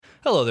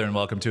Hello there and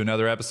welcome to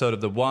another episode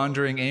of the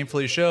Wandering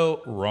Aimfully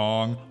Show.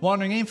 Wrong.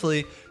 Wandering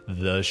Aimfully,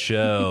 the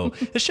show.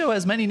 This show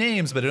has many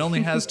names, but it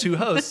only has two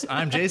hosts.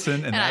 I'm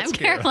Jason, and that's I'm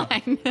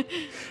Caroline.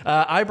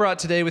 I brought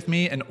today with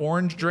me an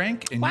orange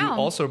drink, and you Wow.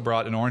 also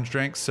brought an orange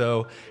drink,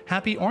 so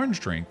happy orange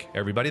drink,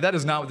 everybody. That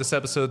is not what this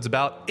episode's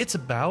about. It's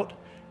about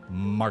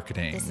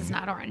marketing. This is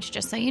not orange,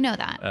 just so you know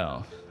that.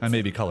 Oh, I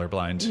may be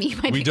colorblind. You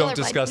might We be don't colorblind.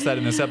 discuss that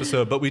in this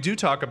episode, but we do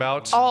talk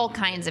about... All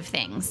kinds of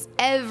things.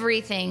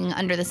 Everything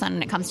under the sun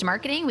when it comes to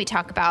marketing. We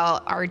talk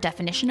about our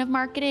definition of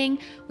marketing.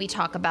 We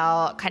talk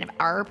about kind of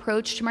our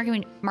approach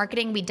to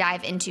marketing. We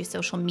dive into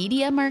social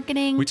media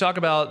marketing. We talk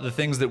about the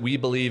things that we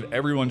believe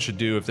everyone should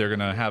do if they're going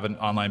to have an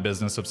online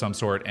business of some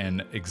sort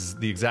and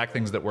the exact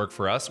things that work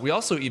for us. We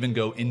also even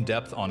go in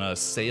depth on a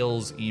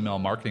sales email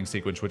marketing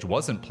sequence, which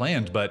wasn't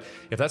planned. But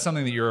if that's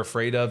something that you're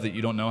afraid of, that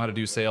you don't know how to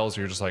do sales,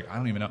 you're just like, I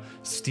don't even know.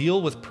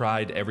 Steal with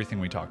pride everything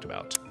we talked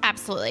about.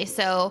 Absolutely.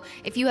 So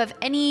if you have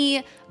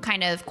any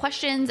kind of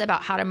questions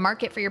about how to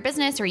market for your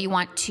business, or you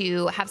want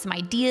to have some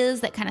ideas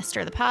that kind of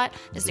stir the pot,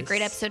 this is a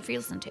great episode for you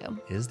to listen to.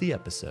 Is the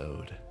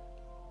episode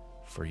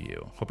for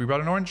you. Hope you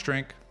brought an orange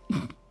drink.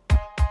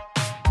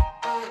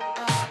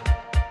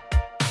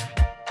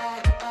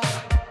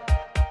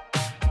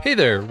 Hey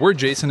there, we're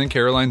Jason and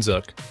Caroline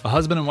Zook, a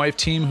husband and wife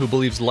team who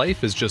believes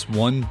life is just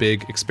one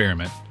big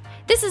experiment.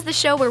 This is the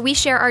show where we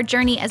share our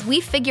journey as we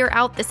figure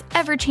out this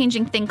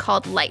ever-changing thing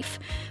called life.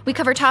 We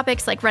cover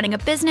topics like running a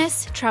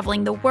business,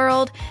 traveling the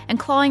world, and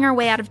clawing our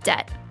way out of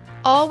debt,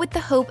 all with the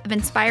hope of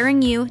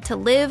inspiring you to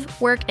live,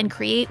 work, and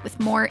create with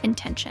more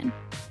intention.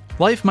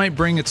 Life might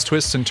bring its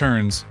twists and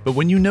turns, but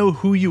when you know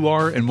who you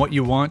are and what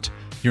you want,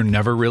 you're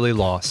never really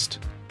lost.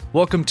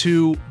 Welcome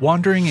to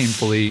Wandering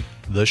Aimfully,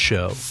 the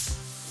show.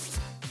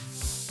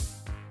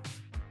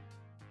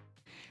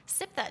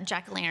 Sip that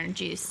jack-o'-lantern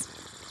juice.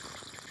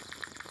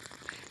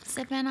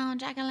 Sipping on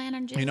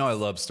jack-o'-lantern juice. You know I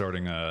love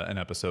starting an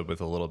episode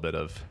with a little bit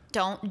of...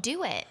 Don't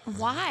do it.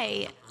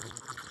 Why?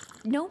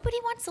 Nobody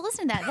wants to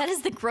listen to that. That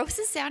is the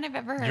grossest sound I've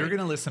ever heard. You're going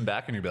to listen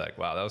back and you'll be like,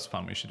 wow, that was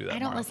fun. We should do that I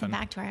don't more listen often.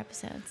 back to our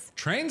episodes.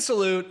 Train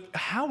salute.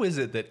 How is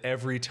it that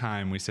every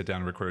time we sit down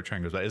and record, a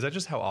train goes by? Is that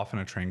just how often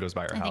a train goes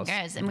by our I house? think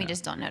there is, and we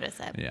just don't notice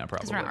it. Yeah,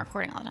 Because we're not probably.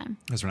 recording all the time.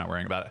 Because we're not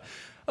worrying about it.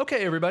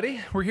 Okay, everybody.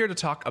 We're here to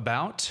talk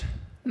about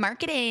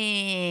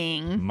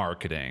Marketing.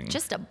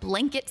 Just a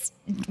blanket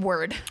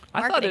word.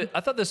 Marketing. I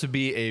thought this would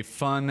be a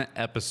fun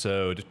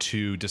episode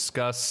to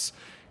discuss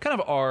kind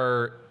of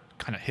our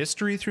kind of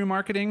history through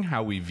marketing,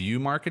 how we view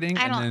marketing.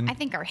 I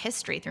think our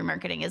history through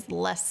marketing is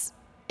less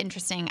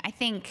interesting. I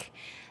think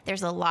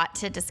there's a lot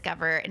to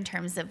discover in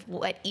terms of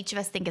what each of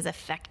us think is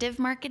effective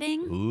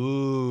marketing.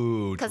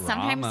 Ooh, Because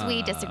sometimes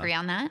we disagree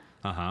on that.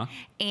 Uh-huh.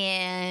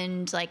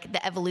 And like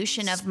the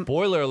evolution of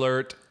Spoiler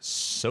alert,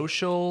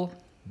 social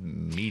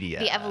media.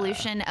 the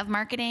evolution of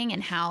marketing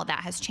and how that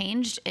has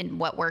changed and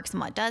what works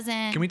and what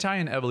doesn't. Can we tie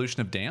in evolution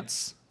of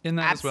dance in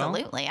that as well?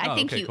 Absolutely. Oh, I cool.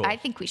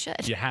 think we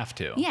should. You have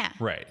to. Yeah.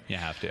 Right. You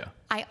have to.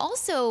 I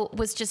also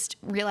was just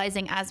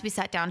realizing as we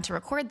sat down to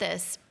record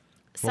this,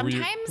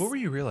 sometimes What were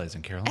you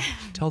realizing, Caroline?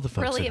 Tell the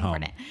folks really at home.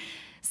 important.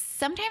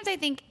 Sometimes I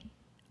think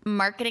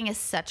marketing is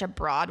such a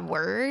broad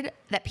word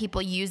that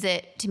people use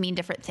it to mean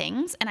different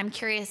things. And I'm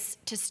curious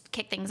to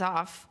kick things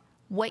off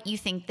what you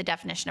think the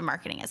definition of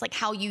marketing is, like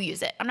how you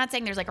use it. I'm not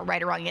saying there's like a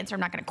right or wrong answer.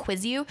 I'm not going to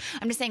quiz you.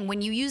 I'm just saying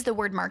when you use the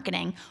word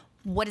marketing,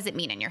 what does it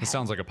mean in your It head?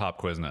 sounds like a pop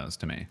quiz nose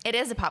to me. It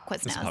is a pop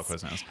quiz It's a nose. pop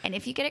quiz nose. And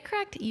if you get it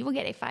correct, you will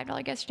get a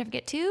 $5 gift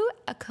certificate to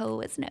a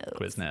Quiznos.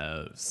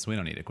 Quiznos. We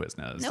don't need a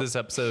Quiznos. Nope. This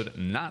episode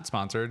not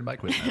sponsored by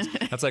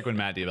Quiznos. That's like when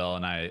Matt Diavella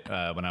and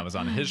I, when I was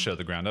on his show,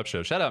 The Ground Up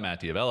Show, shout out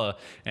Matt Diavella,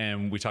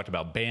 and we talked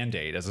about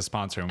Band-Aid as a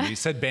sponsor, and we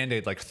said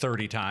Band-Aid like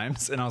 30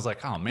 times, and I was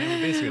like, oh man,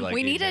 we basically like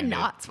we need a Band-Aid.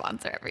 not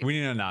sponsor everything. We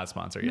need a not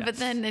sponsor, yes. But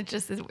then it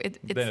just is, it's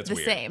Then the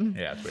weird. same.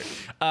 Yeah, it's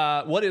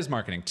weird. What is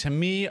marketing? To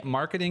me,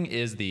 marketing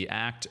is the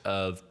act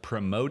of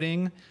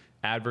promoting,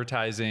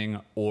 advertising,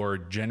 or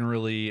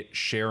generally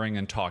sharing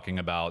and talking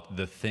about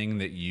the thing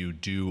that you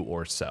do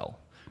or sell.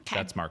 Okay.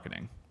 That's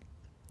marketing.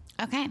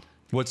 Okay.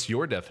 What's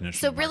your definition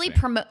So of really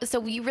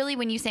marketing?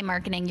 when you say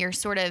marketing, you're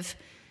sort of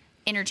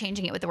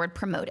interchanging it with the word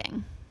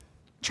promoting.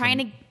 Trying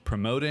to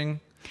Promoting.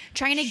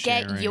 get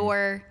sharing.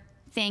 your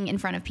thing in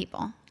front of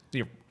people.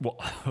 Well,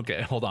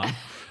 okay, hold on.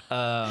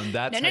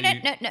 That's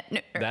No.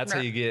 That's how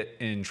you get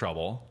in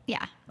trouble.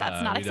 Yeah,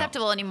 that's not we don't-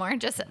 acceptable anymore,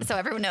 just so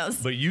everyone knows.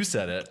 But you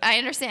said it. I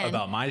understand.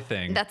 About my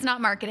thing. That's not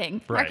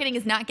marketing. Right. Marketing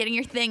is not getting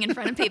your thing in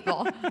front of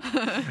people.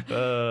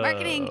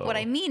 Marketing, what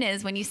I mean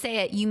is when you say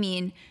it, you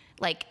mean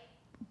like,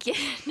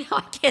 no,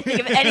 I can't think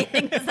of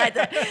anything besides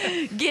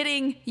that.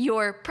 Getting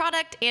your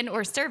product and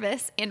or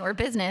service and or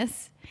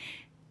business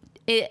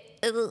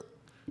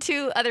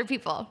to other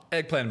people.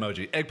 Eggplant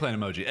emoji.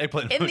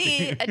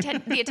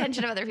 In the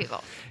attention of other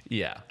people.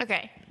 Yeah.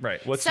 Okay.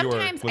 Right. What's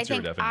Sometimes your I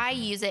think definition? I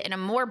use it in a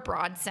more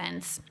broad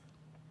sense,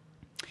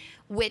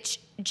 which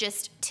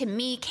just to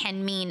me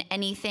can mean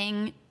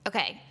anything.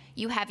 Okay,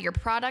 you have your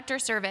product or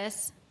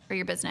service, or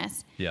your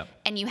business. Yeah.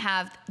 And you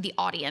have the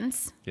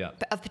audience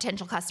of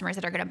potential customers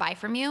that are going to buy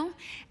from you.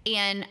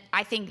 And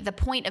I think the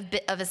point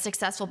of a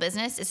successful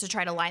business is to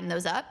try to line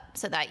those up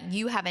so that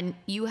you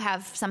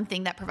have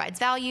something that provides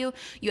value.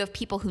 You have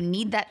people who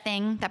need that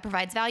thing that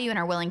provides value and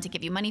are willing to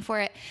give you money for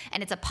it.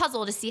 And it's a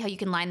puzzle to see how you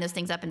can line those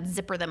things up and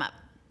zipper them up.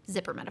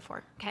 Zipper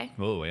metaphor. Okay.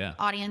 Oh yeah.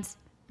 Audience,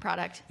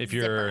 product. If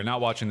you're zipper.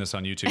 not watching this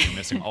on YouTube, you're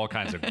missing all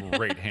kinds of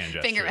great hand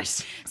gestures. Finger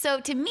gestures. So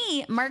to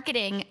me,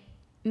 marketing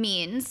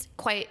means,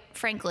 quite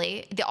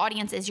frankly, the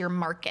audience is your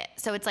market.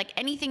 So it's like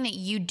anything that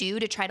you do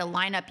to try to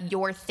line up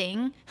your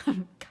thing.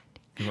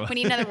 We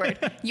need another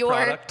word.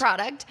 Your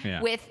product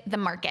with the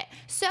market.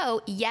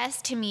 So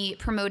yes, to me,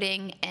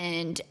 promoting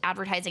and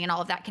advertising and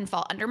all of that can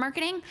fall under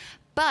marketing,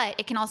 but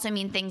it can also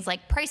mean things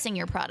like pricing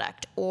your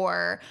product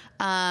or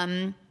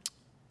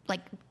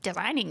like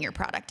designing your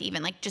product,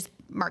 even like just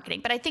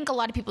marketing. But I think a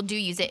lot of people do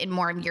use it in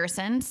more of your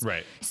sense.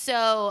 Right.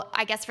 So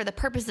I guess for the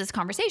purpose of this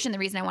conversation, the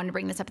reason I wanted to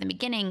bring this up in the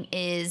beginning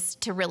is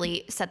to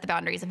really set the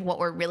boundaries of what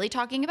we're really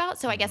talking about.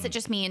 So I guess it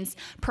just means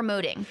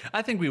promoting.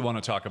 I think we want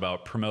to talk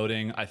about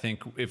promoting. I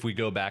think if we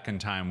go back in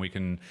time, we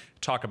can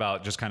talk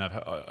about just kind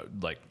of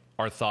like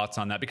our thoughts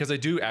on that, because I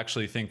do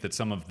actually think that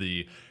some of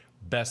the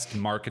best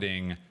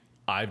marketing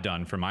I've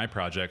done for my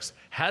projects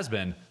has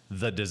been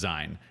the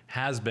design,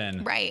 has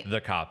been the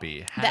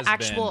copy, has the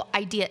actual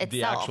idea itself.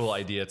 The actual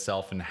idea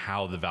itself and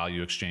how the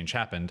value exchange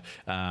happened.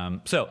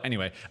 So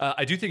anyway,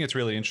 I do think it's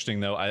really interesting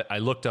though. I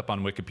looked up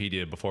on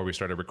Wikipedia before we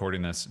started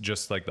recording this,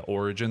 just like the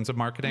origins of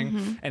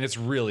marketing. And it's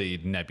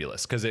really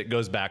nebulous because it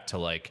goes back to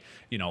like,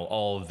 you know,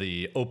 all of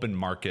the open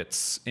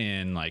markets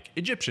in like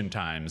Egyptian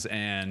times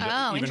and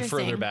even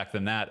further back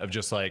than that of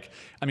just like,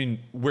 I mean,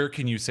 where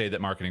can you say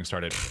that marketing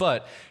started?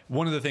 But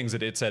one of the things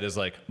that it said is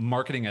like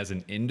marketing as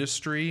an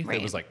industry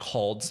that was like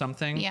called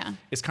something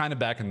is kind of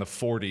back in the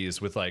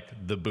 40s with like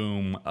the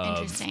boom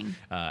of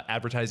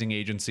advertising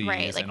agencies,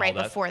 like and right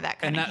all that. before that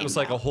kind and of that was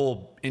like a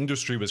whole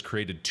industry was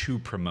created to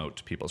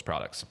promote people's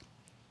products.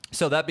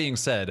 So that being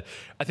said,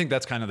 I think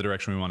that's kind of the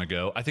direction we want to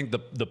go. I think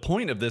the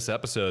point of this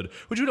episode,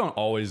 which we don't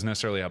always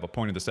necessarily have a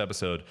point of this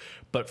episode,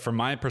 but from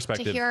my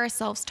perspective, to hear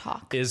ourselves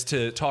talk, is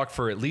to talk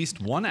for at least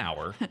 1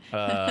 hour,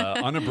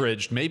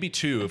 unabridged, maybe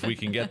 2 if we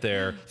can get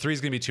there. 3 is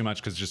going to be too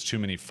much because just too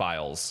many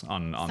files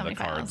on the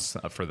cards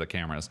for the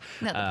cameras.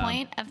 No, the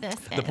point of this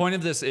the point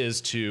of this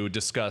is to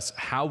discuss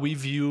how we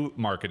view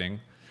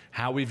marketing,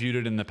 how we viewed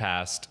it in the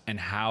past, and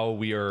how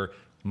we are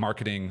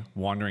marketing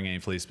Wandering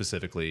Aimfully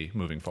specifically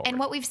moving forward, and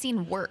what we've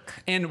seen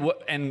work.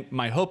 And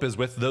my hope is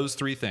with those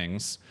 3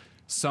 things,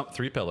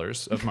 3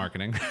 pillars of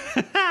marketing.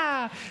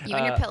 You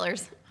and your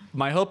pillars.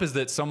 My hope is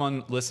that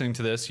someone listening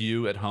to this,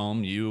 you at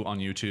home, you on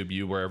YouTube,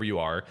 you wherever you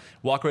are,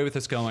 walk away with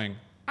this going,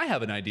 I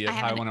have an idea of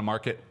how I want to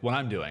market what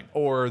I'm doing.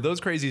 Or those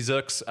crazy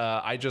zooks,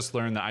 I just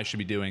learned that I should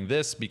be doing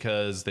this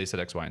because they said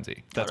X, Y, and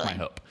Z. That's my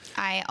hope.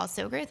 I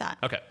also agree with that.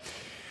 Okay.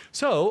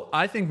 So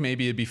I think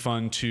maybe it'd be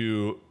fun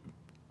to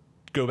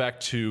go back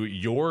to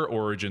your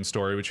origin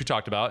story, which we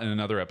talked about in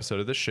another episode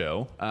of the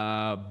show.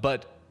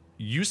 But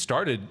you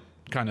started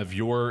kind of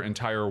your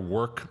entire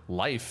work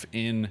life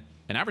in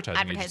an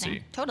advertising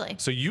agency. Totally.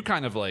 So you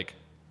kind of like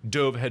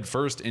dove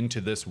headfirst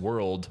into this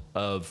world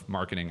of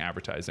marketing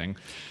advertising.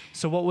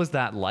 So what was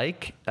that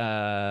like?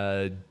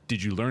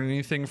 Did you learn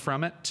anything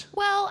from it?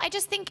 Well, I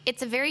just think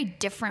it's a very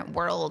different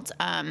world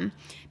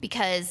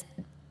because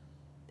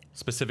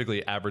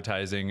specifically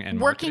advertising and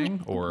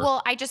marketing, or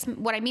well,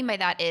 what I mean by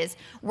that is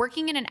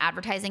working in an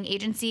advertising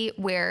agency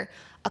where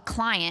a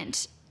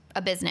client,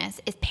 a business,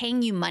 is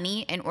paying you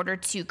money in order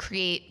to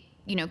create,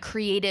 you know,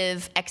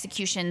 creative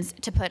executions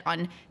to put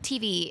on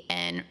TV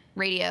and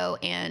radio,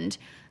 and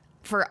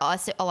for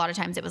us a lot of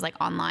times it was like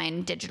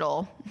online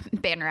digital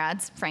banner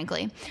ads,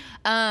 frankly.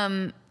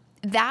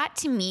 That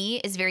to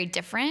me is very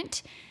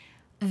different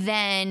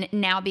than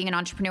now being an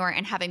entrepreneur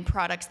and having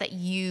products that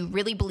you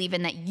really believe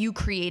in, that you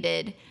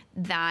created,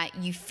 that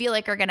you feel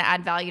like are going to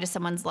add value to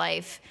someone's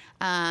life,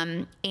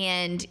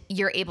 and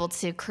you're able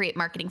to create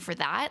marketing for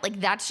that. Like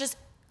that's just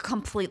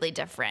completely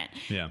different.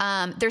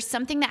 Yeah. There's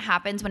something that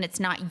happens when it's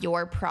not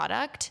your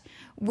product,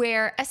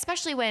 where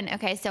especially when,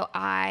 so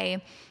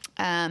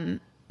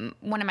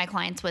one of my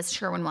clients was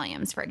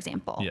Sherwin-Williams, for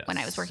example, when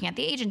I was working at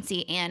the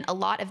agency, and a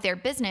lot of their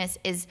business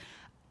is,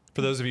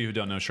 for those of you who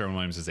don't know,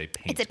 Sherwin-Williams is a paint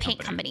company. It's a paint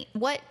company.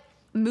 What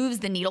moves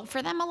the needle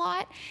for them a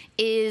lot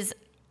is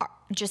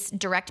just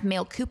direct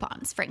mail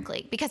coupons,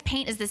 frankly, because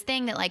paint is this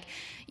thing that like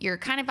you're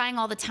kind of buying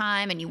all the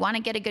time and you want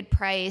to get a good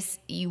price.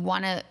 You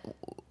want to,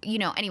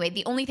 anyway,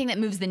 the only thing that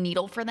moves the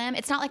needle for them,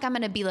 it's not like I'm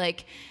going to be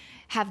like,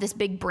 have this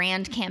big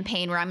brand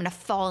campaign where I'm going to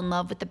fall in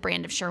love with the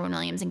brand of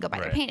Sherwin-Williams and go buy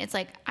their paint. It's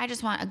like, I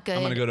just want a good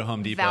I'm going to go to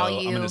Home Depot.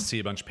 value. I'm going to see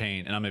a bunch of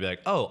paint and I'm going to be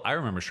like, oh, I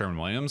remember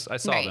Sherwin-Williams. I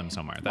saw them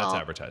somewhere. That's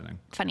advertising.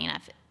 Funny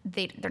enough,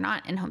 they're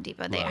not in Home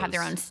Depot. They have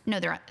their own. No,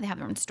 they have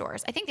their own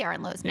stores. I think they are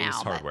in Lowe's now.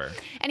 It's hardware.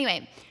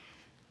 Anyway,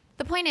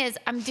 the point is,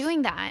 I'm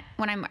doing that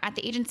when I'm at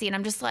the agency, and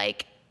I'm just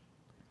like,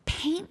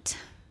 paint.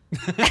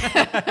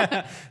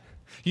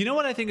 You know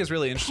what I think is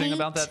really interesting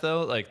about that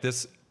though? Like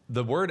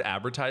the word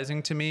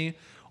advertising to me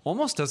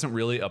almost doesn't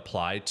really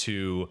apply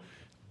to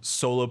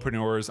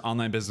solopreneurs,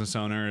 online business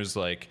owners,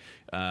 like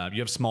you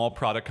have small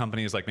product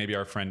companies like maybe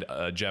our friend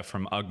Jeff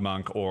from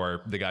UgMonk,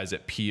 or the guys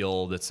at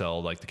Peel that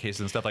sell like the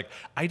cases and stuff. Like,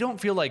 I don't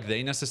feel like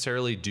they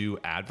necessarily do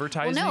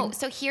advertising. Well, no.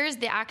 So here's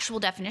the actual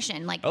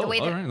definition. Like the way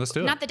all that, right, let's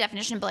do it. Not the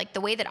definition, but like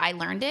the way that I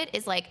learned it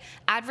is like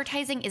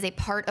advertising is a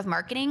part of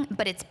marketing,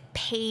 but it's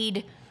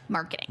paid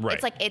marketing. Right.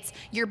 It's like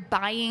you're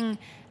buying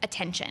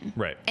attention.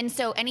 Right. And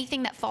so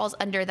anything that falls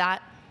under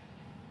that.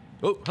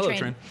 Oh, hello,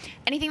 Train.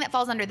 Anything that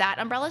falls under that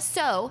umbrella.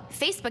 So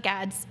Facebook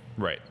ads.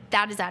 Right.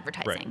 That is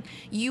advertising.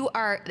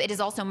 Right. It is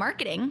also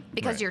marketing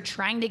because Right. you're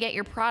trying to get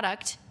your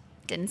product,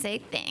 didn't say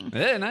thing.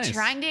 Yeah, nice.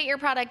 Trying to get your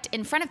product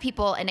in front of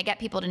people and to get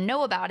people to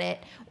know about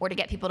it or to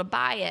get people to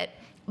buy it,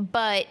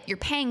 but you're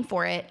paying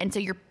for it. And so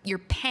you're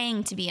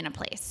paying to be in a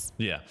place.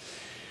 Yeah.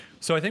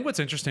 So I think what's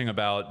interesting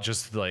about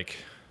just like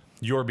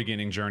your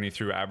beginning journey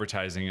through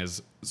advertising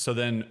is, so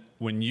then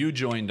when you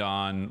joined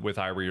on with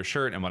I Wear Your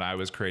Shirt and what I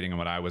was creating and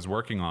what I was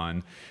working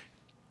on,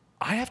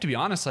 I have to be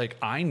honest, like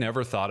I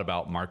never thought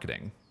about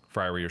marketing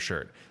for I Wear Your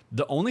Shirt.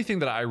 The only thing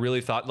that I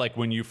really thought, like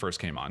when you first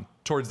came on,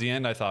 towards the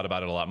end, I thought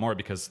about it a lot more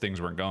because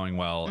things weren't going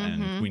well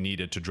and we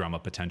needed to drum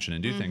up attention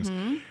and do things.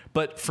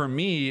 But for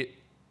me,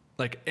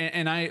 like,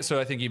 so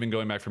I think even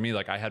going back for me,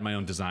 like I had my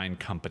own design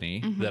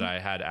company that I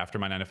had after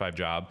my 9-to-5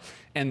 job,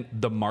 and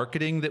the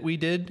marketing that we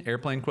did,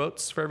 airplane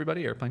quotes for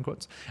everybody, airplane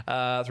quotes,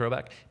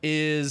 throwback,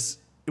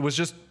 it was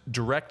just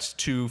direct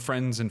to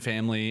friends and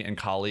family and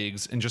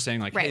colleagues and just saying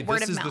like, Right, hey,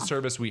 word this of is the mouth.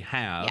 service we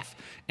have. Yeah.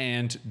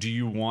 And do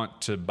you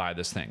want to buy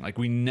this thing? Like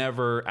we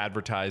never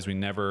advertised, we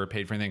never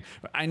paid for anything.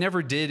 I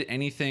never did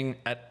anything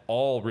at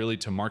all really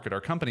to market our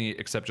company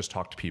except just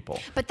talk to people.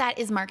 But that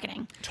is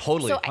marketing.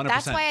 Totally, So 100%.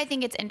 that's why I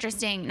think it's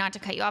interesting, not to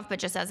cut you off, but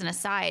just as an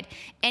aside,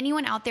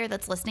 anyone out there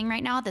that's listening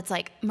right now that's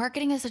like,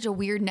 marketing is such a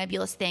weird,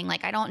 nebulous thing.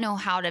 Like, I don't know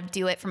how to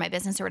do it for my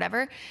business or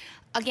whatever.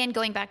 Again,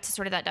 going back to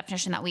sort of that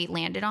definition that we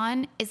landed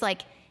on is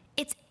like,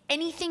 it's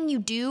anything you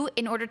do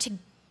in order to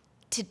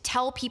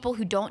tell people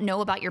who don't know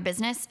about your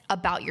business.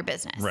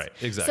 Right,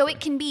 exactly. So it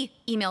can be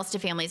emails to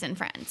families and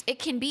friends. It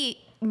can be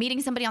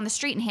meeting somebody on the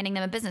street and handing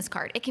them a business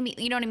card. It can be,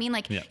 you know what I mean?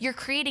 Like you're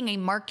creating a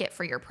market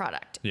for your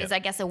product is I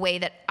guess a way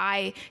that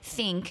I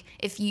think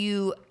if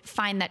you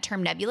find that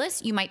term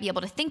nebulous, you might be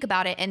able to think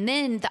about it. And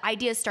then the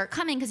ideas start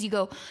coming because you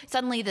go,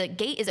 suddenly the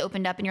gate is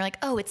opened up and you're like,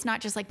 oh, it's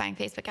not just like buying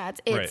Facebook ads.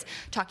 It's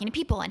talking to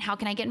people and how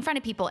can I get in front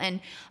of people?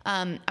 And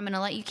I'm going to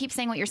let you keep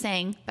saying what you're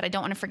saying, but I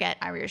don't want to forget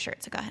I Wear Your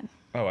Shirt. So go ahead.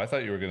 Oh, I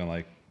thought you were going to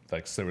like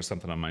there was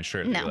something on my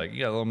shirt. No. You're like, you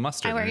got a little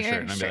mustard I wear on your your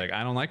shirt. And I'd be shirt. like,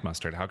 I don't like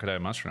mustard. How could I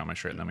have mustard on my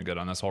shirt? And then we go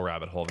down this whole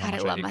rabbit hole of God, how I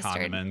much love I hate mustard.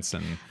 condiments.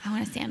 And I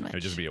want a sandwich. it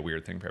would just be a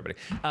weird thing for everybody.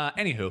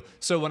 Anywho,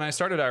 so when I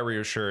started I Wear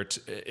Your Shirt,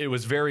 it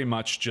was very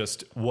much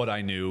just what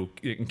I knew.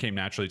 It came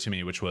naturally to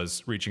me, which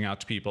was reaching out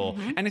to people.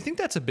 And I think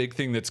that's a big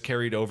thing that's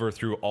carried over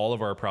through all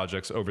of our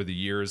projects over the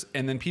years.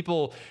 And then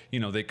people,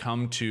 they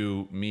come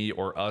to me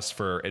or us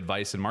for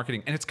advice in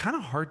marketing, and it's kind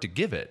of hard to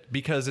give it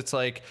because it's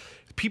like,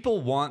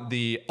 people want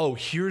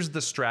here's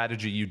the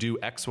strategy, you do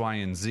X, Y,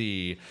 and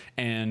Z,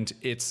 and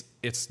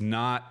it's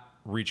not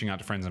reaching out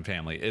to friends and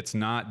family. It's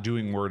not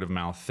doing word of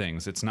mouth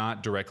things. It's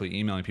not directly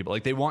emailing people.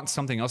 Like they want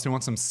something else. They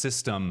want some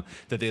system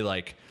that they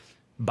like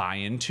buy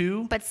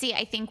into. But see,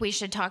 I think we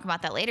should talk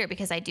about that later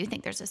because I do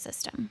think there's a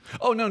system.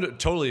 Oh no,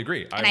 totally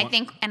agree. I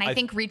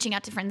think reaching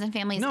out to friends and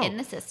family is in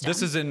the system.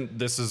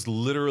 This is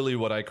literally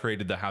what I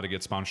created the How to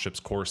Get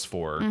Sponsorships course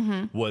for,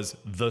 was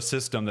the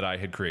system that I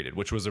had created,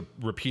 which was a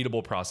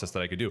repeatable process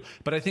that I could do.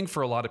 But I think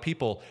for a lot of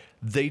people,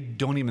 they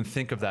don't even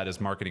think of that as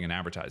marketing and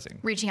advertising.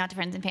 Reaching out to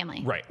friends and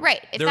family. Right.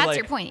 If They're that's like-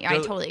 your point, I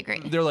totally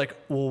agree. They're like,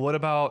 well, what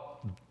about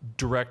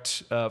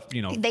direct,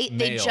 They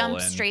mail jump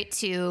and straight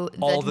to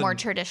all the more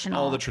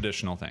traditional. all the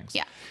traditional things.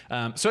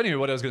 Yeah. So anyway,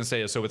 what I was going to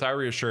say is, so with I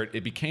Wear Your Shirt,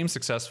 it became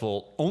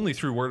successful only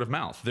through word of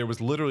mouth. There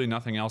was literally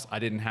nothing else. I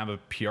didn't have a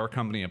PR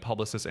company, a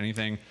publicist,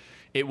 anything.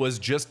 It was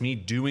just me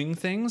doing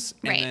things.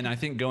 And Right. then I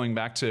think going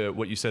back to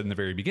what you said in the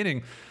very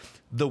beginning,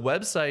 the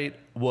website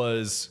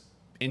was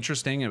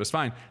interesting. It was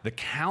fine. The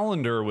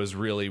calendar was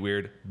really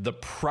weird. The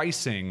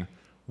pricing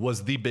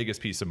was the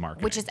biggest piece of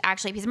marketing. Which is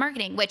actually a piece of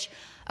marketing,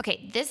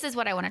 this is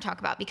what I want to talk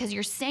about because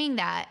you're saying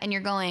that and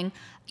you're going,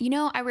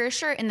 I wear a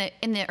shirt in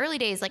the early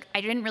days, like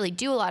I didn't really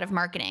do a lot of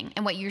marketing.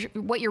 And what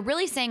you're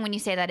really saying when you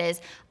say that is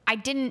I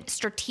didn't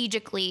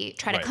strategically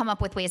try to come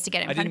up with ways to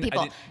get it in front of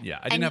people.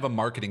 I didn't have a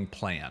marketing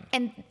plan.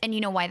 And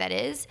you know why that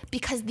is?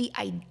 Because the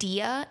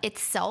idea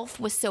itself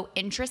was so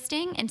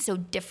interesting and so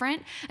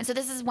different. And so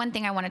this is one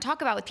thing I want to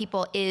talk about with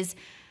people is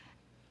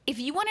if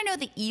you want to know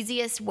the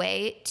easiest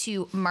way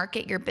to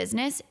market your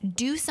business,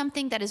 do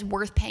something that is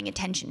worth paying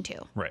attention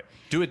to. Right.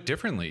 Do it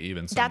differently,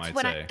 even some That's might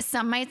what say.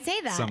 some might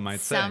say that. Some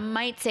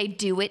might say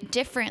do it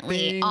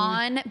differently Bing.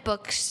 on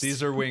books.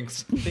 These are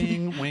winks.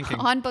 Bing, winking.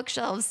 On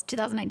bookshelves,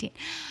 2019.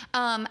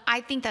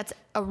 I think that's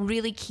a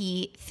really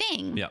key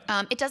thing.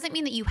 Yeah. It doesn't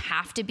mean that you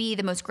have to be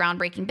the most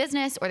groundbreaking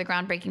business or the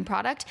groundbreaking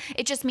product.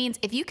 It just means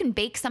if you can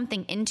bake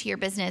something into your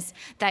business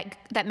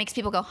that makes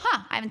people go,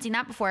 I haven't seen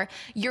that before,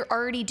 you're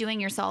already doing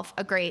yourself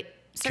a great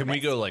service. Can we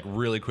go like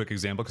really quick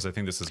example? Because I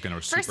think this is going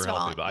to super First of help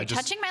all, people. you're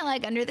touching my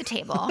leg under the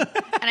table.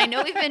 And I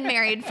know we've been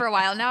married for a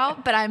while now,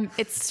 but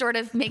it's sort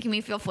of making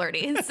me feel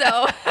flirty.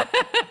 So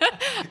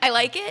I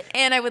like it,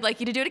 and I would like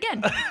you to do it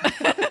again.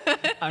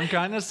 I'm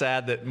kind of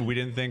sad that we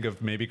didn't think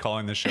of maybe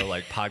calling the show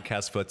like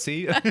Podcast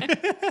Footsie.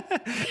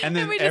 And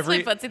then we just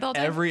play footsie the whole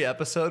time? every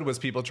episode was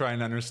people trying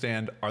to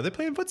understand, are they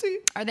playing footsie?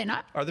 Are they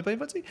not? Are they playing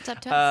footsie? It's up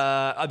to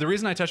us. The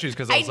reason I touched you is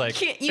because I was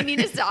like, you need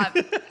to stop.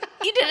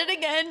 You did it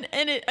again,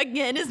 and it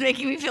again is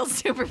making me feel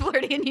super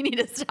flirty, and you need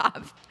to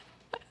stop.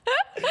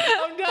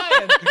 I'm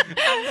dying.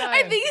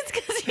 I think it's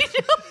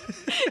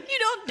because you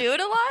don't do it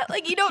a lot.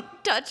 Like, you don't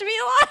touch me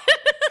a lot.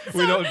 So,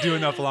 we don't do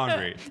enough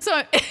laundry.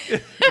 So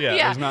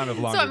There's not enough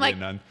laundry so I'm like,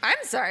 being done. I'm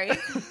sorry.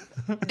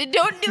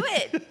 Don't do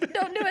it.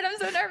 Don't do it. I'm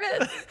so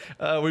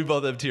nervous. We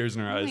both have tears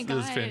in our eyes. Oh my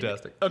This is God.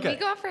 fantastic. Can Okay. we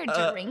go out for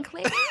a drink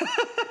later?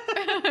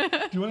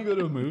 Do you want to go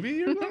to a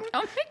movie or something?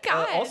 Oh my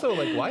God. Also,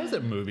 like, why is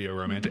it movie or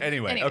romantic?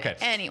 Anyway, okay.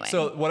 Anyway.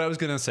 So what I was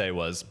going to say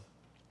was,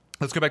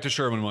 let's go back to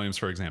Sherwin-Williams,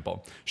 for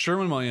example.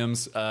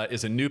 Sherwin-Williams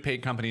is a new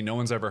paint company. No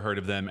one's ever heard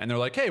of them. And they're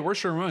like, hey, we're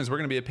Sherwin-Williams. We're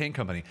going to be a paint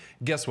company.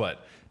 Guess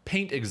what?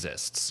 Paint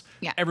exists.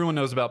 Yeah. Everyone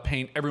knows about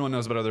paint. Everyone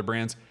knows about other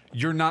brands.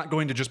 You're not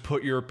going to just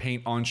put your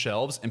paint on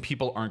shelves and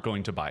people aren't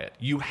going to buy it.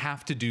 You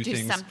have to do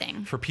things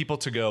something for people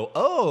to go,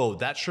 oh,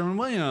 that's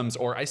Sherwin-Williams,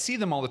 or I see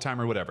them all the time,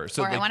 or whatever.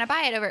 So or I want to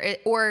buy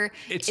it, or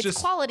it's just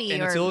quality.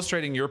 And or it's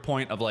illustrating your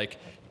point of like,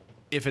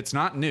 if it's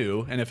not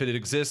new and if it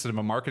exists and if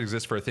a market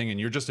exists for a thing and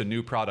you're just a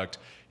new product,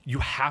 you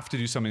have to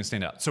do something to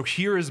stand out. So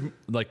here is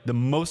like the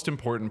most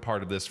important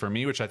part of this for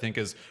me, which I think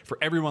is for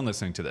everyone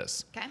listening to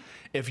this. Okay.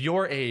 If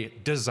you're a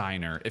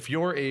designer, if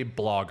you're a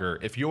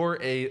blogger, if you're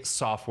a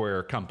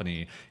software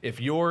company, if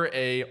you're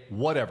a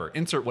whatever,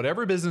 insert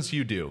whatever business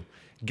you do,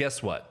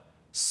 guess what?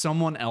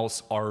 Someone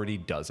else already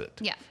does it.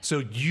 Yeah. So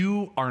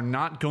you are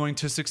not going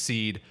to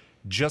succeed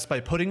just by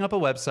putting up a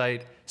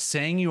website,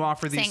 saying you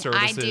offer these Saying,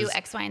 I services, do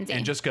X, Y, and Z.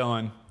 and just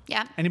going,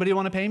 Yeah. anybody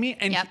want to pay me?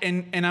 And, Yep.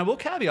 and I will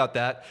caveat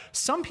that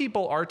some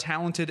people are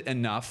talented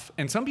enough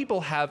and some people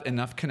have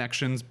enough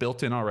connections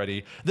built in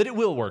already that it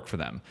will work for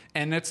them.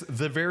 And it's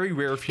the very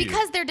rare few.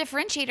 Because their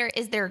differentiator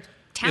is their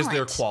talent. Is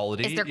their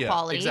quality. Is their Yeah,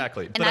 quality.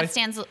 exactly. And But that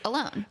stands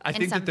alone. I in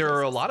think some that there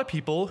are a places. lot of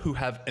people who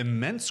have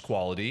immense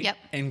quality Yep.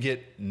 and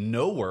get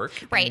no work.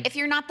 Right. If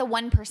you're not the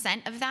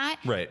 1% of that,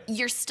 Right.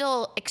 you're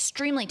still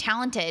extremely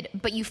talented,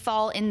 but you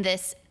fall in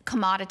this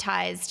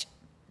commoditized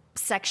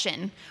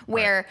section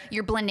where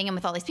you're blending in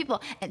with all these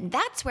people. And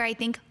that's where I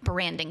think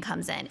branding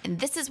comes in. And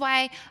this is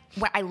why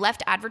when I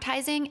left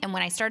advertising and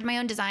when I started my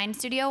own design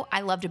studio,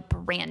 I loved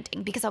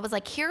branding because I was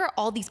like, here are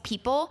all these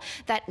people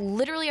that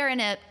literally are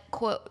in a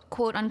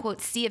quote unquote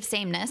sea of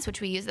sameness,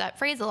 which we use that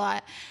phrase a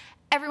lot.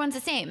 Everyone's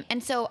the same.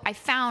 And so I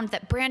found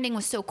that branding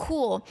was so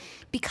cool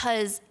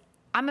because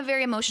I'm a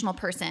very emotional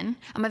person.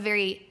 I'm a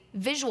very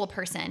visual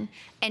person,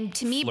 and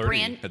to me,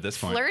 Flirty at this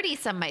point. flirty,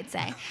 some might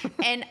say.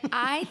 And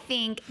I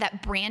think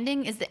that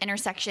branding is the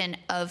intersection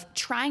of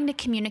trying to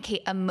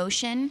communicate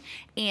emotion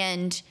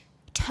and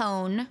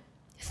tone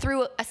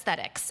through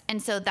aesthetics.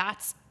 And so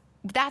that's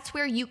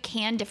where you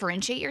can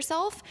differentiate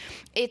yourself.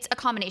 It's a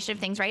combination of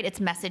things, right? It's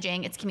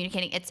messaging, it's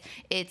communicating,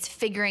 it's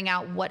figuring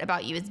out what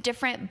about you is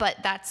different, but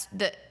that's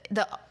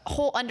the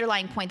whole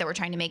underlying point that we're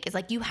trying to make is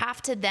like you have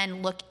to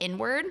then look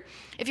inward.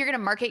 If you're going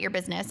to market your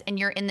business and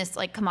you're in this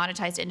like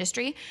commoditized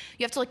industry,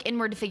 you have to look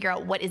inward to figure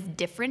out what is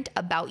different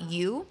about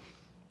you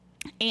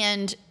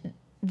and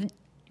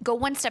go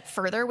one step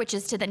further, which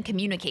is to then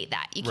communicate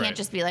that. You can't Right.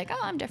 just be like, oh,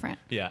 I'm different.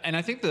 Yeah, and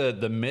I think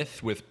the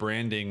myth with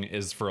branding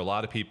is for a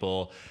lot of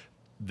people,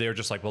 they're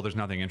just like, well, there's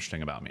nothing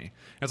interesting about me. And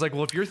it's like,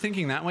 well, if you're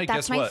thinking that way,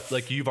 That's guess my what?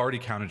 Like you've already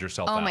counted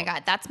yourself out. Oh my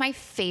God, that's my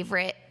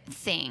favorite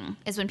thing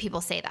is when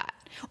people say that.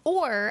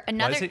 Or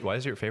another Why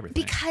is it your favorite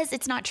thing? because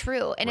it's not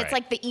true. And it's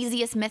Right. like the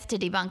easiest myth to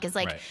debunk is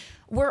like Right.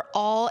 we're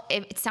all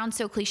it sounds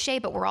so cliche,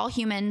 but we're all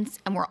humans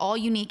and we're all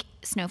unique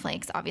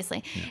snowflakes,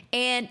 obviously.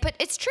 But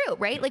it's true,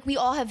 right? Like we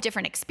all have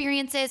different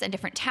experiences and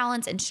different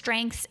talents and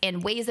strengths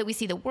and ways that we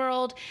see the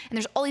world. And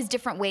there's all these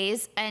different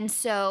ways. And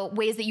so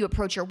ways that you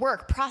approach your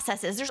work,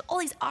 processes, there's all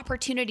these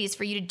opportunities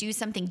for you to do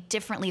something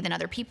differently than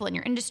other people in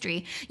your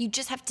industry. You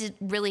just have to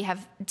really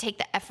take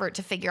the effort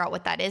to figure out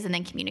what that is and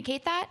then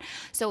communicate that.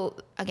 So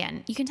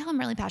again, you can tell I'm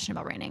really passionate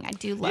about branding. I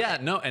do love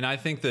it. No, and I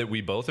think that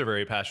we both are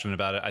very passionate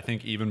about it. I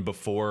think even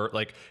before,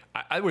 like,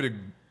 I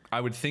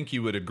would think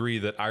you would agree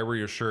that I Wear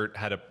Your Shirt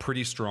had a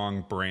pretty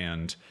strong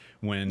brand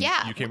when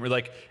you came,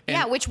 like,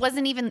 and which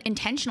wasn't even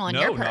intentional on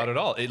your part. No, not at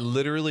all. It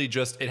literally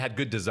it had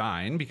good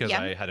design because Yep.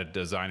 I had a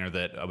designer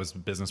that I was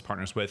business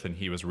partners with and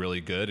he was really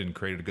good and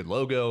created a good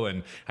logo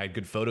and I had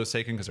good photos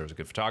taken because there was a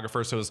good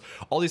photographer. So it was,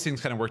 all these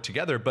things kind of worked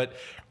together. But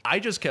I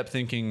just kept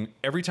thinking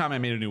every time I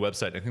made a new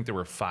website, I think there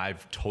were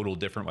 5 total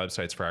different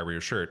websites for I Wear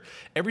Your Shirt.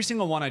 Every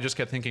single one, I just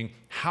kept thinking,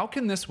 how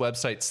can this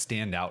website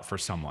stand out for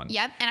someone?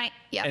 Yep.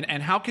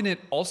 And how can it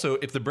also,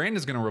 if the brand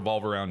is going to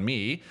revolve around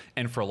me,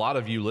 and for a lot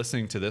of you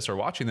listening to this or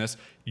watching this,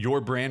 business,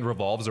 your brand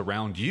revolves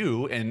around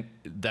you, and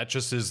that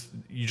just is,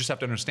 you just have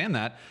to understand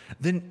that,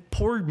 then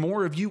pour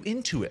more of you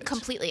into it.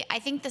 Completely. I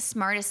think the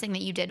smartest thing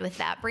that you did with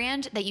that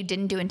brand that you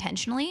didn't do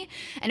intentionally,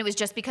 and it was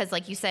just because,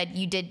 like you said,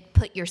 you did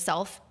put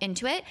yourself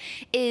into it,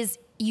 is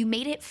you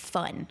made it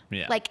fun.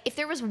 Yeah. Like, if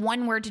there was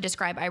one word to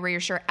describe I Wear Your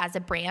Shirt as a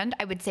brand,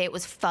 I would say it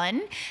was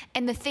fun.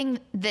 And the thing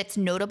that's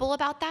notable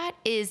about that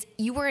is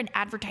you were an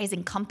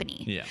advertising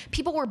company. Yeah.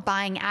 People were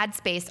buying ad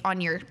space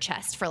on your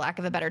chest, for lack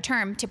of a better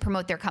term, to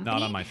promote their company.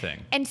 Not on my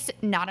thing. And so,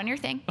 not on your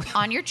thing,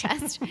 on your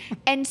chest.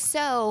 And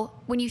so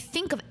when you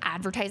think of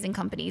advertising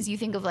companies, you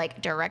think of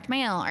like direct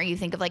mail, or you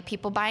think of like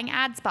people buying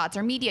ad spots,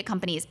 or media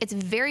companies. It's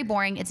very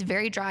boring. It's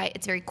very dry.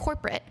 It's very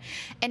corporate.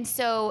 And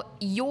so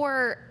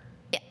your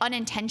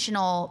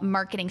unintentional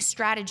marketing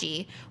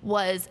strategy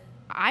was,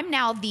 I'm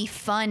now the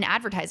fun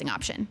advertising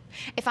option.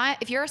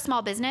 If you're a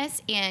small business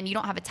and you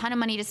don't have a ton of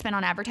money to spend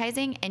on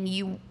advertising and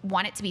you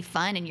want it to be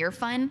fun and you're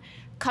fun,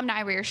 come to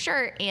I Wear Your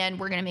Shirt and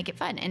we're going to make it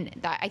fun. And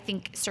that, I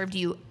think, served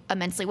you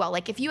immensely well.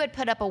 Like, if you had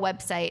put up a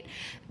website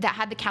that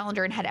had the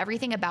calendar and had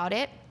everything about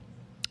it,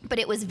 but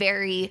it was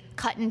very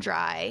cut and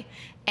dry.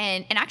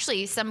 And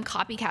actually some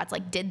copycats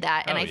like did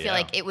that. And I feel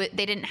like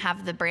they didn't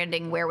have the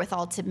branding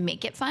wherewithal to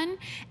make it fun,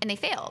 and they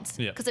failed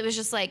because it was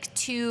just like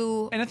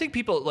too. And I think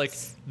people, like,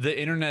 the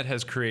internet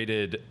has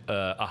created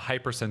a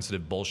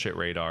hypersensitive bullshit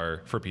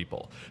radar for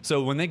people.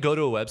 So when they go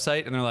to a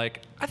website and they're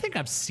like, I think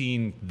I've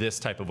seen this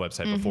type of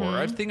website before, or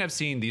I think I've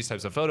seen these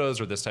types of photos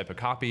or this type of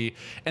copy.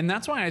 And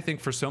that's why I think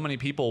for so many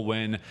people,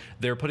 when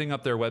they're putting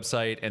up their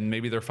website and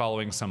maybe they're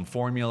following some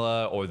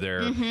formula, or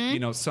they're, you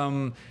know,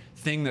 some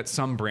thing that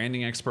some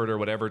branding expert or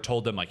whatever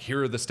told them, like,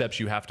 here are the steps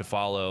you have to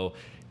follow.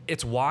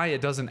 It's why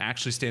it doesn't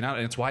actually stand out,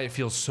 and it's why it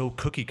feels so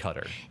cookie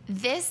cutter.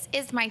 This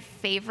is my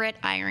favorite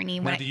irony.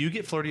 Now, do you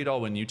get flirty at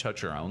all when you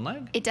touch your own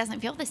leg? It doesn't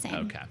feel the same.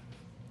 Okay.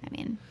 I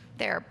mean,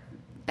 there are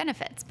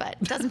benefits, but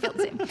it doesn't feel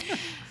the same.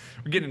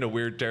 We're getting into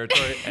weird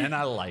territory, and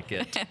I like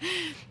it.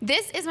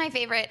 This is my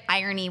favorite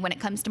irony when it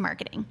comes to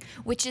marketing,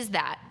 which is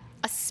that,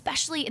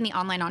 especially in the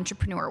online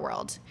entrepreneur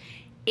world,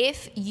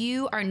 if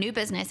you are a new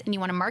business and you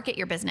want to market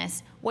your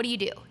business, what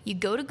do? You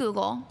go to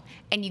Google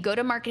and you go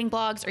to marketing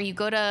blogs, or you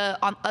go to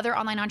other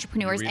online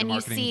entrepreneurs, and you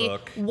see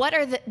what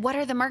are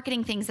the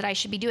marketing things that I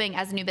should be doing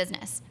as a new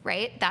business,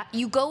 right? That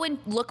you go and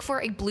look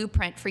for a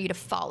blueprint for you to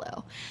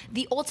follow.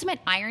 The ultimate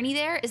irony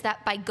there is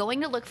that by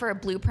going to look for a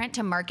blueprint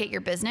to market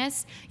your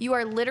business, you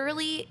are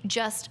literally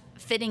just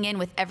fitting in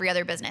with every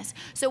other business.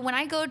 So when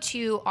I go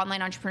to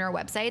online entrepreneur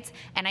websites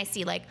and I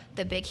see like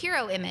the big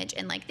hero image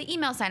and like the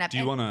email sign up. Do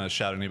you want to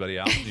shout anybody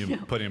out? Do you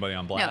put anybody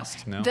on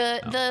blast? No.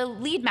 The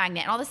lead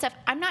magnet and all this stuff.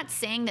 I'm not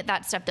saying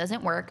that stuff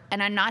doesn't work.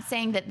 And I'm not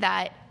saying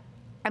that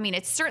I mean,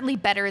 it's certainly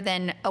better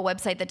than a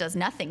website that does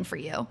nothing for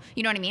you.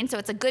 You know what I mean? So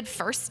it's a good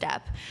first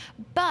step.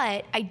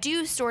 But I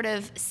do sort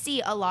of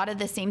see a lot of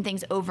the same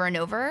things over and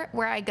over,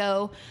 where I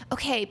go,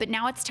 okay, but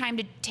now it's time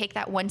to take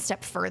that one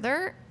step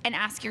further and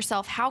ask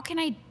yourself, how can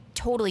I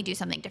totally do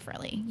something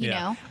differently, you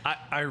know?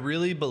 I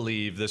really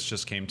believe, this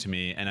just came to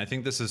me, and I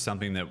think this is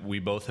something that we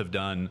both have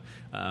done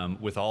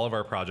with all of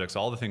our projects,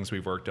 all the things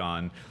we've worked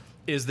on,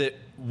 is that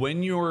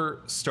when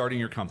you're starting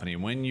your company,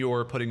 when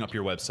you're putting up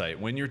your website,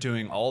 when you're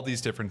doing all these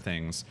different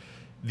things,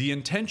 the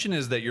intention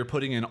is that you're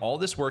putting in all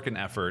this work and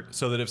effort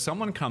so that if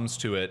someone comes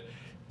to it,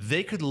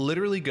 they could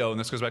literally go, and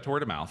this goes back to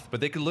word of mouth, but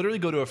they could literally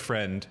go to a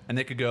friend and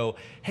they could go,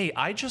 hey,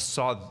 I just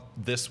saw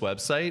this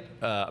website,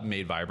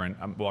 Made Vibrant,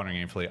 I'm wandering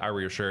aimfully, I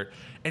Wear Your Shirt,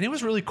 and it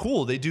was really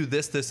cool. They do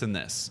this, this, and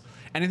this.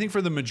 And I think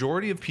for the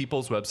majority of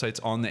people's websites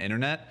on the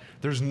internet,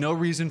 there's no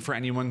reason for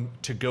anyone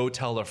to go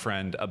tell a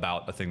friend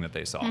about a thing that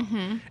they saw.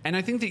 Mm-hmm. And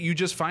I think that you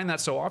just find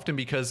that so often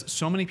because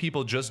so many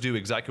people just do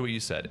exactly what you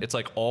said. It's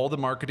like all the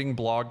marketing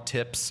blog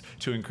tips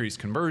to increase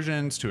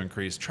conversions, to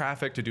increase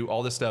traffic, to do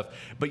all this stuff.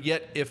 But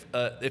yet if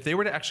they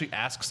were to actually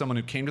ask someone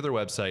who came to their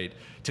website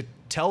to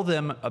tell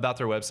them about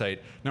their website,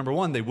 number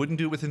one, they wouldn't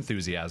do it with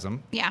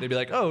enthusiasm. Yeah. They'd be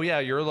like, oh yeah,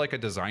 you're like a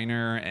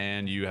designer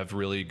and you have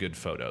really good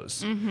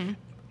photos. Mm-hmm.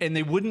 And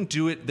they wouldn't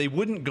do it. They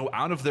wouldn't go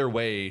out of their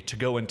way to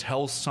go and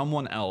tell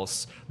someone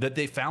else that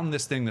they found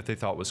this thing that they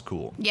thought was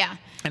cool. Yeah.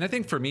 And I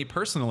think for me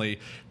personally,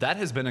 that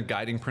has been a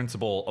guiding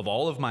principle of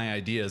all of my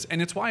ideas.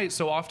 And it's why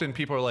so often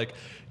people are like,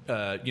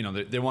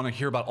 they want to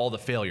hear about all the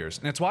failures.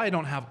 And it's why I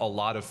don't have a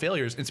lot of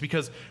failures. It's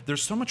because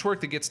there's so much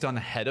work that gets done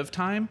ahead of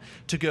time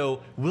to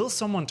go, will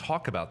someone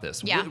talk about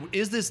this? Yeah.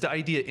 Is this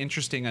idea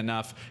interesting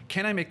enough?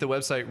 Can I make the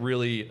website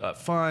really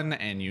fun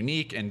and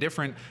unique and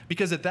different?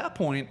 Because at that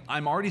point,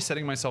 I'm already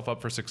setting myself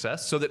up for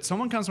success so that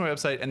someone comes to my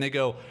website and they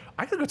go,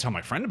 I could go tell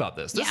my friend about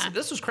this.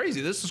 This was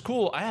crazy. This is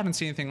cool. I haven't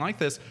seen anything like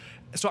this.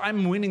 So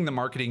I'm winning the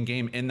marketing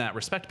game in that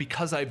respect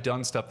because I've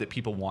done stuff that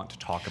people want to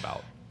talk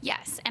about.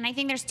 Yes, and I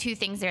think there's two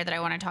things there that I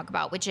want to talk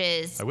about, which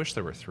is... I wish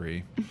there were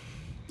three.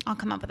 I'll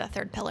come up with a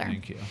third pillar.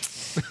 Thank you.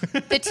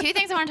 The two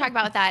things I want to talk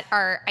about with that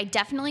are, I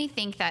definitely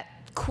think that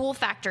cool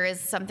factor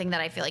is something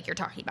that I feel like you're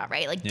talking about,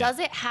 right? Like, does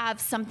it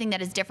have something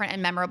that is different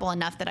and memorable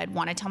enough that I'd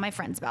want to tell my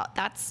friends about?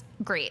 That's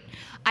great.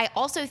 I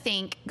also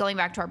think, going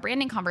back to our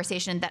branding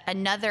conversation, that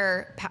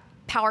another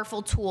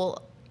powerful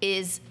tool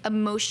is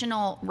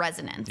emotional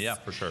resonance. Yeah,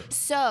 for sure.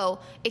 So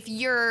if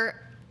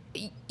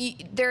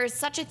there's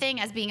such a thing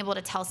as being able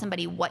to tell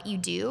somebody what you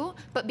do,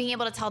 but being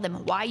able to tell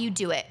them why you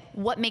do it,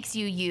 what makes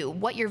you you,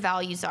 what your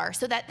values are,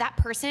 so that that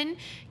person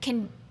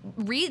can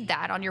read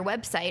that on your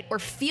website or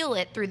feel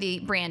it through the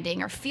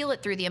branding or feel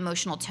it through the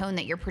emotional tone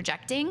that you're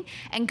projecting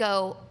and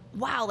go,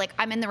 wow, like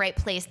I'm in the right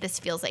place. This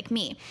feels like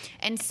me.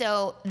 And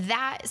so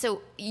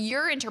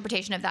your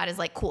interpretation of that is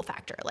like cool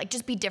factor, like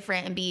just be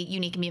different and be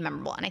unique and be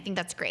memorable. And I think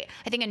that's great.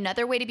 I think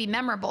another way to be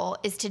memorable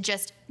is to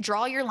just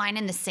draw your line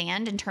in the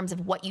sand in terms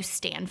of what you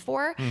stand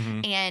for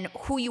and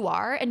who you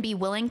are, and be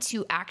willing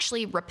to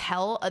actually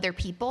repel other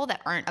people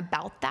that aren't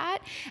about that.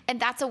 And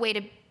that's a way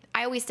to,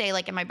 I always say,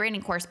 like in my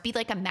branding course, be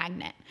like a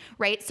magnet,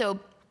 right? So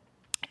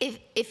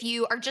if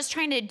you are just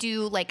trying to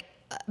do like,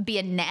 be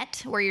a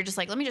net where you're just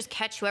like, let me just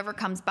catch whoever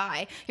comes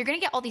by, you're going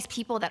to get all these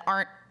people that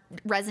aren't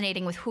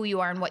resonating with who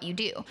you are and what you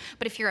do.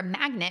 But if you're a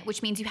magnet,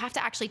 which means you have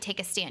to actually take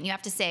a stand, you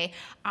have to say,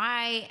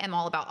 I am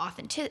all about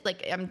authenticity.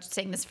 Like I'm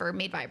saying this for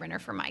Made Vibrant, or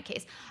for my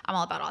case, I'm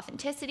all about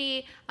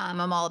authenticity.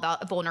 I'm all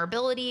about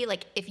vulnerability.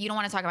 Like if you don't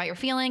want to talk about your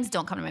feelings,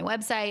 don't come to my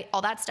website,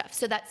 all that stuff.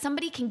 So that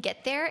somebody can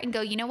get there and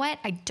go, you know what?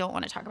 I don't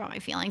want to talk about my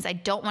feelings. I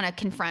don't want to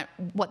confront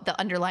what the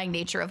underlying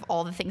nature of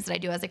all the things that I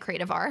do as a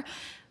creative are.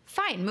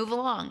 Fine, move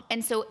along.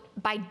 And so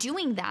by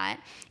doing that,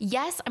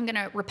 yes, I'm going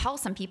to repel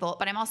some people,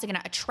 but I'm also going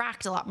to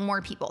attract a lot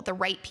more people, the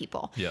right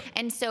people. Yep.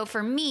 And so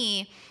for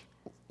me,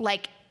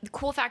 like the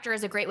cool factor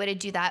is a great way to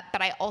do that.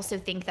 But I also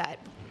think that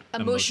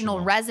emotional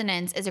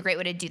resonance is a great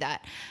way to do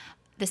that.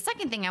 The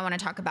second thing I want to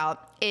talk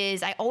about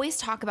is I always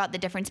talk about the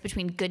difference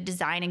between good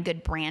design and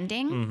good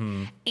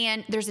branding.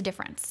 And there's a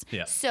difference.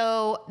 Yeah.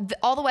 So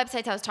all the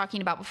websites I was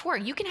talking about before,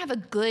 you can have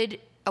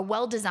a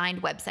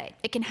well-designed website.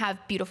 It can have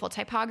beautiful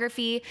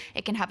typography.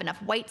 It can have enough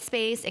white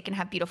space. It can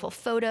have beautiful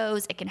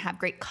photos. It can have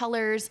great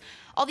colors.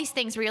 All these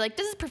things where you're like,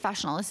 this is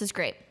professional. This is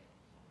great.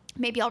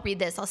 Maybe I'll read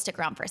this. I'll stick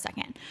around for a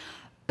second.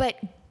 But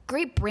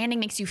great branding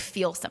makes you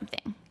feel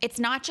something. It's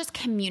not just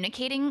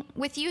communicating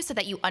with you so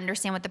that you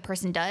understand what the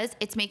person does.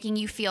 It's making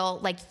you feel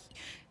like,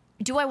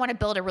 do I want to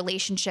build a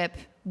relationship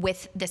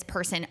with this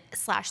person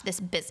 /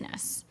 this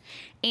business?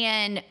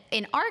 And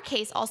in our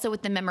case, also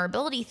with the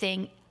memorability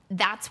thing,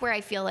 that's where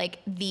I feel like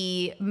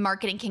the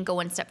marketing can go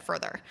one step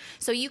further.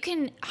 So you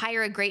can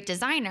hire a great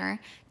designer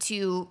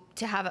to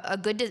have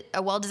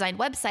a well-designed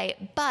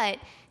website, but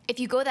if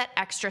you go that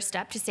extra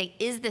step to say,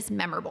 is this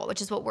memorable,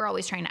 which is what we're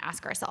always trying to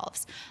ask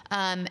ourselves,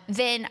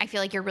 then I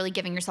feel like you're really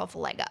giving yourself a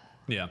leg up.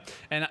 Yeah.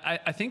 And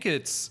I think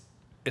it's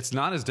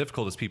not as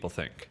difficult as people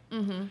think.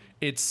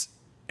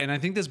 And I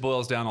think this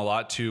boils down a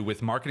lot to,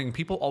 with marketing,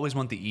 people always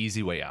want the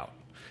easy way out.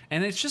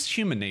 And it's just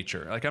human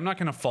nature. Like, I'm not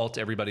going to fault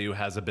everybody who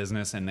has a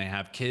business and they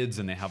have kids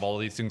and they have all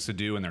these things to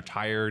do and they're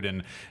tired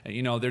and,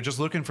 you know, they're just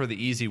looking for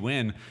the easy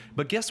win.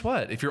 But guess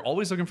what? If you're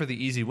always looking for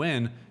the easy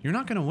win, you're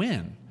not going to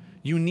win.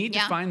 You need to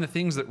find the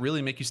things that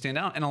really make you stand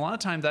out. And a lot of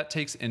time that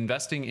takes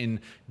investing in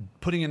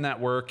putting in that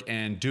work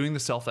and doing the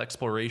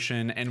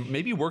self-exploration and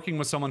maybe working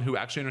with someone who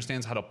actually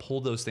understands how to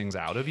pull those things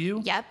out of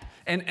you. Yep.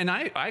 And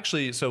I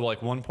actually, so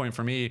like one point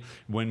for me,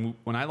 when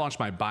I launched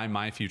my Buy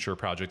My Future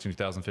project in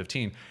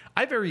 2015,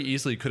 I very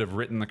easily could have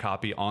written the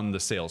copy on the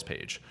sales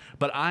page.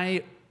 But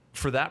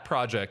for that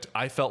project,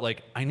 I felt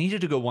like I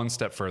needed to go one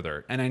step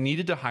further, and I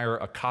needed to hire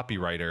a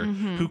copywriter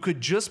who could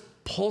just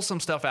pull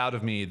some stuff out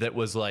of me that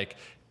was like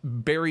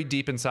buried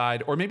deep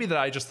inside, or maybe that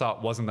I just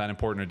thought wasn't that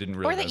important or didn't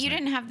really Or that resonate. you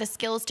didn't have the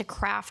skills to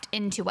craft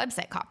into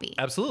website copy.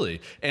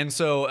 Absolutely. And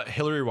so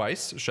Hillary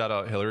Weiss, shout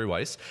out Hillary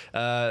Weiss,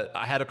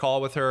 I had a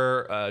call with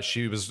her.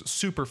 She was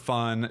super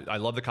fun. I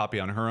love the copy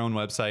on her own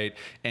website.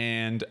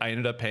 And I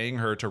ended up paying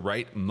her to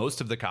write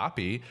most of the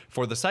copy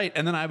for the site.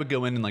 And then I would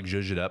go in and like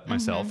zhuzh it up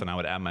myself and I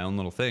would add my own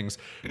little things.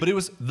 But it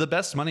was the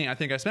best money I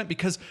think I spent,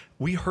 because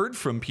we heard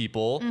from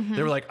people.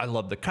 They were like, I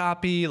love the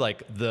copy,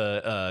 like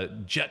the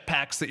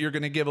jetpacks that you're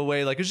going to give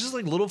away. Like, it's just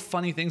like little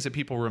funny things that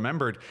people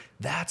remembered.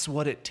 That's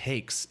what it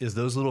takes, is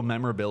those little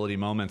memorability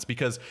moments,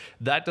 because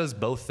that does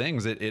both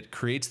things. It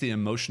creates the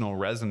emotional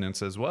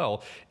resonance as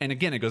well. And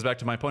again, it goes back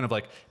to my point of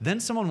like, then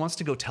someone wants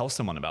to go tell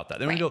someone about that.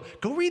 Then we go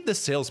read this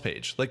sales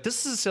page. Like,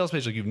 this is a sales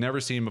page like you've never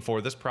seen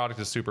before. This product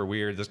is super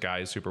weird. This guy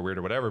is super weird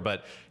or whatever,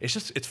 but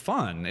it's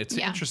fun. It's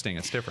interesting.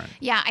 It's different.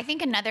 Yeah. I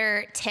think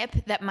another tip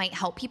that might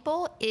help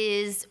people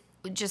is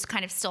just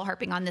kind of still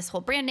harping on this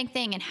whole branding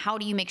thing and how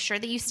do you make sure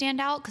that you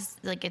stand out, because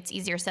like it's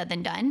easier said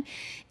than done,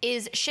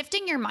 is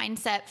shifting your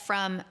mindset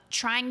from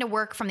trying to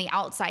work from the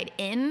outside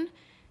in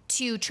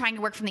to trying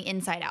to work from the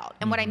inside out.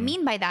 And what I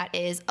mean by that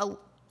is,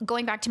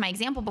 going back to my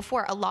example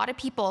before, a lot of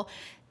people,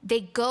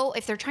 they go,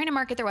 if they're trying to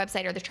market their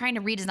website or they're trying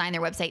to redesign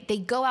their website, they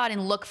go out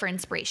and look for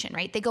inspiration,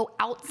 right? They go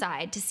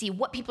outside to see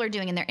what people are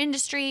doing in their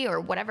industry or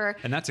whatever.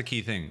 And that's a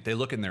key thing. They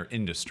look in their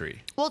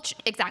industry. Well,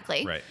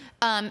 exactly. Right.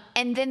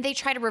 And then they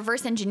try to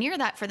reverse engineer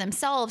that for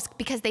themselves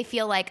because they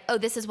feel like, oh,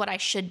 this is what I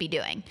should be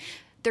doing.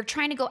 They're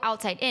trying to go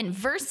outside in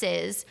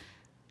versus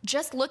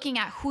just looking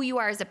at who you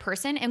are as a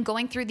person and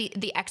going through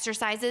the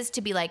exercises to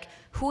be like,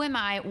 who am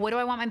I? What do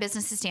I want my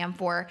business to stand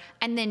for?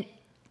 And then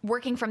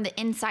working from the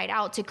inside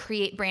out to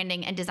create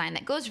branding and design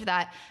that goes for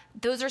that.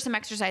 Those are some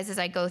exercises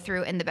I go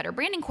through in the Better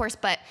Branding course.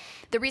 But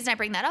the reason I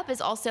bring that up is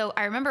also,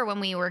 I remember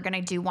when we were going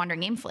to do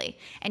Wandering Aimfully,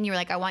 and you were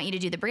like, I want you to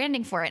do the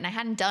branding for it. And I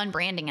hadn't done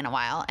branding in a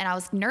while. And I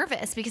was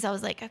nervous because I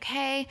was like,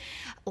 okay,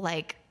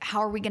 like,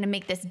 how are we going to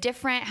make this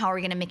different? How are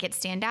we going to make it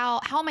stand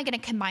out? How am I going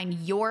to combine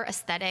your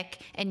aesthetic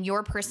and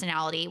your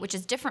personality, which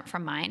is different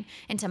from mine,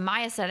 into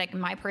my aesthetic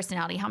and my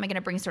personality? How am I going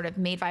to bring sort of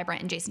Made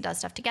Vibrant and Jason Does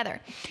stuff together?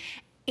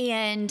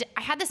 And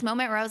I had this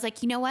moment where I was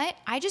like, you know what?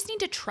 I just need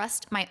to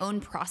trust my own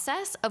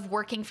process of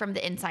working from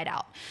the inside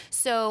out.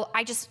 So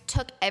I just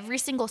took every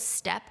single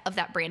step of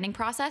that branding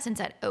process and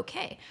said,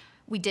 okay,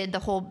 we did the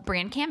whole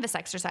brand canvas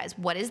exercise.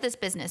 What is this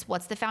business?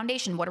 What's the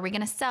foundation? What are we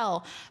going to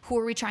sell? Who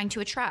are we trying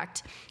to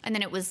attract? And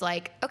then it was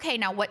like, okay,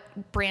 now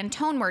what brand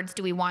tone words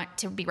do we want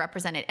to be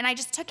represented? And I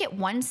just took it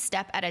one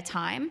step at a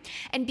time.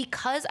 And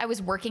because I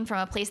was working from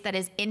a place that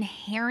is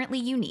inherently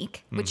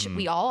unique, which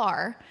we all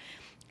are,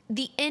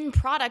 the end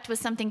product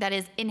was something that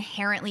is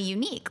inherently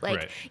unique. Like,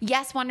 right.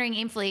 Yes, Wandering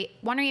Aimfully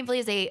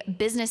is a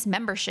business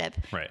membership.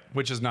 Right.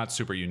 Which is not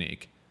super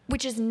unique.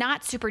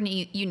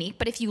 Unique.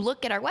 But if you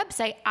look at our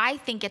website, I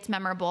think it's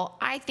memorable.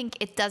 I think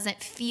it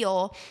doesn't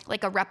feel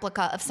like a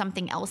replica of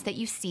something else that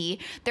you see.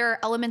 There are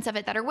elements of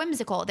it that are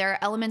whimsical. There are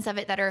elements of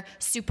it that are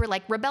super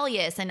like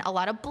rebellious and a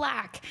lot of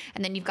black.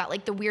 And then you've got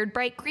like the weird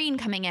bright green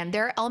coming in.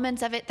 There are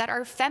elements of it that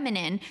are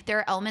feminine. There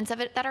are elements of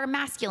it that are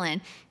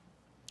masculine.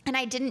 And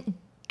I didn't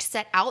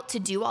set out to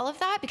do all of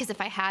that, because if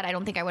I had, I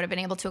don't think I would have been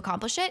able to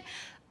accomplish it.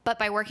 But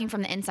by working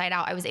from the inside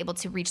out, I was able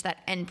to reach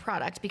that end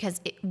product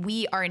because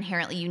we are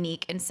inherently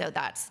unique. And so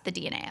that's the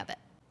DNA of it.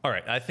 All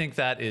right. I think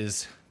that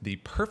is the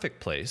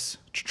perfect place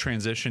to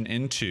transition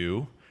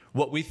into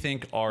what we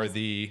think are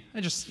the,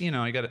 I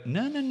got it.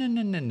 No.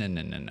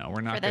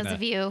 We're not For those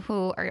of you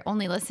who are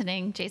only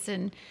listening,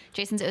 Jason's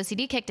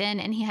OCD kicked in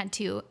and he had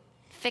to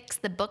fix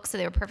the books so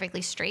they were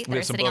perfectly straight.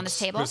 They're sitting on this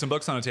table. We have some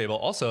books on the table.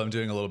 Also, I'm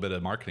doing a little bit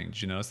of marketing.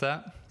 Did you notice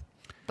that?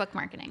 Book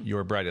marketing.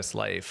 Your Brightest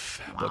Life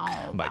book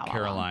by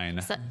Caroline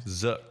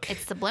Zook.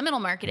 It's subliminal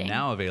marketing.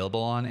 Now available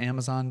on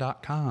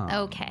Amazon.com.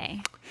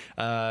 Okay.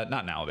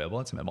 Not now available.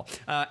 It's available.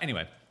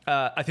 Anyway,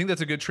 I think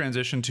that's a good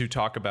transition to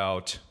talk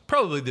about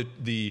probably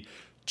the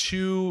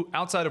two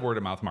outside of word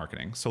of mouth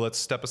marketing. So let's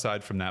step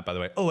aside from that, by the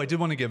way. Oh, I did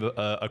want to give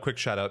a quick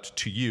shout out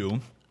to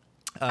you.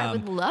 I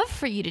would love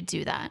for you to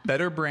do that.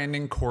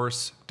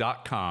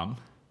 BetterBrandingCourse.com.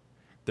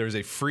 There's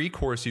a free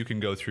course you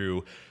can go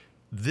through.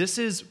 This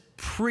is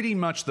pretty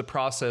much the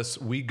process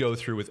we go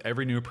through with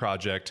every new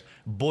project,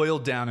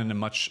 boiled down in a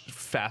much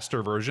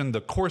faster version.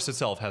 The course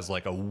itself has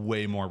like a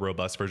way more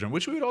robust version,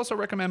 which we would also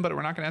recommend, but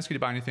we're not going to ask you to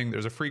buy anything.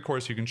 There's a free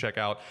course you can check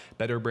out,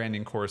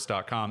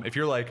 BetterBrandingCourse.com. If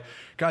you're like,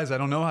 guys, I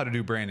don't know how to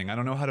do branding. I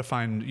don't know how to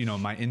find,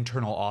 my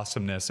internal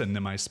awesomeness and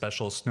then my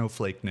special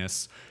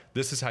snowflakeness.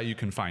 This is how you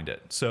can find it.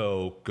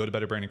 So go to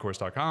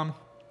BetterBrandingCourse.com.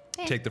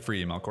 Take the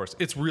free email course.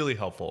 It's really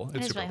helpful.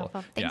 It's really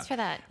helpful. Thanks for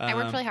that. I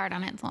worked really hard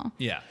on it. So.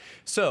 Yeah.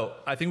 So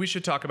I think we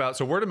should talk about,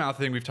 word of mouth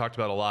thing we've talked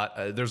about a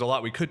lot. There's a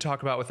lot we could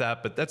talk about with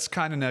that, but that's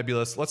kind of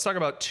nebulous. Let's talk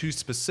about two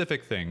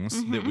specific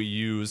things that we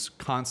use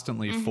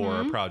constantly for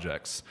our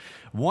projects.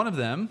 One of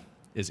them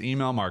is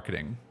email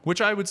marketing,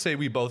 which I would say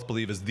we both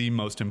believe is the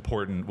most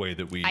important way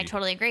that we I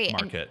totally agree.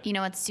 market. And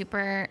what's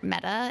super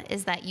meta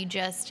is that you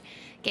just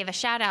gave a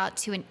shout out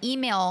to an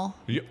email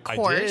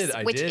course,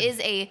 I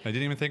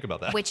didn't even think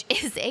about that. Which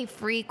is a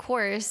free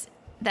course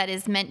that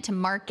is meant to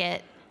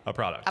market a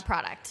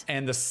product.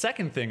 And the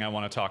second thing I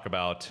want to talk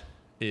about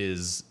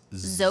is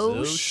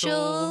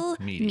social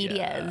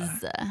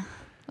medias.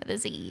 With a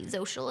Z,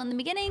 social in the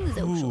beginning.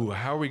 Social. Ooh,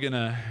 how are we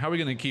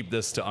gonna keep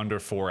this to under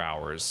 4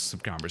 hours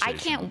of conversation? I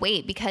can't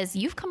wait because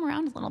you've come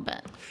around a little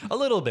bit. A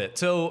little bit.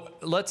 So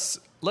let's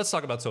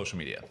talk about social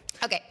media.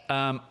 Okay.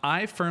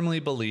 I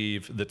firmly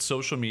believe that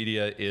social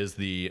media is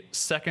the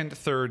second,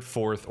 third,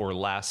 fourth, or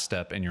last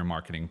step in your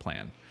marketing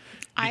plan.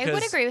 I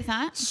would agree with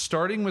that.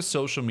 Starting with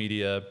social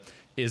media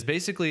is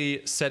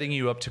basically setting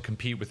you up to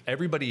compete with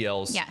everybody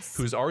else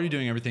who's already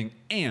doing everything.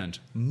 And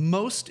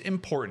most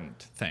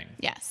important thing.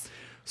 Yes.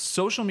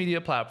 Social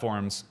media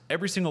platforms,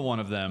 every single one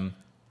of them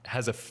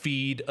has a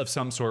feed of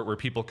some sort where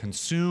people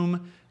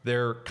consume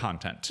their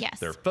content. Yes.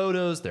 Their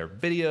photos, their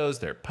videos,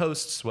 their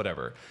posts,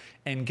 whatever.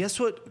 And guess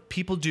what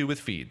people do with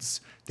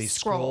feeds? They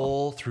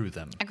scroll through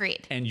them.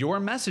 Agreed. And your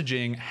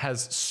messaging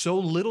has so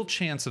little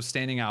chance of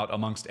standing out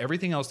amongst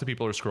everything else that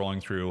people are scrolling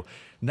through.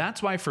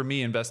 That's why, for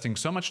me, investing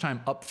so much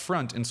time up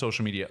front in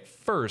social media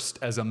first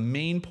as a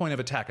main point of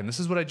attack, and this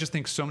is what I just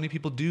think so many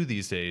people do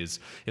these days,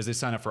 is they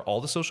sign up for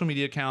all the social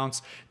media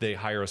accounts, they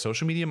hire a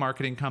social media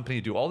marketing company,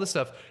 do all this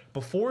stuff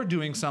before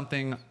doing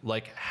something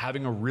like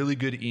having a really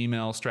good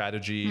email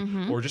strategy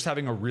or just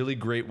having a really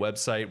great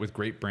website with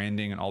great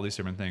branding and all these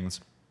different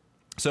things.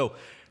 So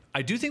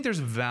I do think there's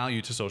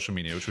value to social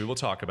media, which we will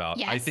talk about.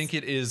 Yes. I think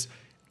it is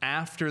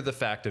after the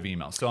fact of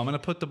email. So I'm going to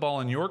put the ball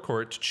in your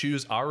court to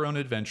choose our own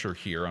adventure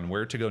here on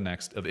where to go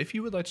next. If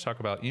you would like to talk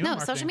about email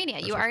marketing. Social media.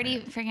 You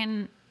already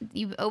freaking,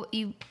 you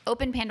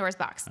opened Pandora's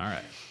box. All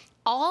right.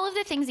 all of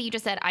the things that you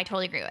just said, I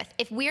totally agree with.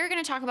 If we're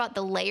going to talk about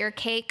the layer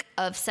cake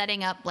of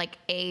setting up like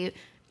a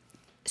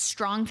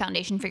strong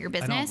foundation for your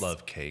business. I don't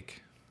love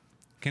cake.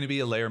 Can it be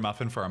a layer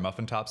muffin for our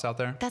muffin tops out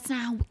there? That's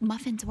not how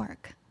muffins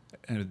work.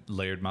 And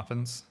layered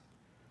muffins?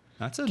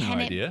 That's a new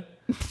idea.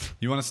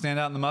 You want to stand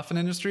out in the muffin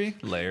industry?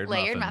 Layered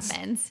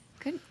muffins.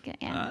 Good.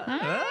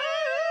 Yeah.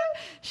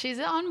 She's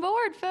on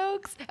board,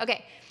 folks.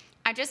 Okay.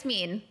 I just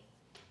mean,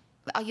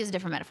 I'll use a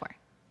different metaphor.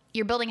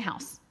 You're building a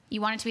house. You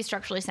want it to be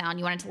structurally sound.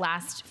 You want it to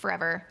last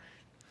forever,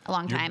 a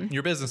long time.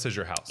 Your business is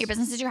your house. Your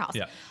business is your house.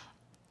 Yeah.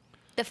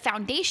 The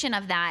foundation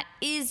of that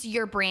is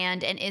your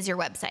brand and is your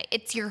website.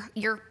 It's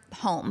your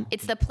home.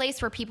 It's the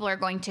place where people are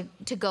going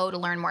to go to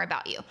learn more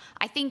about you.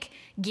 I think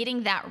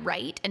getting that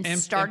right and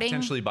starting... And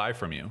potentially buy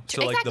from you.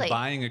 So like the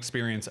buying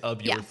experience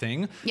of your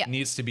thing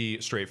needs to be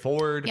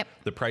straightforward. Yep.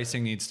 The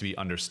pricing needs to be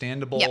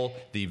understandable.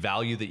 Yep. The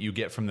value that you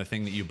get from the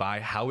thing that you buy,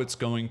 how it's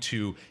going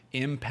to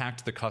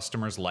impact the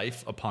customer's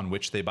life upon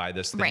which they buy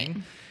this thing. Right.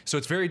 So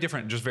it's very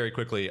different. Just very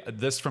quickly,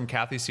 this from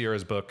Kathy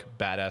Sierra's book,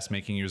 Badass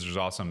Making Users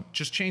Awesome,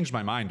 just changed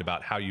my mind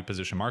about how you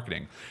position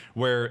marketing,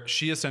 where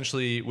she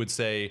essentially would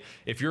say,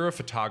 if you're a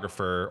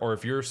photographer or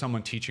if you're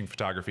someone teaching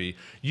photography,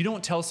 you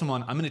don't tell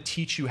someone, I'm going to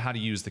teach you how to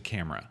use the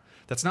camera.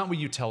 That's not what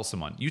you tell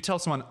someone. You tell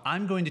someone,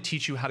 I'm going to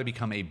teach you how to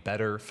become a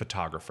better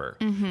photographer.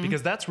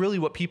 Because that's really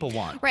what people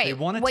want. Right. They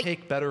want to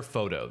take better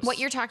photos. What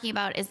you're talking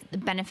about is the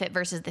benefit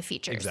versus the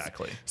features.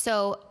 Exactly.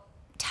 So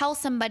tell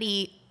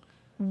somebody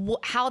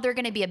how they're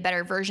going to be a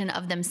better version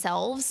of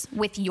themselves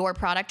with your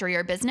product or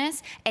your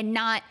business, and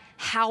not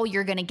how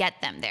you're going to get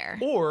them there.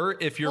 Or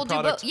if your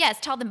product... Yes,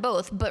 tell them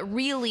both, but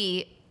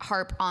really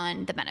harp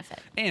on the benefit.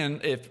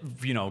 And if,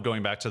 you know,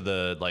 going back to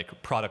the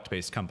like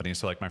product-based companies,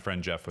 so like my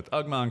friend Jeff with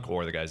UGMonk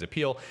or the guys at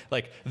Peel,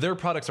 like their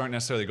products aren't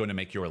necessarily going to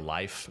make your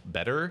life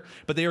better,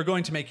 but they are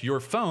going to make your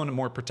phone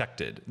more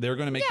protected. They're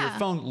going to make your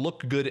phone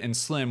look good and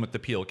slim with the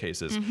Peel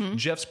cases.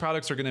 Jeff's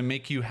products are going to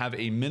make you have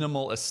a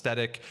minimal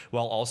aesthetic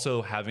while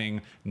also having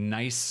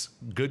nice,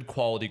 good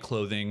quality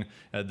clothing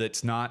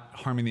that's not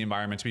harming the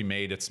environment to be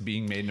made. It's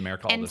being made in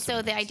America. And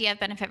so the idea of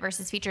benefit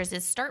versus features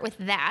is start with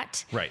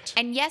that. Right.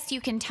 And yes,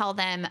 you can tell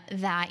them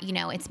that, you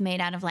know, it's made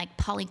out of like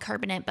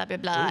polycarbonate, blah, blah,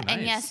 blah. Ooh, nice.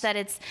 And yes, that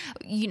it's,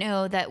 you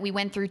know, that we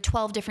went through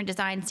 12 different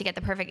designs to get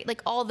the perfect,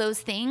 like all those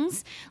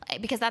things,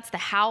 because that's the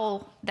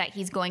how that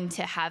he's going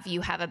to have you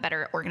have a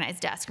better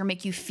organized desk or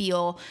make you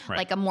feel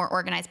like a more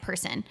organized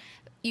person.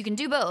 You can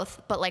do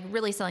both, but like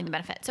really selling the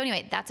benefit. So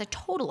anyway, that's a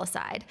total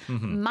aside.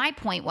 My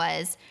point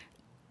was,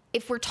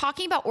 if we're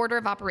talking about order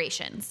of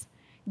operations,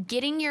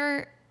 getting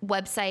your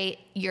website,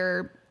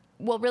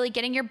 really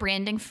getting your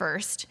branding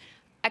first,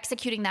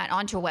 executing that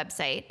onto a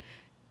website,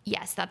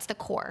 yes, that's the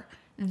core.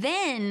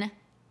 Then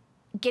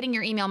getting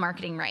your email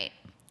marketing right,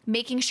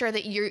 making sure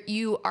that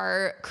you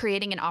are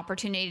creating an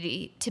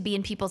opportunity to be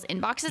in people's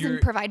inboxes and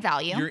provide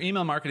value. Your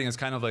email marketing is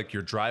kind of like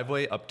your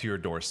driveway up to your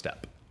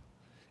doorstep.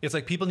 It's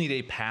like people need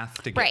a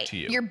path to get to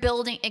you. You're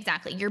building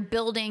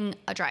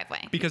a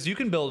driveway. Because you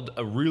can build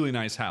a really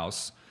nice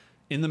house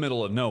in the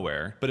middle of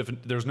nowhere, but if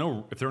there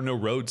are no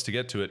roads to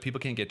get to it, people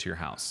can't get to your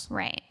house.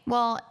 Right.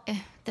 Well,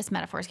 this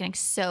metaphor is getting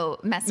so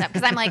messed up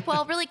because I'm like,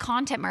 well, really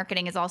content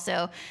marketing is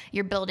also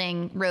you're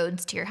building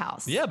roads to your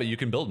house. Yeah, but you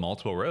can build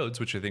multiple roads,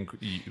 which I think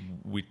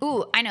we...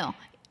 Ooh, I know.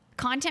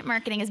 Content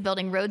marketing is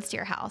building roads to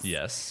your house.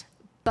 Yes.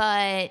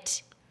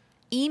 But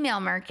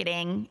email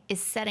marketing is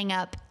setting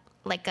up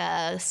like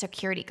a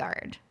security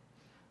guard.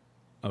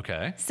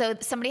 Okay. So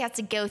somebody has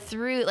to go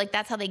through, like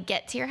that's how they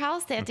get to your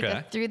house. They have to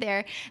go through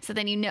there. So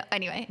then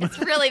anyway, it's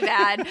really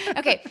bad.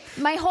 Okay.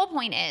 My whole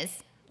point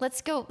is,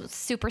 let's go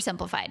super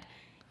simplified.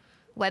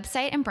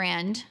 Website and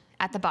brand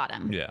at the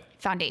bottom. Yeah.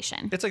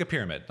 Foundation. It's like a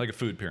pyramid, like a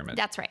food pyramid.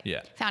 That's right.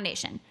 Yeah.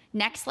 Foundation.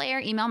 Next layer,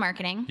 email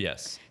marketing.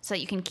 Yes. So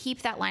that you can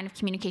keep that line of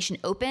communication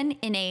open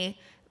in a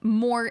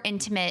more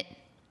intimate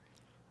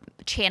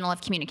channel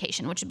of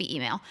communication, which would be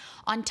email.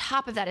 On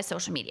top of that is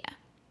social media.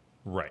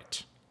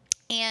 Right.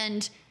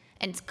 And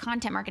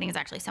content marketing is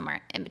actually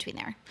somewhere in between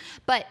there.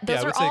 But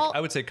those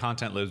I would say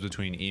content lives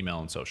between email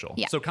and social.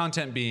 Yeah. So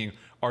content being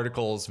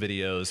articles,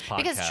 videos, podcasts.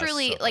 Because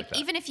truly, like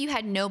even if you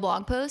had no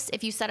blog posts,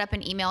 if you set up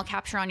an email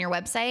capture on your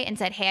website and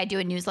said, hey, I do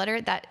a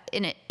newsletter, that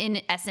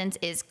in essence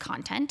is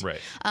content. Right.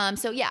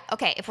 So yeah,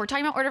 okay, if we're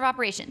talking about order of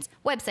operations,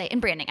 website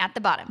and branding at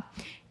the bottom,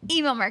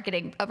 email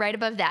marketing right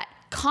above that,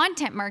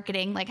 content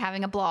marketing, like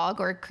having a blog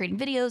or creating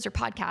videos or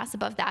podcasts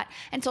above that,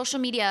 and social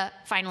media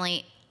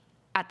finally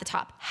at the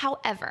top.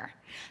 However,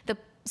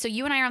 so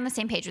you and I are on the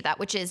same page with that,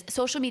 which is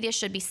social media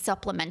should be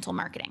supplemental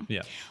marketing.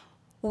 Yeah.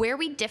 Where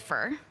we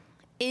differ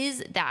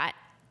is that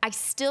I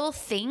still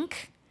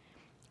think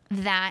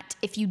that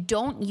if you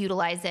don't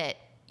utilize it,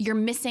 you're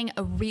missing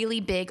a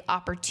really big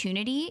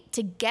opportunity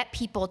to get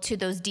people to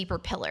those deeper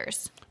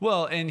pillars.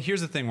 Well, and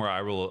here's the thing where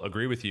I will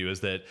agree with you is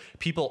that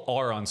people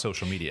are on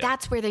social media.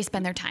 That's where they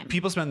spend their time.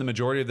 People spend the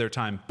majority of their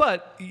time,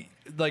 but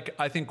like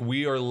I think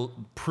we are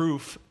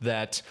proof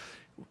that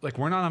like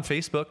we're not on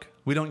Facebook.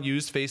 We don't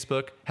use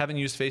Facebook, haven't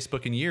used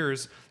Facebook in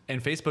years.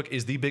 And Facebook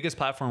is the biggest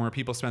platform where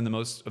people spend the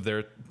most of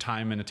their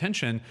time and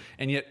attention.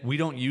 And yet we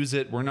don't use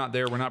it. We're not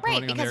there. We're not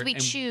promoting on there.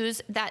 Because we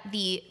choose that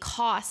the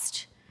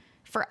cost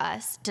for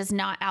us does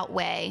not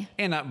outweigh.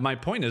 And my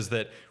point is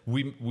that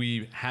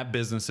we have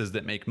businesses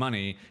that make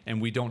money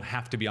and we don't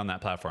have to be on that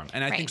platform.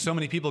 And I think so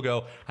many people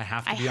go, I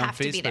have to be on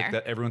Facebook,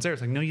 that everyone's there.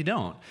 It's like, no, you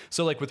don't.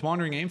 So like with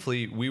Wandering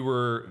Aimfully,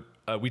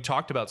 we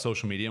talked about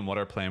social media and what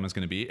our plan was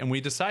going to be. And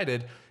we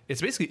decided it's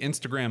basically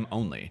Instagram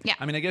only. Yeah.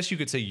 I mean, I guess you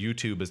could say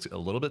YouTube is a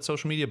little bit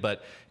social media,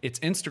 but it's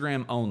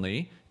Instagram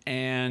only.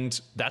 And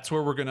that's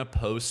where we're going to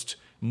post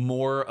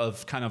more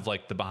of kind of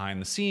like the behind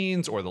the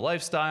scenes or the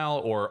lifestyle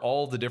or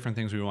all the different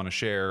things we want to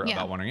share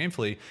about Wandering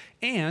Aimfully.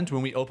 And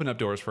when we open up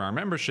doors for our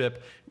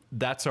membership,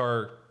 that's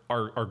our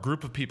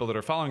group of people that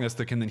are following us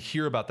that can then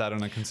hear about that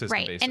on a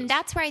consistent basis. And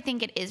that's where I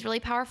think it is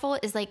really powerful,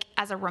 is like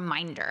as a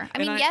reminder. I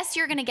mean, yes,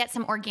 you're going to get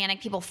some organic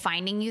people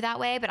finding you that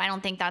way, but I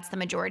don't think that's the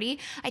majority.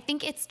 I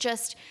think it's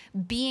just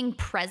being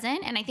present.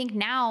 And I think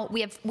now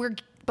we're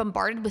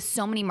bombarded with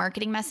so many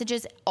marketing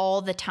messages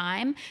all the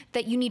time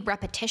that you need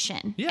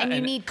repetition and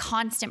you need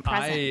constant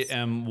presence. I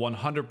am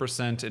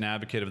 100% an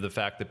advocate of the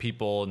fact that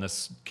people, and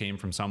this came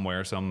from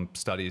somewhere, some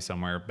study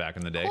somewhere back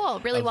in the day.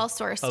 Cool, really well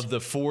sourced. Of the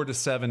 4 to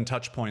 7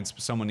 touch points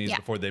someone needs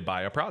before they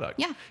buy a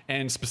product. Yeah.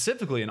 And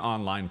specifically an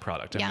online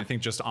product. I mean, I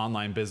think just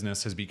online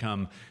business has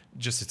become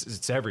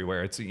it's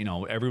everywhere. It's,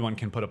 everyone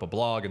can put up a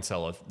blog and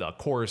sell a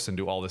course and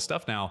do all this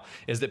stuff now,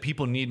 is that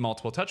people need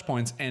multiple touch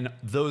points. And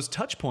those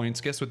touch points,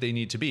 guess what they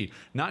need to be?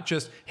 Not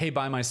just, hey,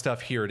 buy my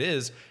stuff, here it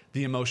is.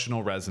 The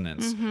emotional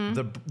resonance,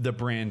 the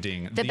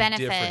branding, the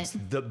benefit. difference,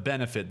 the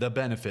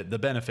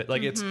benefit.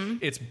 Like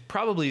it's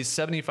probably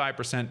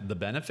 75% the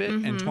benefit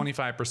and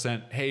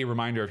 25%, hey,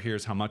 reminder of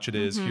here's how much it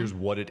is, here's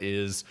what it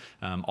is,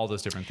 all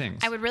those different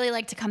things. I would really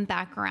like to come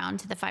back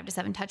around to the 5 to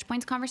 7 touch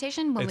points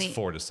conversation. It's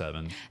 4 to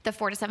 7. The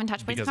 4 to 7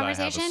 touch points because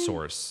conversation.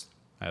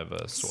 I have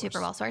a source.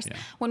 Super well sourced. Yeah.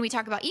 When we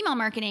talk about email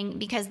marketing,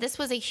 because this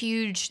was a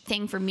huge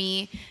thing for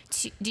me.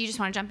 Do you just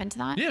want to jump into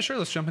that? Yeah, sure.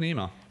 Let's jump into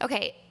email.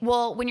 Okay.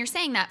 Well, when you're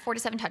saying that 4 to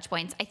 7 touch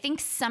points, I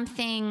think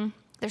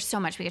there's so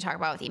much we could talk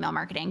about with email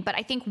marketing, but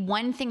I think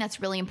one thing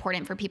that's really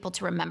important for people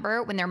to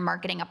remember when they're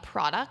marketing a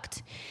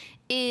product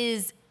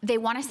is they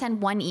want to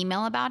send one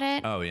email about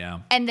it. Oh, yeah.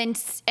 And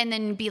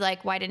then be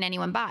like, why didn't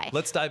anyone buy?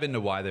 Let's dive into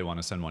why they want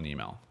to send one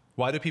email.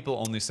 Why do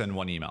people only send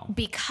one email?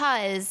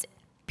 Because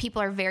people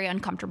are very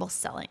uncomfortable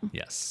selling.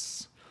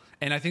 Yes.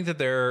 And I think that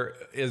there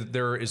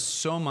is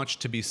so much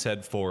to be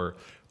said for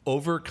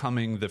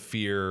overcoming the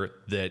fear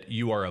that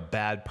you are a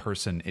bad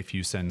person if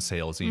you send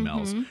sales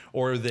emails,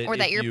 or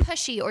that you're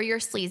pushy, or you're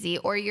sleazy,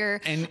 or you're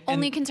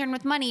only concerned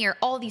with money, or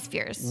all these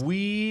fears.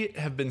 We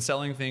have been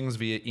selling things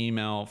via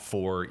email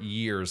for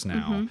years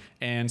now,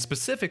 and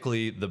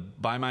specifically the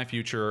Buy My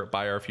Future,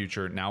 Buy Our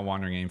Future, now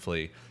Wandering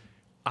Aimfully.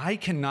 I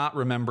cannot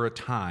remember a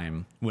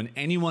time when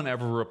anyone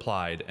ever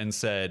replied and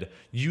said,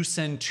 you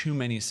send too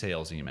many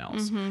sales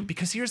emails.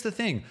 Because here's the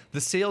thing.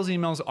 The sales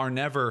emails are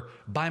never,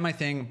 buy my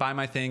thing,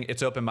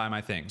 it's open, buy my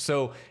thing.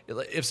 So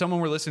if someone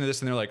were listening to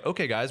this and they're like,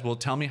 okay, guys, well,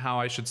 tell me how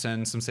I should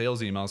send some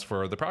sales emails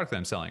for the product that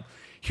I'm selling.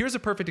 Here's a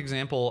perfect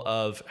example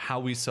of how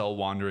we sell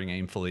Wandering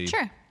Aimfully.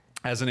 Sure.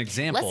 As an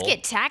example. Let's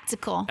get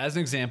tactical. As an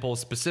example,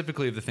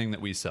 specifically of the thing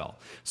that we sell.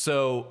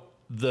 So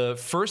the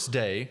first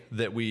day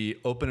that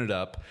we open it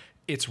up,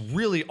 it's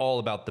really all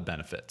about the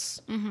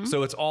benefits.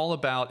 So it's all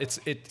about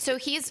So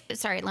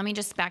sorry, let me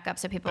just back up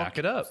so people back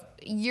it up.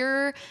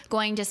 You're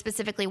going to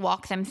specifically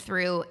walk them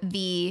through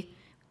the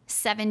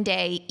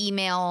 7-day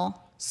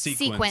email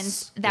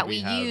sequence that we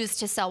use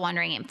to sell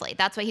Wandering Aimfully.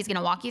 That's what he's going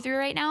to walk you through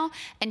right now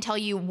and tell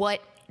you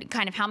what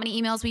kind of how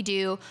many emails we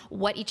do,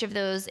 what each of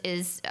those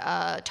is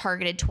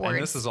targeted towards.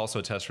 And this is also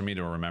a test for me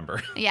to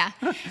remember. Yeah.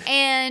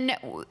 And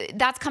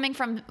that's coming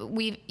from,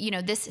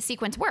 this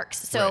sequence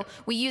works. So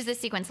we use this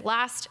sequence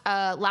last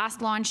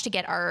launch to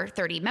get our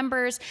 30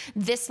 members.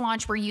 This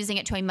launch, we're using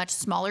it to a much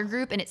smaller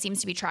group, and it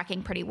seems to be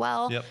tracking pretty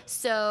well. Yep.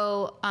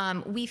 So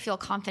we feel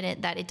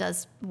confident that it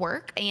does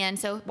work. And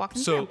so walk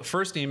them through. So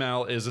first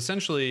email is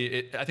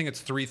essentially, I think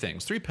it's 3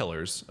 things, 3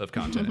 pillars of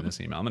content in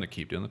this email. I'm going to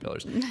keep doing the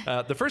pillars.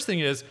 The first thing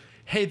is,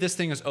 hey, this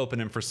thing is open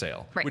and for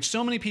sale, which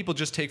so many people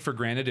just take for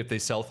granted if they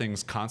sell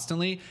things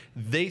constantly.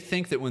 They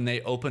think that when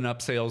they open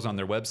up sales on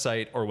their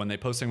website or when they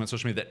post things on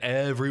social media that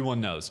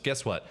everyone knows.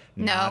 Guess what?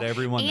 No. Not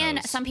everyone knows.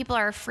 And some people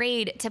are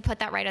afraid to put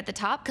that right at the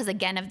top because,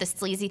 again, of the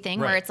sleazy thing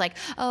where it's like,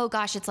 oh,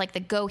 gosh, it's like the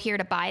go here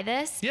to buy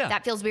this. Yeah.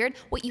 That feels weird.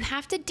 What you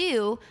have to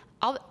do,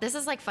 this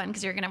is like fun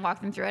because you're going to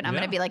walk them through it and I'm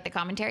going to be like the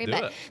commentary.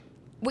 But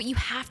what you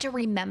have to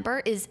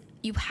remember is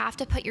you have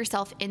to put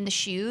yourself in the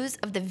shoes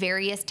of the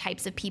various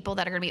types of people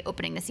that are going to be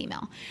opening this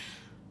email.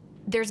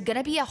 There's going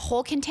to be a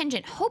whole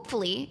contingent,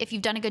 hopefully, if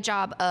you've done a good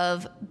job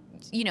of,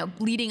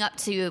 leading up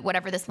to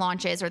whatever this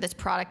launch is or this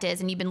product is,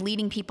 and you've been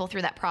leading people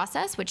through that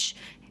process, which,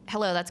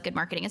 hello, that's good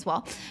marketing as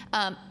well.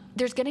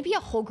 There's going to be a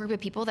whole group of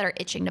people that are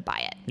itching to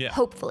buy it. Yeah.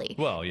 Hopefully.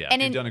 Well, yeah.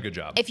 And if you've done a good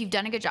job. If you've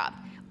done a good job.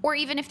 Or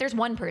even if there's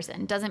one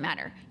person, doesn't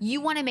matter. You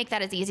want to make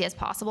that as easy as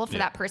possible for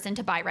that person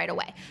to buy right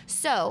away.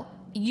 So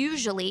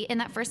usually in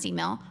that first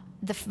email,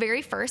 the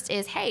very first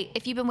is, hey,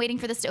 if you've been waiting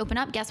for this to open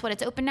up, guess what?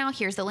 It's open now.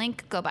 Here's the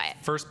link. Go buy it.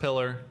 First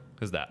pillar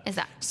is that. Is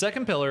that.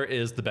 Second pillar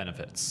is the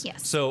benefits.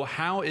 Yes. So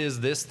how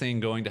is this thing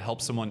going to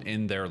help someone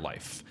in their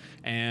life?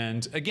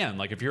 And again,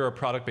 like if you're a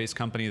product-based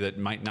company that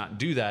might not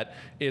do that,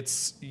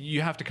 you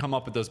have to come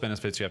up with those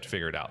benefits. You have to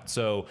figure it out.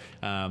 So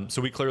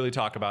we clearly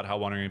talk about how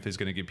Wondering If is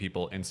going to give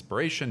people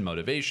inspiration,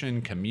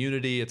 motivation,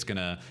 community. It's going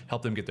to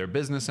help them get their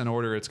business in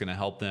order. It's going to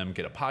help them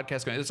get a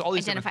podcast going. It's all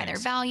these identify different their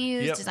things.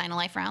 values, Yep. design a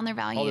life around their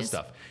values. All this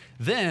stuff.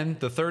 Then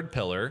the third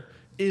pillar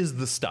is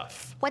the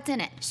stuff. What's in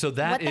it? So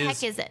that what the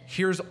heck is it?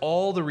 Here's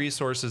all the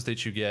resources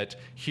that you get.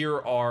 Here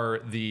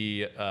are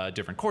the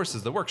different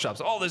courses, the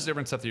workshops, all this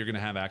different stuff that you're going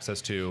to have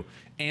access to,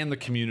 and the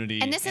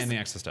community and the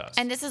access to us.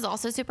 And this is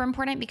also super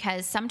important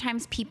because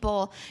sometimes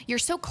you're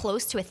so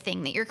close to a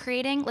thing that you're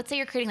creating. Let's say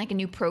you're creating like a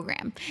new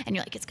program and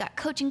you're like, it's got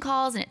coaching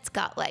calls and it's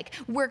got like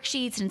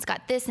worksheets and it's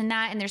got this and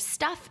that. And there's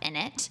stuff in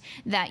it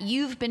that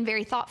you've been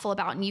very thoughtful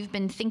about and you've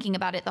been thinking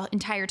about it the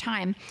entire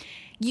time.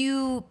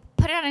 You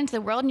put it out into the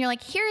world and you're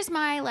like, here's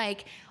my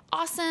like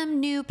awesome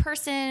new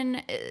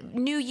person,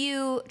 new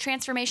you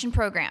transformation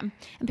program.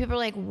 And people are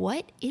like,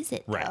 what is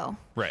it though?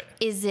 Right.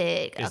 Is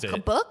it a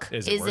book?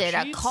 Is it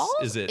a call?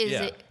 Is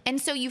it? And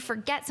so you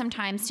forget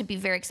sometimes to be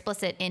very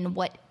explicit in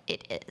what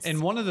it is.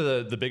 And one of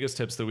the biggest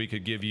tips that we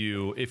could give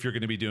you if you're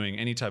going to be doing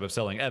any type of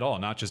selling at all,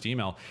 not just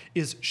email,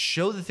 is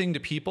show the thing to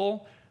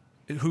people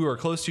who are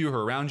close to you, who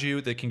are around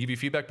you, that can give you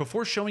feedback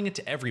before showing it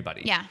to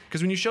everybody. Yeah.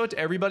 Because when you show it to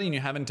everybody and you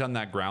haven't done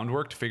that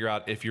groundwork to figure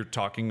out if you're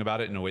talking about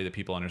it in a way that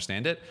people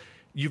understand it,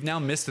 you've now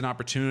missed an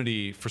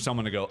opportunity for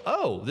someone to go,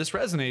 oh, this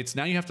resonates.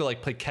 Now you have to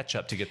like play catch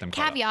up to get them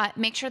caught up. Caveat,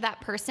 make sure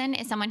that person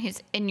is someone who's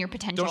in your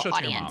potential Don't show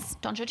it to your audience. mom.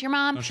 Don't show it to your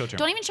mom.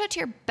 Don't even show it to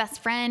your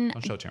best friend.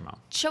 Don't show it to your mom.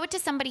 Show it to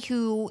somebody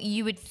who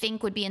you would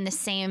think would be in the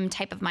same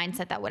type of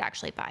mindset that would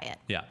actually buy it.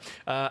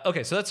 Yeah.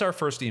 Okay, so that's our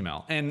first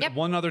email. And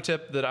one other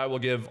tip that I will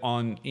give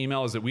on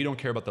email is that we don't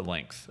care about the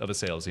length of a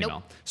sales email.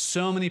 Nope.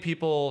 So many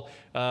people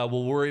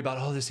will worry about,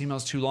 oh, this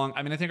email's too long.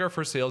 I mean, I think our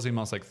first sales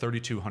email is like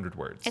 3,200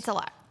 words. It's a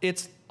lot.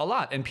 It's a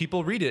lot, and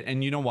people read it.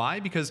 And you know why?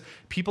 Because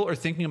people are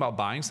thinking about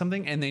buying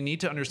something and they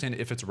need to understand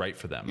if it's right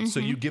for them. Mm-hmm. So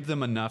you give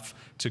them enough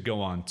to go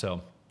on.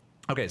 So,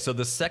 okay, so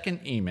the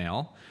second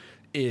email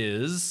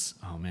is,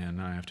 oh man,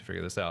 now I have to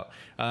figure this out.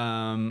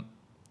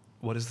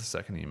 What is the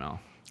second email?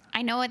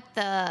 I know what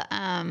the,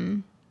 I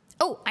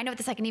know what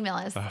the second email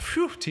is.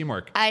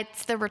 Teamwork.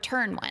 It's the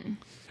return one.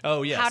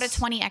 Oh, yes. How to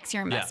 20x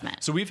your investment.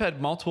 Yeah. So we've had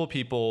multiple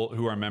people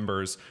who are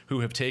members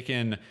who have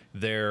taken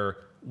their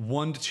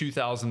 $1,000 to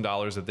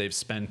 $2,000 that they've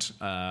spent,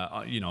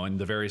 in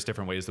the various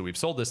different ways that we've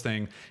sold this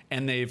thing,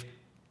 and they've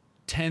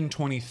 10,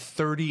 20,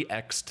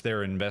 30x'd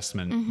their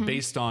investment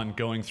based on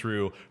going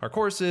through our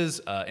courses,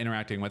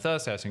 interacting with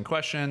us, asking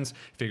questions,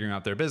 figuring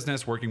out their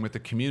business, working with the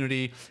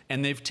community.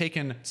 And they've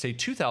taken, say,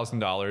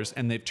 $2,000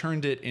 and they've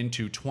turned it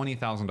into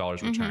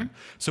 $20,000 return.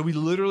 So we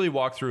literally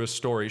walk through a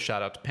story.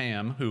 Shout out to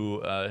Pam, who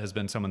has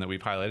been someone that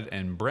we've highlighted.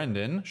 And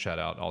Brendan, shout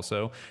out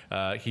also.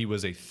 He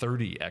was a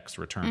 30x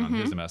return on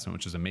his investment,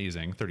 which is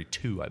amazing.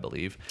 32, I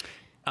believe.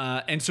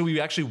 And so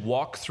we actually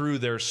walk through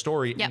their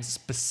story and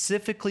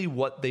specifically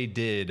what they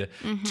did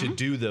to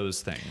do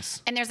those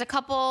things. And there's a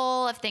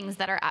couple of things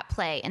that are at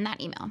play in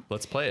that email.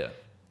 Let's play it.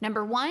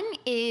 Number one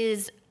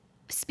is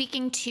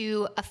speaking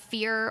to a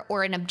fear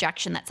or an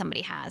objection that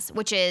somebody has,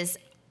 which is,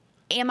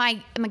 am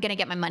I going to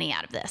get my money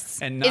out of this?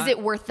 And is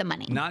it worth the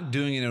money? Not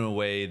doing it in a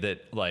way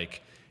that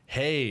like,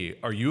 hey,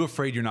 are you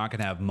afraid you're not going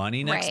to have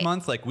money next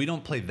month? Like, we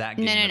don't play that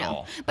game at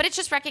all. But it's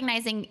just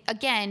recognizing,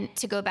 again,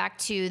 to go back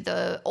to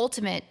the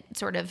ultimate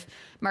sort of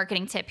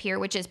marketing tip here,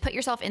 which is put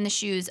yourself in the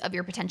shoes of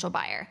your potential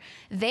buyer.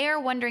 They're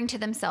wondering to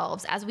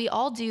themselves, as we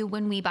all do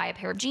when we buy a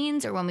pair of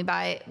jeans or when we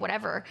buy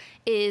whatever,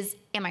 is,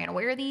 am I going to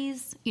wear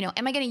these?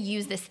 Am I going to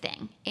use this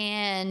thing?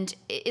 And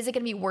is it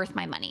going to be worth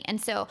my money? And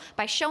so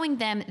by showing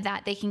them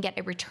that they can get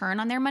a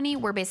return on their money,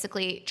 we're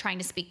basically trying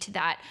to speak to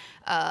that,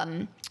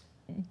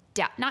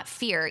 not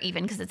fear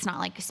even, because it's not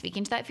like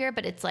speaking to that fear,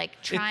 but it's like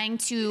trying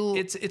to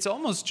it's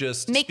almost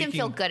just make them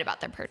feel good about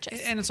their purchase.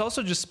 And it's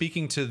also just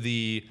speaking to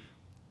the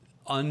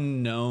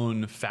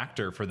unknown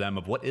factor for them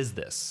of what is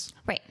this?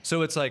 Right.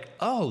 So it's like,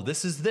 oh,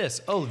 this is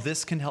this. Oh,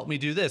 this can help me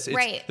do this.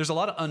 Right. There's a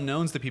lot of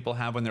unknowns that people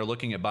have when they're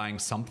looking at buying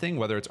something,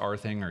 whether it's our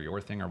thing or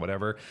your thing or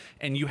whatever.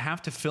 And you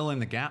have to fill in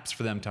the gaps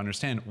for them to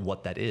understand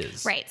what that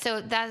is. Right.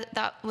 So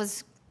that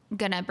was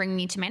gonna bring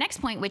me to my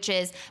next point, which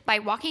is by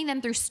walking them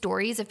through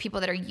stories of people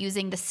that are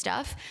using the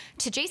stuff.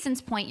 To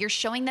Jason's point, you're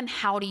showing them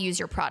how to use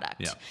your product.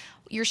 Yeah.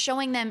 You're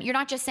showing them, you're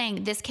not just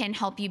saying this can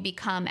help you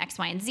become X,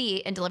 Y, and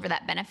Z and deliver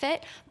that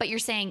benefit, but you're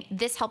saying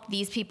this helped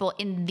these people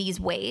in these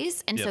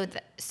ways. And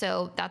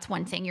so that's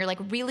one thing. You're like,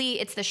 really,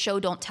 it's the show,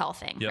 don't tell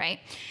thing, right?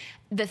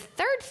 The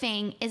third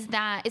thing is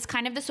that it's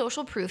kind of the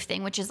social proof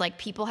thing, which is like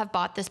people have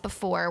bought this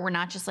before. We're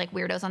not just like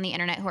weirdos on the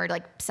internet who are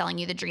like selling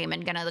you the dream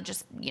and gonna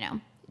just,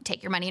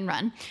 take your money and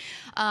run.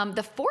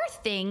 The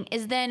fourth thing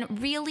is then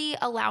really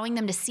allowing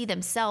them to see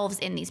themselves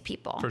in these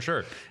people. For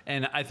sure.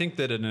 And I think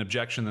that an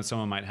objection that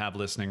someone might have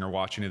listening or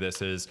watching to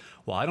this is,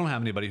 well, I don't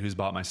have anybody who's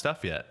bought my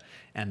stuff yet.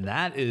 And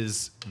that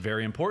is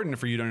very important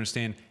for you to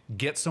understand.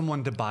 Get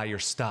someone to buy your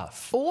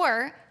stuff.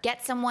 Or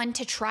get someone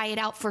to try it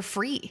out for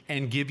free.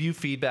 And give you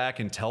feedback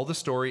and tell the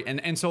story.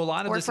 And so a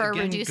lot of Or this, for a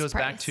again, reduced goes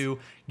back price. to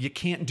you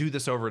can't do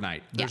this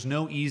overnight. There's Yeah.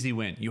 no easy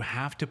win. You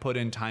have to put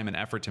in time and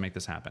effort to make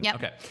this happen. Yep.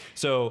 Okay.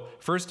 So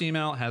first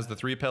email has the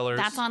 3 pillars.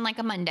 That's on like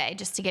a Monday,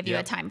 just to give you a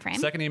Yep. time frame.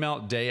 Second email,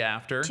 day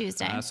after.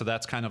 Tuesday. So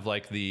that's kind of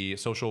like the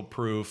social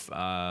proof,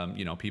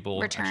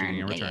 people Return, actually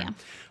getting a yeah,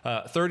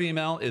 return. Third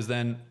email is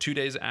then 2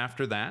 days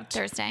after that.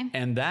 Thursday.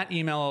 And that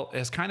email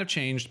has kind of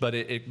changed, but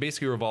it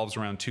basically revolves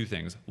around 2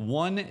 things.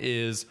 One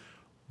is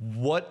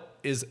what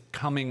is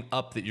coming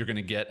up that you're going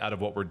to get out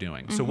of what we're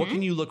doing. So what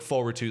can you look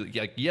forward to?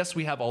 Like, yes,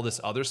 we have all this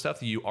other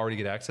stuff that you already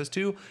get access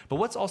to, but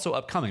what's also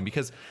upcoming?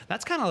 Because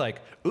that's kind of like,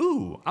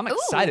 ooh, I'm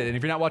excited. And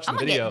if you're not watching I'm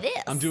the gonna video, get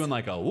this. I'm doing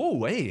like a,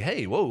 whoa,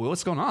 hey, whoa,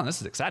 what's going on?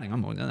 This is exciting. I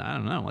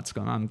don't know what's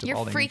going on. You're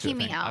Devolving into a freaking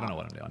me thing. out. I don't know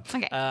what I'm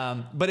doing.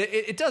 Okay. But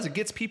it does. It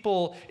gets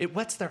people, it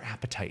whets their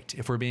appetite,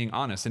 if we're being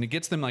honest. And it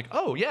gets them like,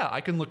 oh, yeah,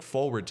 I can look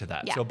forward to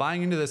that. Yeah. So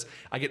buying into this,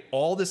 I get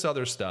all this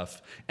other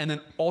stuff. And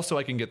then also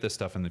I can get this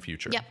stuff in the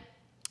future. Yep.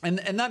 And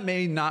that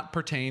may not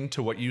pertain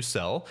to what you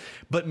sell,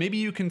 but maybe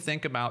you can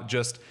think about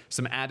just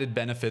some added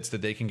benefits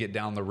that they can get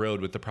down the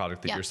road with the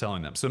product that Yep. you're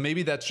selling them. So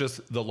maybe that's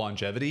just the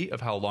longevity of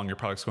how long your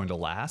product's going to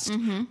last,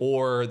 Mm-hmm.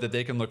 or that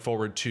they can look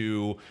forward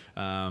to,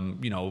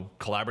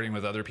 collaborating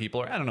with other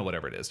people, or I don't know,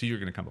 whatever it is. You're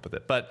going to come up with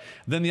it. But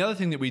then the other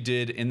thing that we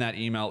did in that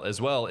email as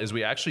well is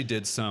we actually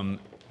did some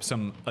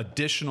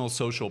additional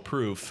social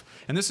proof.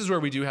 And this is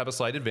where we do have a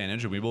slight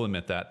advantage, and we will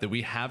admit that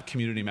we have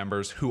community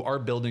members who are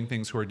building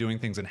things, who are doing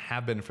things, and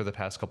have been for the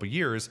past couple of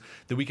years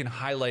that we can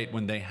highlight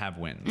when they have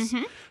wins.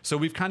 So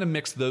we've kind of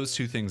mixed those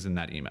 2 things in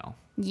that email.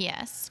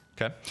 Yes.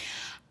 Okay.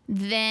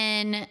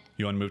 Then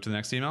You want to move to the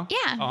next email?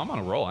 Yeah. Oh, I'm on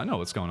a roll. I know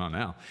what's going on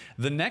now.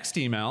 The next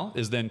email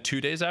is then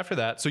 2 days after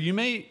that. So you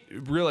may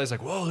realize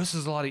like, whoa, this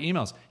is a lot of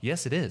emails.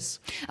 Yes, it is.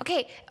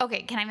 okay,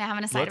 can I have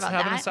an aside Let's about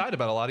have that? an aside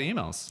about a lot of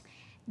emails.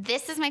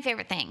 This is my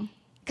favorite thing.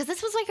 Because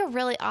this was like a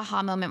really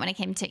aha moment when it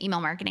came to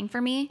email marketing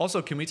for me.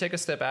 Also, can we take a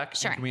step back?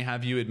 Sure. And can we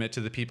have you admit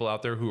to the people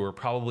out there who are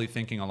probably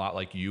thinking a lot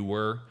like you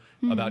were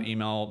about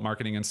email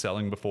marketing and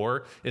selling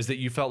before, is that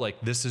you felt like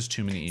this is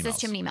too many emails? This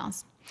is too many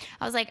emails.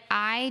 I was like,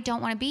 I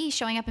don't want to be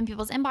showing up in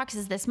people's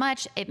inboxes this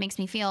much. It makes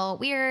me feel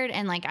weird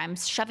and like I'm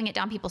shoving it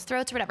down people's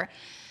throats or whatever.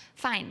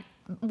 Fine.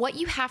 What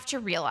you have to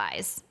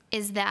realize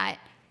is that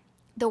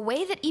the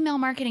way that email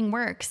marketing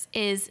works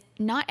is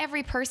not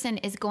every person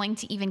is going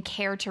to even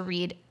care to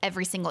read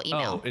every single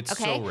email. Oh, it's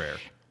okay? so rare.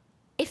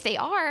 If they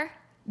are,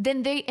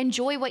 then they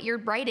enjoy what you're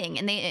writing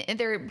and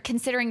they're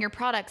considering your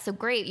product. So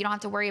great. You don't have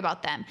to worry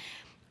about them.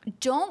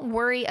 Don't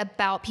worry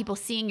about people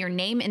seeing your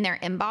name in their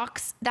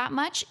inbox that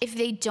much. If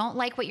they don't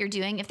like what you're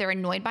doing, if they're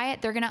annoyed by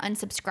it, they're going to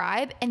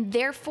unsubscribe. And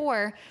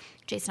therefore,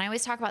 Jason, I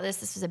always talk about this.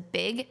 This was a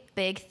big,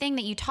 big thing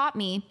that you taught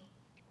me.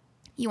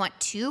 You want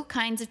 2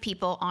 kinds of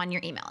people on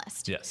your email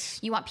list. Yes.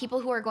 You want people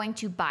who are going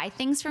to buy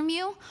things from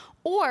you,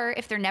 or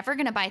if they're never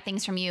going to buy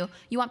things from you,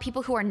 you want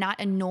people who are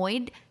not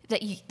annoyed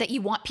that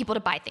you want people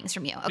to buy things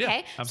from you.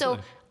 Okay?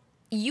 absolutely. So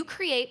you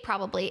create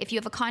probably, if you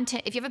have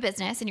a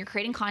business and you're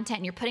creating content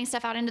and you're putting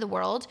stuff out into the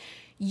world,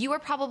 you are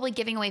probably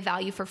giving away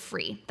value for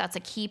free. That's a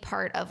key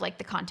part of like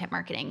the content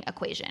marketing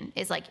equation,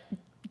 is like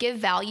give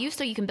value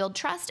so you can build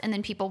trust, and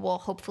then people will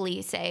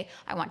hopefully say,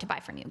 I want to buy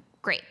from you.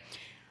 Great.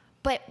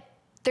 But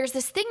there's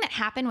this thing that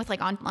happened with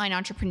like online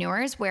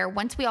entrepreneurs where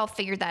once we all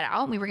figured that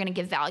out and we were going to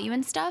give value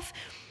and stuff,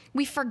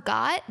 we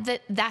forgot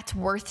that that's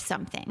worth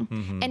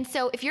something. And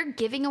so if you're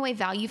giving away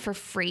value for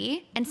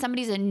free and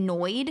somebody's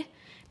annoyed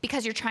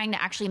because you're trying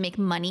to actually make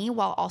money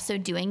while also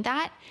doing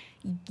that,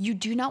 you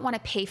do not want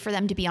to pay for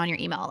them to be on your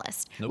email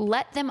list. Nope.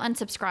 Let them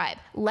unsubscribe.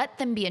 Let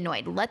them be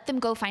annoyed. Let them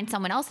go find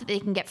someone else that they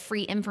can get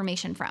free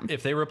information from.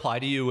 If they reply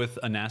to you with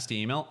a nasty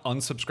email,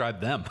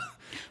 unsubscribe them.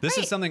 This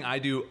Right. is something I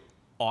do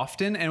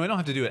often, and we don't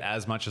have to do it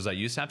as much as I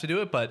used to have to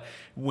do it, but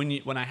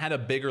when I had a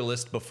bigger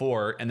list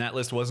before and that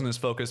list wasn't as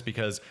focused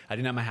because I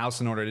didn't have my house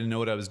in order, I didn't know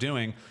what I was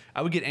doing,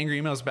 I would get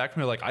angry emails back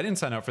from me like, I didn't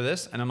sign up for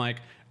this. And I'm like,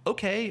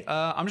 okay,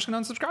 I'm just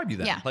going to unsubscribe you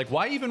then. Yeah. Like,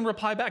 why even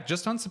reply back?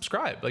 Just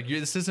unsubscribe. Like,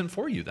 this isn't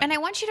for you then. And I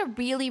want you to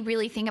really,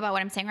 really think about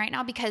what I'm saying right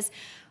now, because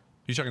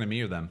You talking to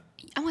me or them?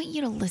 I want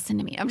you to listen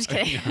to me. I'm just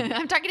kidding.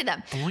 I'm talking to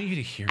them. I want you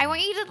to hear I me.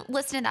 want you to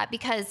listen to that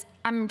because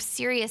I'm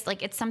serious.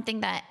 Like, it's something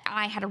that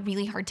I had a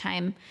really hard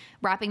time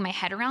wrapping my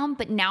head around.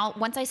 But now,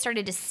 once I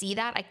started to see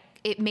that,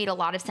 it made a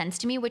lot of sense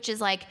to me, which is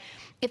like,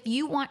 if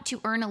you want to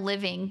earn a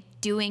living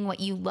doing what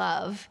you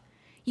love,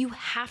 you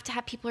have to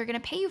have people who are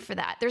going to pay you for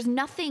that. There's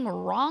nothing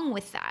wrong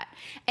with that.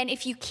 And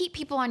if you keep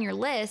people on your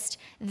list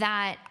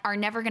that are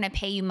never going to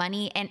pay you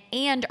money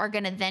and are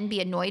going to then be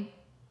annoyed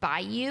by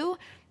you,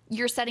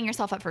 you're setting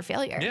yourself up for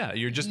failure. Yeah,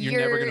 you're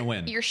never going to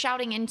win. You're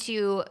shouting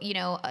into,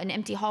 an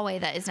empty hallway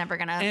that is never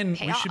going to And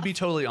pay we off. should be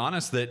totally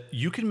honest that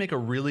you can make a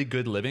really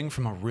good living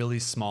from a really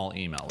small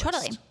email list.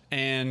 Totally.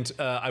 And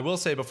I will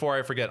say, before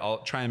I forget, I'll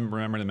try and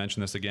remember to mention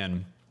this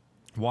again.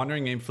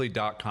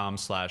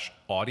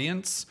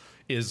 WanderingAimfully.com/audience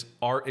is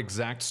our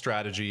exact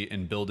strategy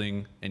in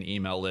building an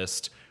email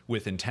list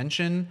with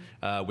intention,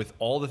 with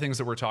all the things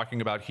that we're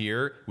talking about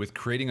here, with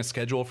creating a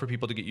schedule for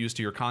people to get used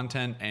to your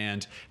content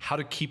and how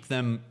to keep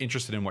them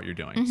interested in what you're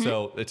doing.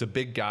 So it's a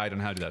big guide on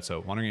how to do that.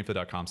 So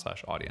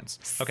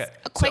wanderinginfo.com/audience. Okay.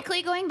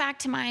 Quickly going back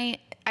to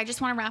I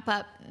just want to wrap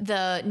up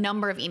the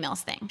number of emails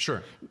thing.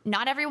 Sure.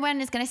 Not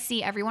everyone is going to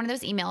see every one of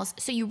those emails.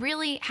 So you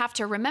really have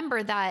to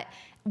remember that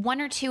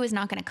 1 or 2 is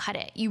not going to cut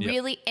it. You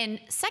really, and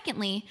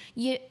secondly,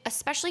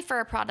 especially for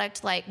a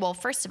product like, well,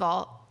 first of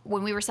all,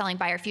 when we were selling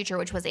Buy Our Future,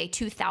 which was a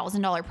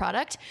 $2,000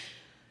 product,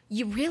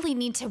 you really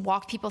need to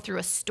walk people through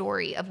a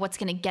story of what's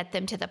going to get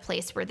them to the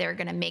place where they're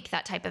going to make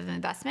that type of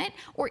investment.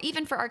 Or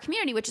even for our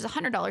community, which is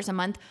 $100 a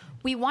month,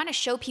 we want to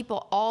show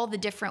people all the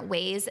different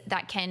ways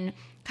that can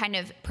kind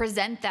of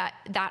present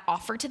that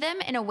offer to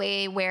them in a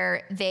way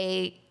where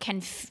they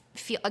can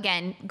feel,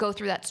 again, go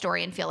through that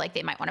story and feel like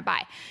they might want to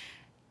buy.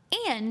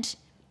 And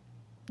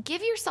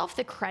give yourself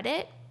the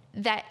credit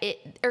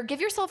or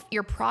give yourself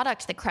your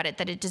product the credit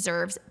that it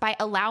deserves by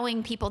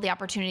allowing people the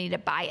opportunity to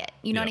buy it.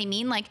 You know what I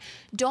mean? Like,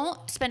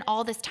 don't spend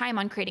all this time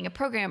on creating a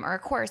program or a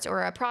course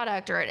or a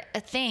product or a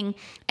thing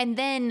and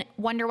then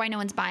wonder why no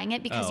one's buying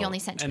it because you only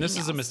sent 2 And this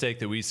emails. is a mistake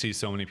that we see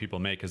so many people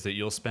make, is that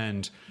you'll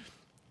spend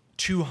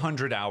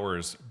 200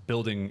 hours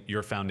building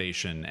your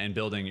foundation and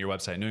building your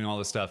website and doing all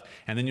this stuff,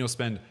 and then you'll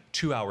spend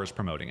 2 hours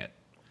promoting it.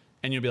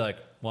 And you'll be like,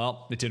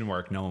 well, it didn't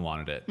work. No one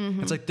wanted it.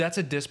 It's like, that's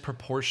a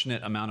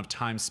disproportionate amount of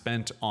time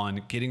spent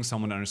on getting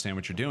someone to understand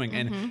what you're doing.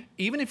 And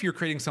even if you're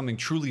creating something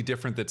truly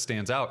different that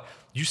stands out,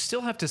 you still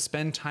have to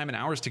spend time and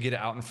hours to get it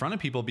out in front of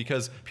people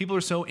because people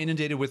are so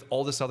inundated with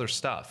all this other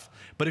stuff.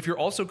 But if you're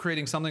also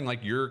creating something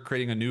like you're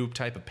creating a new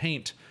type of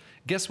paint,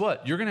 guess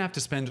what? You're going to have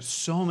to spend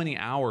so many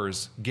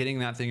hours getting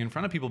that thing in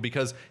front of people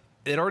because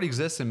it already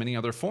exists in many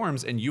other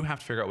forms, and you have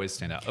to figure out ways to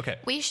stand out. Okay.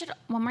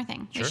 One more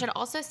thing. Sure. We should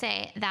also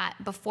say that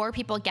before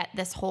people get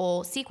this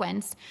whole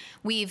sequence,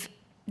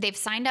 they've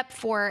signed up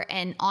for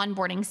an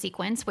onboarding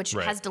sequence, which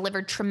has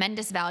delivered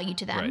tremendous value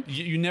to them. Right.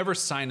 You never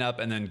sign up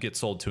and then get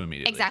sold to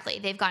immediately. Exactly.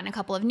 They've gotten a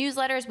couple of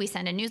newsletters. We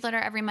send a newsletter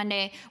every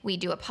Monday. We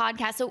do a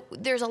podcast. So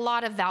there's a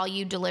lot of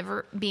value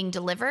being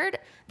delivered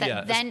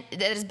that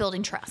is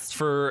building trust.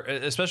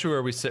 Especially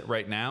where we sit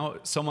right now,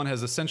 someone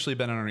has essentially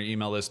been on our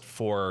email list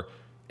for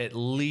at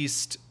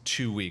least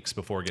 2 weeks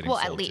before getting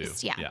sold to. Well, at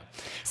least, yeah.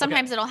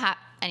 Sometimes it'll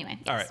happen. Anyway.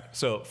 All right.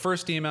 So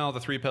first email, the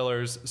 3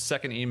 pillars.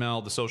 Second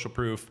email, the social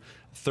proof.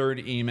 Third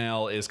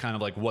email is kind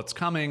of like what's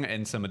coming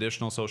and some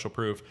additional social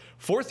proof.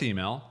 Fourth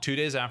email, 2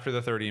 days after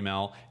the third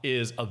email,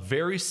 is a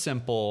very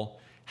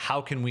simple,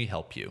 how can we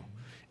help you?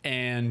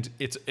 And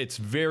it's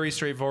very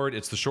straightforward.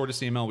 It's the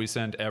shortest email we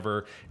send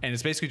ever. And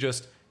it's basically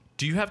just,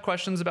 do you have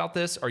questions about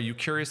this? Are you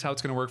curious how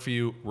it's going to work for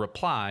you?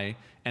 Reply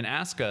and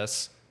ask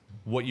us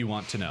what you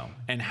want to know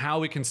and how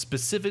we can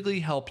specifically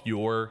help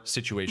your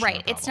situation.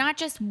 Right. It's not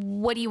just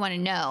what do you want to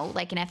know,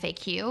 like an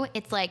FAQ.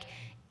 It's like,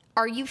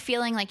 are you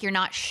feeling like you're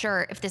not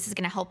sure if this is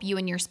going to help you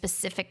in your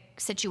specific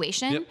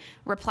situation? Yep.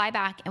 Reply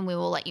back and we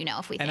will let you know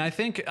if we think. And I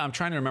think, I'm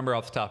trying to remember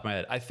off the top of my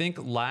head, I think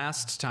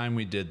last time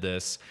we did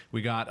this,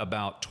 we got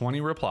about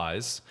 20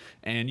 replies.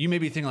 And you may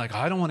be thinking like, oh,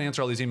 I don't want to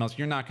answer all these emails.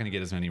 You're not going to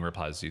get as many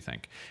replies as you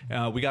think.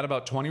 We got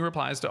about 20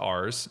 replies to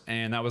ours,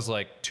 and that was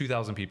like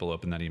 2,000 people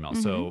opened that email.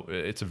 So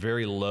it's a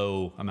very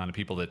low amount of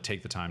people that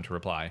take the time to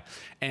reply.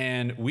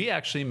 And we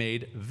actually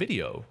made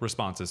video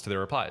responses to their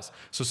replies.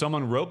 So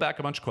someone wrote back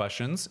a bunch of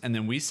questions, and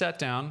then we sat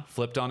down,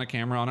 flipped on a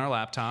camera on our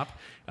laptop.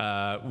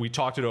 We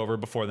talked it over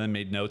before then,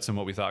 made notes on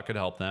what we thought could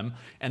help them.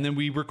 And then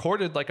we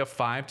recorded like a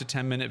 5 to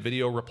 10 minute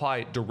video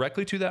reply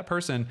directly to that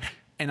person.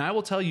 And I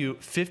will tell you,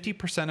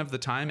 50% of the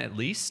time at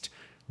least,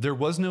 there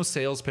was no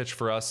sales pitch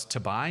for us to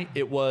buy.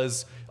 It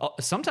was,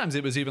 sometimes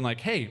it was even like,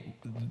 hey,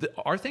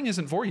 our thing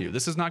isn't for you.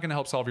 This is not going to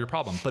help solve your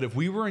problem. But if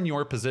we were in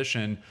your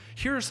position,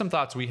 here are some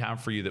thoughts we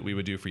have for you that we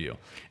would do for you.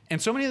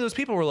 And so many of those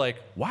people were like,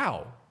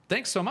 wow,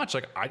 thanks so much.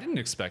 Like, I didn't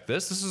expect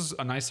this. This is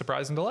a nice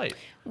surprise and delight.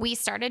 We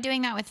started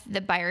doing that with the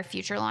Buy Our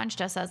Future launch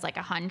just as like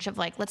a hunch of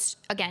like,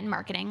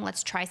 marketing.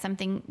 Let's try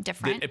something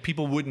different. That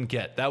people wouldn't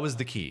get. That was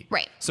the key.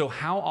 Right. So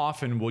how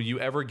often will you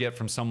ever get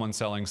from someone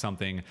selling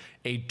something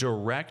a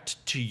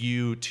direct to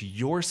you, to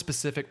your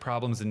specific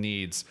problems and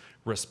needs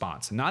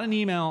response? Not an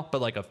email,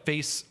 but like a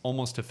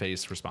almost a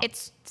face response.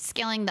 It's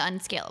scaling the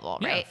unscalable,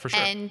 right? Yeah, for sure.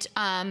 And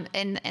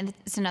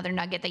it's another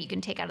nugget that you can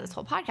take out of this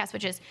whole podcast,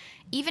 which is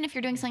even if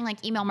you're doing something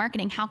like email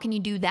marketing, how can you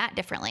do that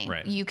differently?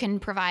 Right. You can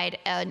provide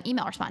an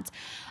email response.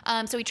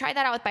 So we tried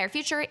that out with Buy Our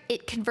Future.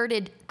 It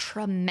converted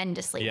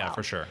tremendously well. Yeah,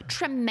 for sure.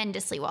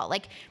 Tremendously well.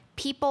 Like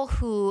people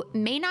who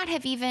may not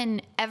have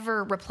even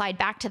ever replied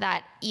back to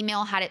that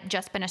email had it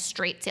just been a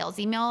straight sales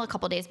email a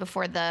couple days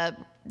before the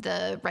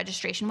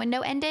registration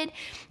window ended,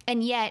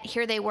 and yet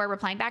here they were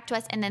replying back to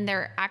us, and then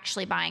they're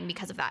actually buying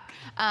because of that.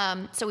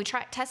 So we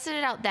tested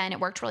it out then. It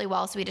worked really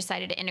well, so we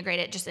decided to integrate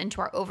it just into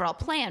our overall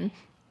plan.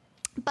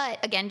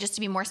 But again, just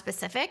to be more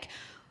specific,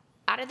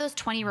 out of those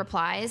 20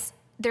 replies,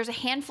 there's a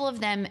handful of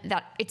them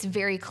that it's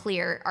very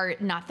clear are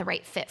not the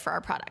right fit for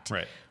our product.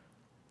 Right.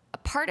 A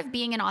part of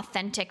being an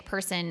authentic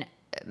person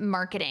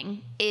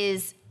marketing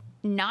is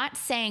not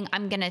saying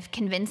I'm going to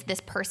convince this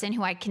person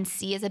who I can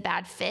see as a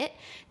bad fit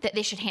that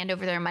they should hand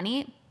over their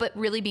money, but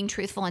really being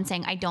truthful and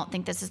saying, I don't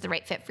think this is the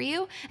right fit for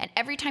you. And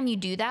every time you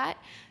do that,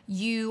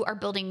 you are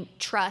building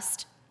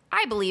trust,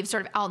 I believe,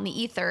 sort of out in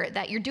the ether,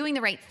 that you're doing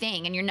the right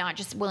thing and you're not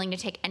just willing to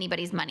take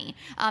anybody's money.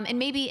 And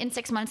maybe in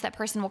 6 months, that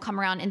person will come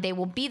around and they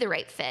will be the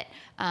right fit.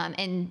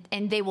 And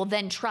they will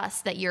then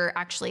trust that you're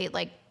actually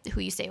like who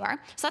you say you are.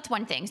 So that's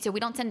one thing. So we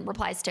don't send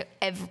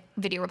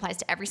video replies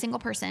to every single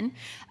person.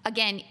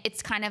 Again,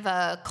 it's kind of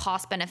a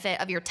cost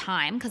benefit of your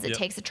time because it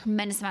takes a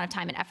tremendous amount of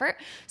time and effort.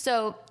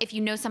 So if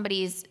you know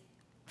somebody's,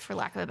 for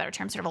lack of a better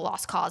term, sort of a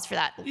lost cause for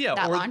that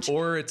launch.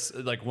 Or it's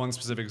like one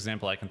specific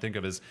example I can think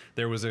of is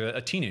there was a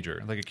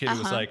teenager, like a kid who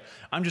was like,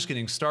 I'm just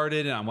getting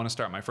started and I want to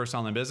start my first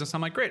online business. I'm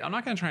like, great, I'm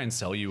not going to try and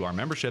sell you our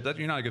membership.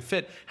 You're not a good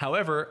fit.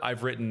 However,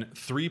 I've written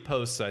 3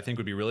 posts that I think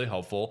would be really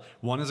helpful.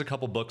 One is a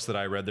couple books that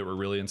I read that were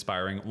really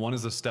inspiring. One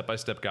is a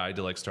step-by-step guide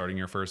to like starting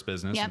your first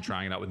business and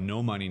trying it out with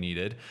no money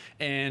needed.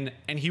 And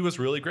he was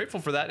really grateful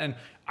for that. And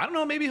I don't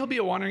know, maybe he'll be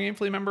a Wandering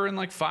Aimfully member in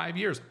like 5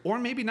 years, or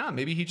maybe not.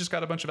 Maybe he just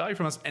got a bunch of value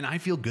from us, and I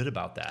feel good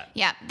about that.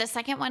 Yeah. The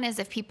second one is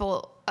if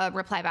people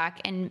reply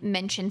back and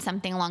mention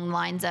something along the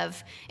lines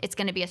of, it's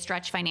going to be a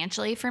stretch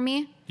financially for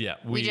me. Yeah.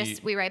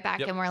 We write back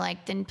and we're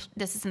like, then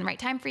this isn't the right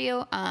time for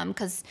you.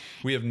 Because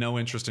we have no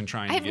interest in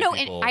trying to get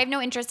people. I have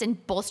no interest in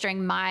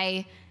bolstering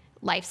my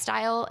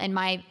lifestyle and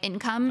my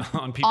income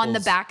on the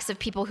backs of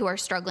people who are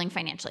struggling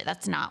financially.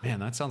 That's not. Man,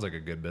 that sounds like a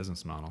good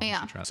business model.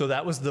 Yeah. So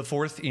that was the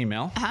 4th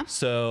email.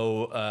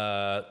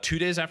 So 2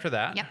 days after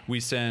that, we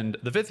send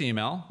the 5th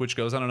email, which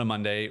goes out on a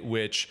Monday,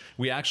 which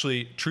we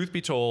actually, truth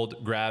be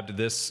told, grabbed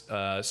this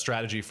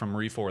strategy from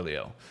Marie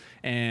Forleo.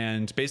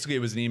 And basically it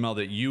was an email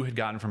that you had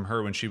gotten from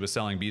her when she was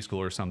selling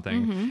B-School or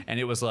something. And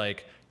it was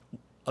like,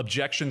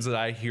 objections that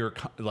I hear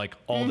like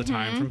all the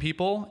time from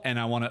people, and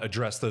I want to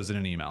address those in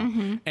an email.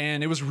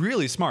 And it was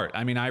really smart.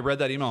 I mean, I read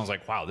that email, I was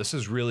like, wow, this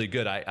is really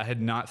good. I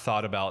had not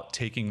thought about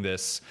taking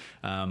this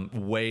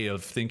way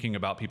of thinking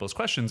about people's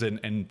questions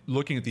and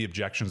looking at the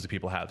objections that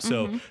people have.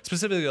 So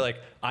specifically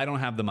like, I don't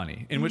have the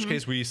money, in which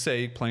case we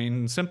say plain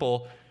and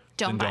simple,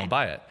 don't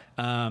buy it.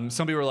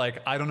 Some people were like,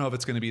 I don't know if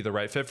it's going to be the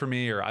right fit for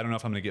me, or I don't know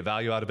if I'm going to get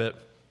value out of it.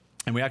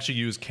 And we actually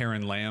use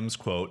Karen Lamb's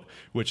quote,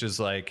 which is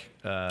like...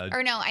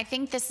 or no, I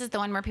think this is the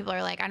one where people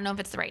are like, I don't know if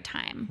it's the right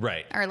time.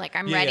 Right. Or like,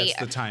 I'm ready. It's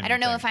the timing I don't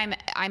know thing. if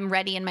I'm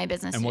ready in my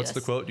business And to what's do the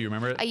this. quote? Do you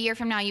remember it? A year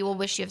from now, you will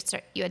wish you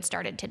had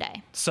started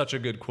today. Such a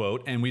good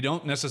quote. And we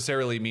don't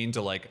necessarily mean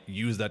to like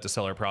use that to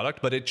sell our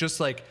product, but it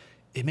just like...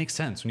 it makes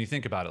sense when you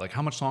think about it. Like,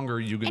 how much longer are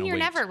you going to wait? And you're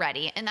never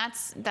ready. And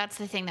that's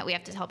the thing that we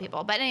have to tell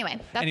people. But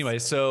anyway.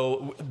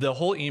 So the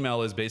whole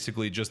email is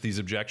basically just these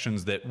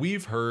objections that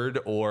we've heard,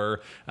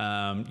 or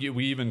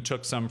we even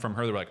took some from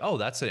her that were like, oh,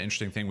 that's an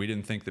interesting thing. We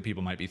didn't think that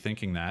people might be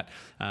thinking that.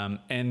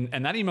 And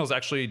that email's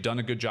actually done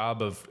a good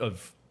job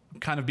of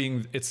kind of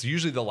being, it's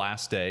usually the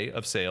last day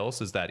of sales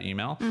is that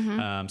email.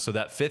 So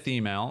that 5th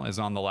email is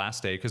on the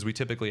last day, because we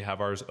typically have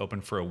ours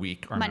open for a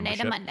week. Monday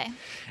to Monday.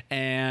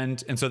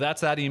 And so that's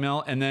that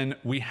email. And then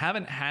we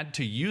haven't had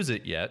to use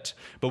it yet,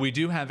 but we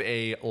do have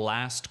a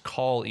last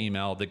call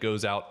email that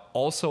goes out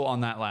also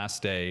on that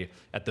last day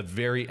at the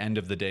very end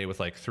of the day with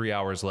like 3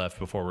 hours left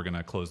before we're going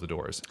to close the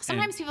doors.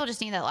 Sometimes people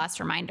just need that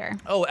last reminder.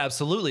 Oh,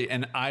 absolutely.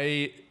 And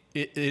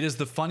it is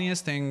the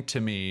funniest thing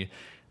to me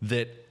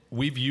that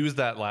we've used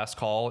that last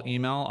call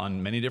email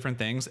on many different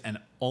things, and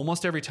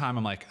almost every time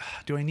I'm like,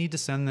 do I need to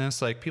send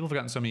this? Like, people have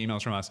gotten so many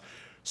emails from us.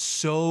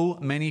 So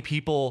many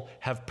people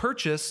have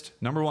purchased,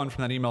 number one,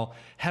 from that email,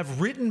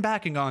 have written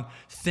back and gone,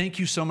 thank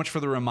you so much for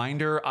the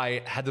reminder.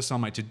 I had this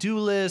on my to-do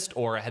list,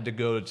 or I had to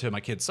go to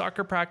my kid's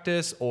soccer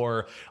practice,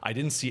 or I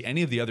didn't see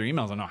any of the other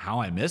emails. I don't know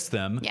how I missed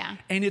them. Yeah.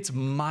 And it's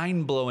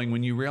mind-blowing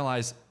when you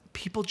realize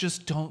people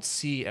just don't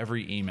see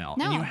every email.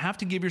 No. And you have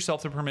to give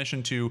yourself the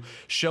permission to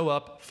show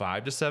up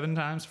 5 to 7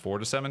 times, 4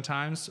 to 7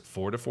 times,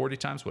 4 to 40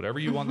 times, whatever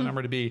you want the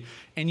number to be.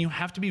 And you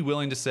have to be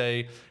willing to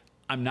say,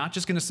 I'm not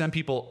just going to send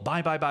people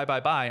buy.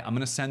 I'm going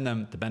to send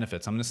them the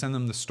benefits. I'm going to send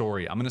them the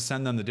story. I'm going to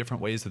send them the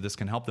different ways that this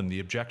can help them, the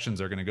objections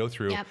they're going to go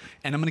through. Yep.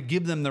 And I'm going to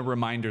give them the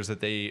reminders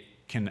that they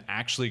can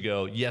actually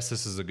go, yes,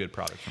 this is a good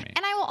product for me.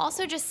 And I will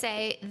also just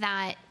say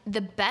that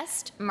the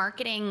best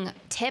marketing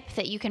tip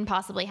that you can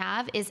possibly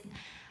have is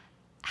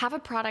have a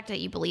product that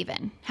you believe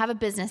in, have a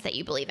business that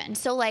you believe in.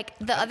 So like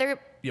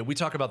we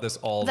talk about this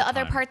all the time. The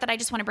other part that I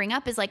just want to bring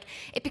up is like,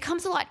 it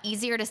becomes a lot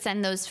easier to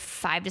send those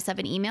 5 to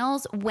 7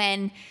 emails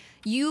when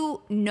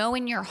you know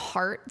in your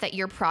heart that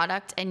your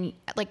product, and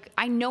like,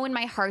 I know in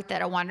my heart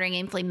that a Wandering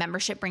Aimfully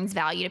membership brings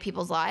value to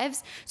people's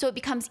lives. So it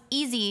becomes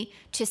easy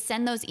to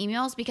send those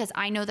emails because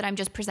I know that I'm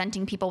just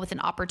presenting people with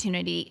an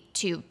opportunity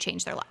to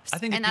change their lives. I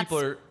think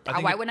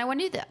why wouldn't I want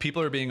to do that?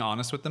 People are being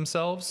honest with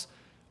themselves.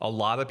 A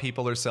lot of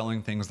people are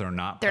selling things they're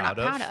not proud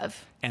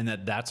of. And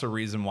that's a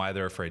reason why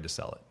they're afraid to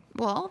sell it.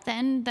 Well,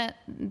 then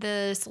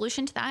the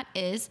solution to that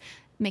is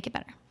make it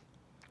better.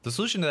 The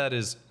solution to that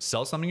is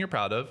sell something you're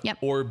proud of. Yep.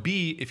 Or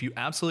B, if you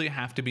absolutely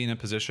have to be in a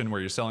position where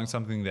you're selling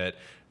something that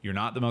you're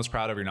not the most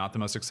proud of, you're not the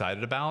most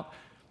excited about,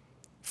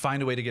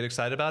 find a way to get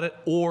excited about it.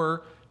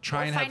 Or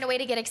Try and find a way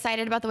to get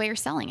excited about the way you're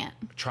selling it.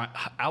 Try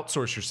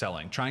outsource your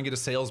selling. Try and get a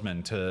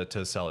salesman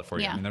to sell it for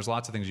you. Yeah. I mean, there's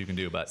lots of things you can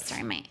do, but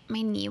Sorry, my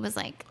knee was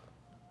like,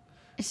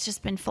 it's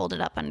just been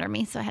folded up under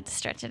me, so I had to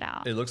stretch it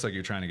out. it looks like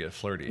you're trying to get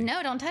flirty.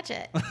 No, don't touch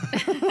it.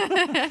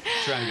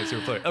 Trying to get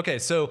super flirty. Okay,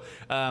 so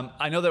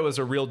I know that was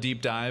a real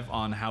deep dive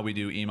on how we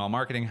do email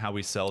marketing, how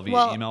we sell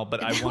via email,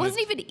 but that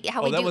wasn't even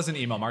how we do. that wasn't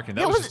email marketing.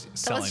 That was just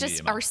selling that was just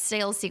via email. our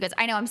sales sequence.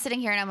 I know. I'm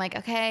sitting here and I'm like,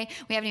 okay,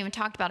 we haven't even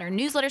talked about our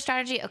newsletter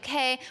strategy.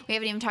 Okay, we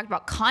haven't even talked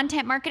about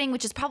content marketing,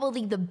 which is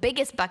probably the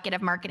biggest bucket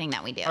of marketing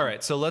that we do. All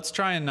right, so let's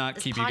try and not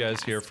keep you guys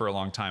podcast. here for a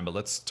long time, but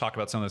let's talk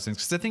about some of those things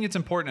because I think it's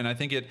important, and I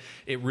think it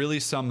really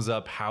sums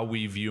up how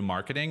we view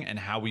marketing and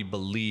how we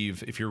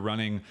believe if you're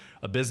running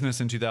a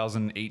business in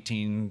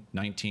 2018,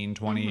 19,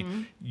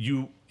 20,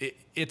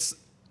 it's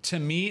to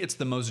me, it's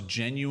the most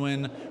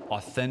genuine,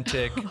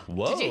 authentic.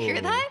 Whoa! Did you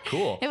hear that?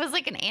 Cool. It was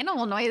like an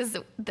animal noise.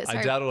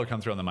 I doubt it'll come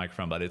through on the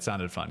microphone, but it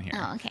sounded fun here.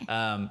 Oh,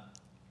 okay.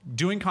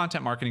 Doing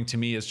content marketing to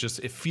me is just,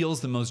 it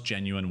feels the most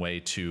genuine way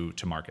to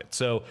market.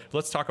 So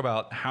let's talk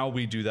about how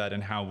we do that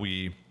and how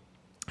we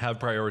have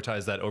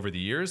prioritized that over the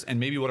years and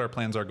maybe what our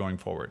plans are going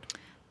forward.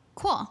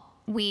 Cool.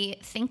 We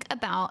think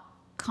about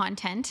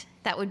content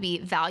that would be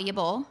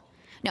valuable.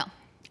 No,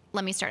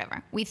 let me start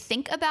over. We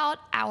think about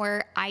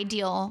our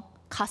ideal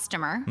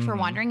customer for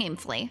Wandering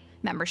Aimfully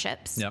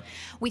memberships. Yep.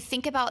 We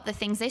think about the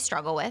things they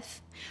struggle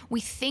with.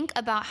 We think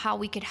about how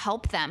we could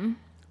help them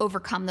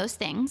overcome those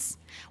things.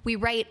 We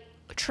write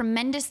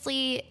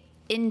tremendously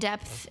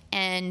in-depth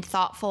and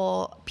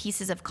thoughtful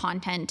pieces of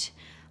content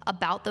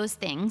about those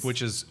things.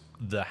 Which is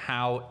the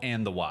how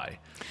and the why.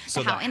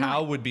 So the how and the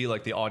how why. would be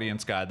like the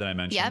audience guide that I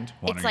mentioned.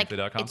 Yep. It's like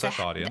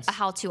wanderingaimfully.com/audience. a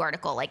how-to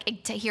article.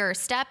 Like to here are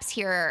steps,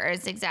 here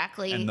is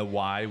exactly. And the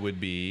why would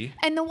be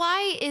And the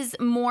why is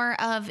more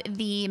of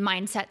the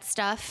mindset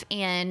stuff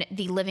and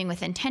the living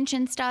with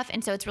intention stuff.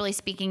 And so it's really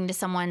speaking to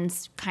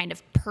someone's kind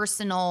of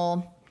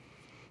personal.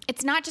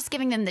 It's not just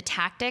giving them the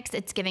tactics,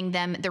 it's giving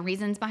them the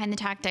reasons behind the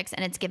tactics,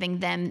 and it's giving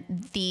them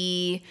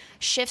the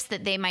shifts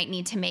that they might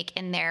need to make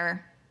in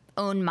their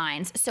own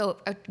minds. So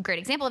a great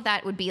example of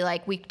that would be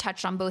like we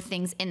touched on both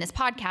things in this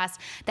podcast.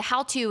 The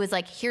how-to is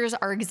like, here's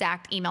our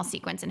exact email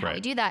sequence and how we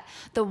Right. do that.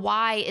 The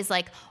why is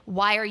like,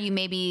 why are you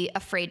maybe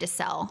afraid to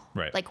sell?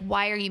 Right. Like,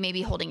 why are you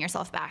maybe holding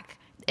yourself back?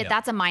 Yep.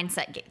 That's a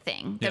mindset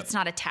thing. That's Yep.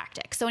 not a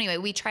tactic. So anyway,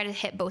 we try to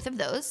hit both of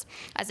those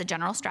as a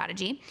general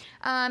strategy.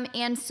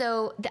 And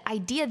so the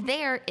idea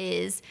there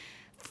is,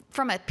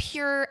 from a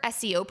pure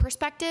SEO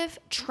perspective,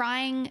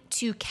 trying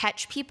to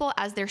catch people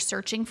as they're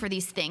searching for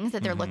these things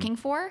that they're looking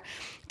for,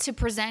 to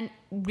present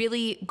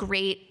really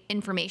great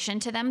information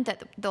to them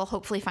that they'll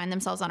hopefully find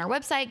themselves on our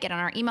website, get on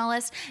our email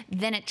list.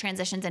 Then it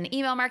transitions into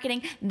email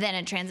marketing. Then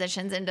it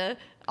transitions into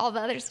all the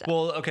other stuff.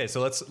 Well, okay, so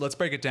let's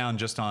break it down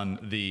just on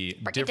the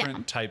Break it different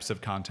down. types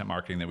of content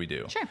marketing that we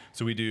do. Sure.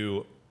 So we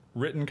do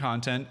written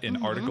content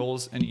in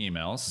articles and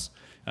emails.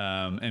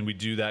 And we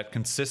do that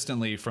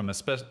consistently from a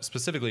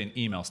specifically an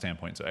email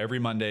standpoint. So every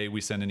Monday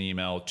we send an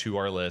email to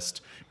our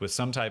list with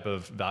some type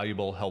of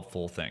valuable,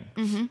 helpful thing.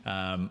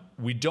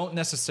 We don't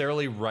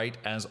necessarily write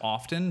as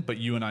often, but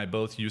you and I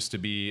both used to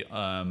be,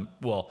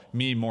 well,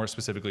 me more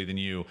specifically than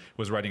you,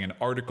 was writing an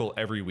article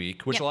every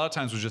week, which Yep. a lot of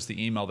times was just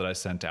the email that I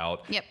sent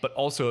out. Yep. But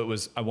also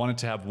I wanted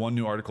to have one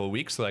new article a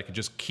week so that I could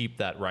just keep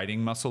that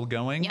writing muscle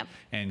going Yep.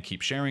 and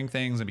keep sharing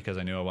things. And because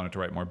I knew I wanted to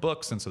write more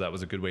books. And so that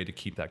was a good way to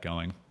keep that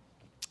going.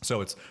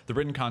 So it's the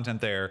written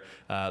content there.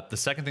 The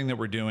second thing that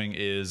we're doing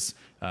is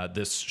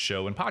this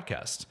show and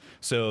podcast.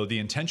 So the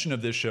intention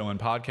of this show and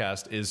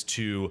podcast is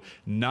to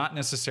not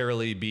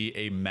necessarily be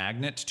a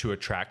magnet to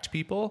attract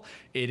people.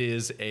 It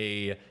is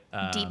a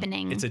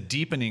Deepening. It's a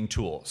deepening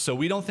tool. So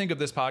we don't think of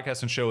this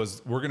podcast and show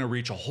as we're going to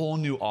reach a whole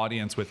new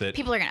audience with it.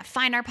 People are going to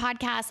find our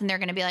podcast and they're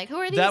going to be like, who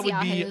are these That would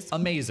yahoos? be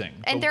amazing.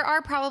 And But- there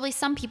are probably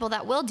some people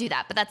that will do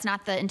that, but that's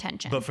not the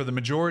intention. But for the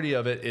majority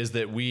of it is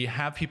that we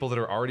have people that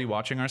are already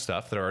watching our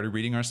stuff, that are already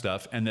reading our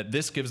stuff, and that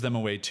this gives them a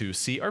way to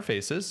see our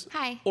faces.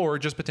 Hi. Or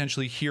just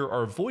potentially hear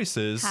our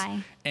voices. Hi.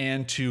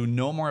 And to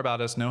know more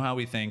about us, know how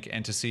we think,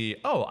 and to see,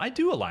 oh, I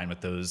do align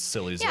with those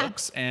silly Yeah.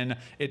 looks. And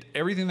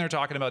everything they're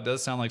talking about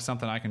does sound like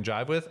something I can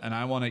jive with, and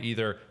I want to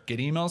either get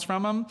emails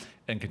from them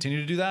and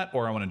continue to do that,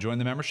 or I want to join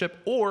the membership,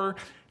 or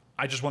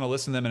I just want to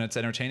listen to them and it's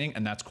entertaining,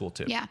 and that's cool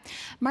too. yeah.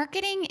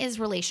 Marketing is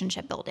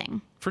relationship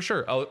building. For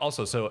sure.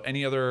 Also, so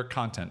any other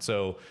content.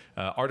 So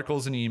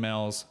articles and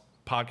emails,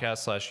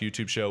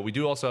 podcast/YouTube show. We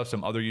do also have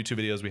some other YouTube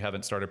videos. We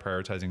haven't started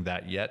prioritizing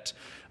that yet.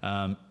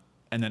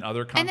 And then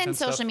other content And then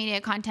social stuff. media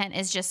content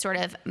is just sort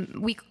of,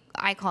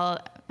 I call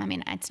it, I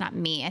mean, it's not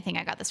me. I think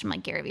I got this from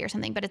like Gary Vee or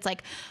something, but it's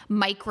like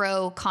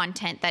micro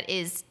content that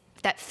is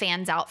that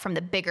fans out from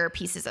the bigger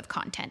pieces of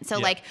content. So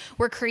Yeah. like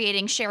we're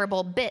creating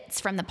shareable bits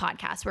from the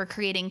podcast. We're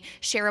creating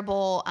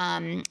shareable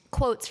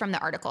quotes from the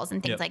articles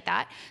and things Yep. like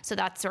that. So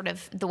that's sort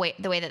of the way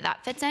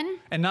that fits in.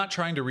 And not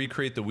trying to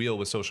recreate the wheel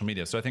with social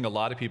media. So I think a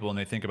lot of people, when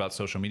they think about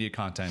social media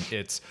content,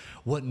 it's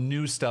what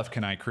new stuff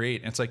can I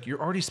create? And it's like,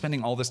 you're already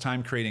spending all this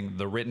time creating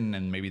the written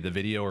and maybe the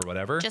video or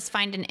whatever. Just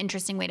find an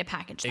interesting way to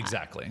package that.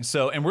 Exactly.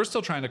 So, and we're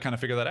still trying to kind of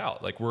figure that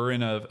out. Like we're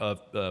in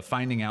a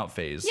finding out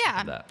phase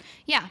Yeah. of that.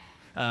 Yeah.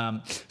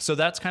 So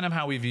that's kind of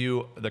how we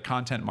view the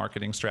content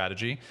marketing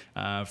strategy.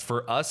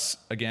 For us,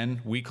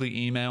 again, weekly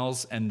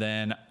emails. And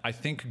then I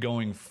think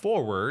going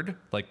forward,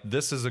 like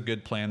this is a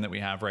good plan that we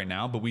have right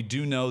now, but we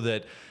do know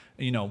that,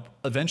 you know,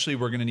 eventually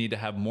we're going to need to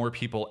have more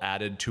people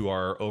added to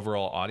our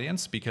overall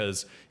audience,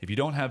 because if you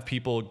don't have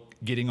people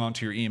getting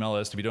onto your email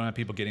list, if you don't have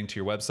people getting to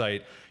your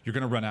website, you're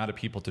going to run out of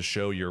people to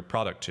show your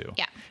product to.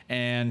 Yeah.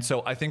 And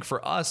so I think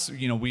for us,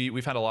 you know,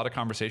 we've had a lot of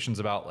conversations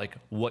about like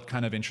what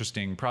kind of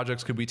interesting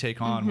projects could we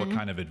take on, what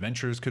kind of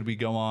adventures could we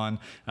go on,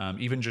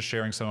 even just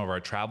sharing some of our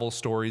travel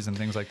stories and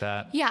things like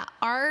that. Yeah,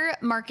 our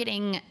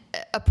marketing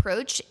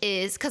approach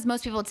is, because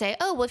most people would say,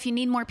 oh, well, if you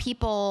need more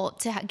people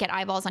to get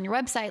eyeballs on your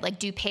website, like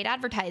do paid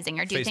advertising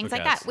or do Facebook things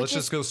like ads. that. Let's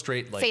just go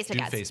straight, like Facebook do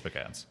ads. Facebook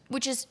ads.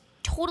 Which is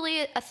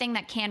totally a thing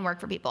that can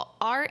work for people.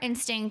 Our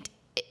instinct,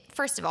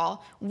 first of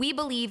all, we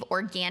believe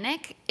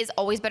organic is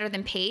always better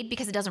than paid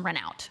because it doesn't run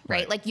out,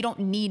 right? Like you don't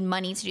need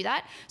money to do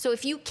that. So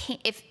if you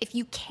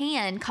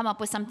can come up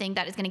with something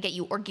that is going to get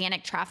you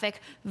organic traffic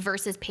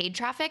versus paid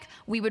traffic,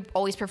 we would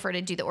always prefer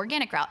to do the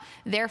organic route.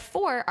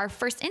 Therefore, our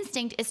first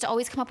instinct is to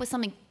always come up with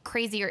something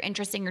crazy or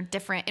interesting or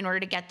different in order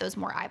to get those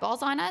more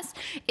eyeballs on us.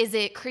 Is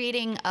it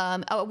creating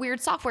a weird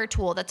software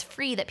tool that's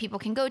free that people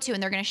can go to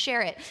and they're going to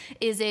share it?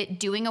 Is it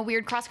doing a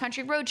weird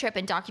cross-country road trip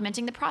and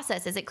documenting the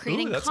process? Is it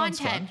creating Ooh, that sounds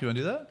fun. content? Do you want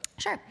to do that?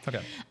 Sure.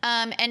 Okay.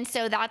 And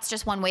so that's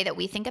just one way that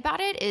we think about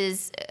it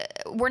is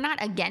we're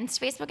not against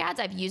Facebook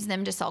ads. I've used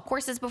them to sell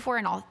courses before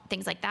and all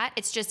things like that.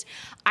 It's just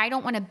I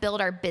don't want to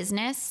build our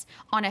business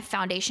on a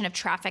foundation of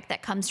traffic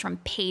that comes from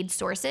paid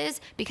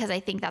sources, because I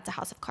think that's a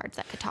house of cards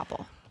that could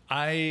topple.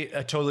 I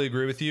totally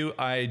agree with you.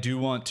 I do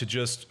want to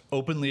just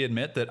openly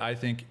admit that I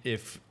think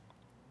if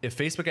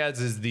Facebook ads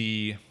is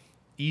the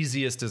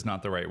easiest is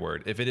not the right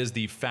word. If it is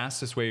the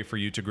fastest way for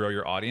you to grow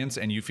your audience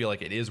and you feel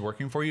like it is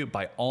working for you,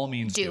 by all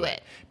means do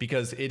it.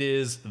 Because it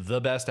is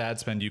the best ad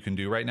spend you can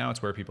do right now.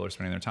 It's where people are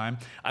spending their time.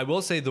 I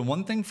will say the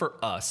one thing for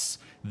us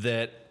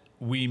that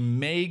we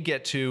may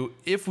get to,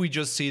 if we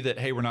just see that,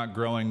 hey, we're not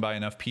growing by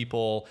enough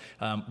people,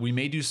 we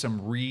may do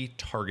some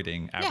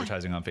retargeting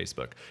advertising on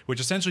Facebook, which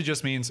essentially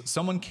just means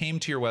someone came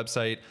to your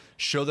website,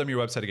 show them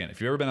your website again.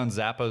 If you've ever been on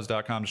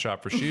Zappos.com to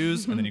shop for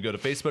shoes, and then you go to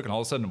Facebook and all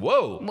of a sudden,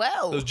 whoa,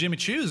 those Jimmy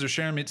Choos are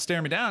staring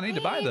me down. I need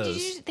to buy those.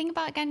 Did you think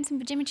about getting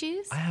some Jimmy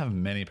Choos? I have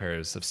many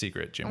pairs of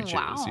secret Jimmy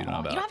Choos you don't know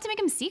about. You don't have to make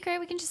them secret.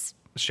 We can just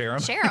share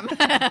them.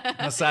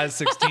 A size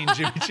 16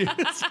 Jimmy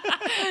Choos.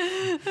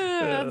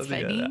 That's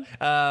funny.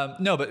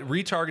 No, but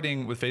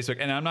retargeting with Facebook,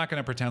 and I'm not going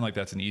to pretend like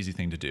that's an easy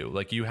thing to do.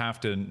 Like you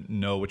have to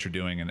know what you're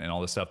doing and all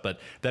this stuff,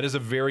 but that is a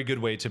very good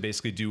way to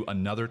basically do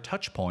another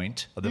touch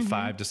point of the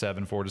 5 to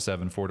 7, 4 to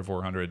 7, 4 to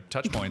 400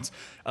 touch points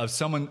of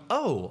someone,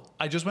 oh,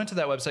 I just went to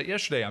that website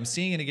yesterday. I'm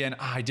seeing it again.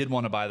 I did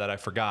want to buy that. I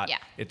forgot. Yeah.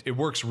 It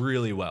works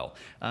really well.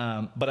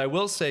 But I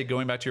will say,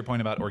 going back to your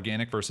point about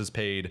organic versus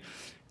paid,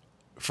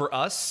 for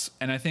us,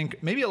 and I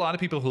think maybe a lot of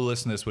people who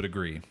listen to this would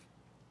agree,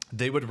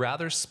 they would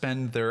rather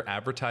spend their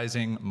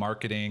advertising,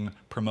 marketing,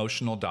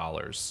 promotional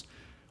dollars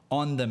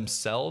on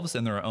themselves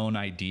and their own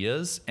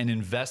ideas and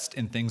invest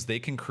in things they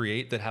can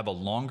create that have a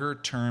longer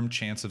term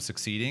chance of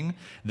succeeding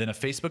than a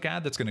Facebook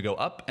ad that's going to go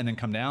up and then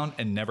come down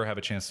and never have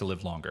a chance to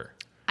live longer.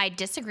 I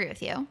disagree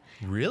with you.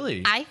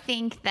 Really? I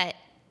think that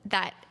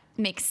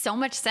makes so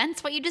much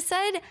sense what you just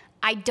said.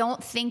 I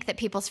don't think that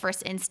people's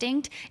first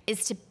instinct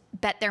is to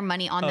bet their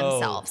money on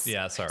themselves.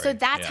 Yeah, sorry. So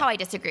that's how I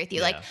disagree with you.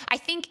 Yeah. Like, I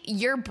think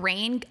your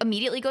brain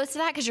immediately goes to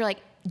that because you're like,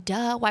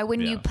 duh, why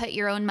wouldn't you put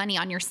your own money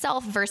on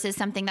yourself versus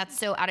something that's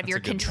so out of your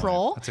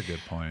control? That's a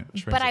good point.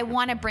 But I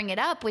want to bring it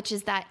up, which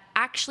is that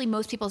actually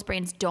most people's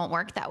brains don't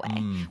work that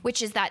way,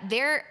 which is that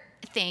their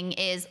thing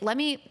is, let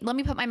me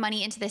put my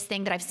money into this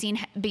thing that I've seen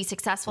be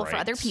successful for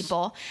other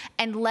people,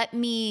 and let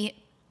me,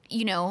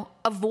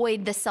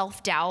 avoid the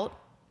self-doubt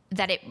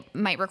that it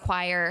might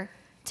require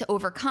to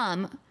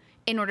overcome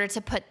in order to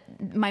put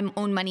my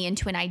own money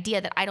into an idea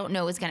that I don't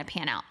know is going to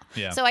pan out.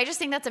 Yeah. So I just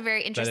think that's a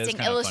very interesting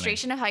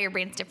illustration of how your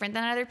brain's different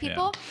than other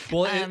people. Yeah.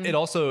 Well, it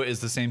also is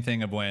the same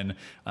thing of when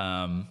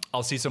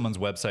I'll see someone's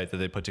website that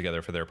they put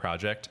together for their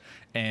project,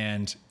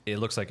 and it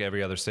looks like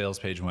every other sales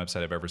page and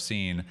website I've ever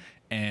seen,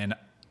 and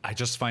I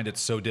just find it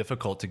so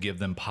difficult to give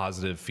them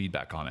positive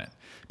feedback on it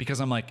because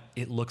I'm like,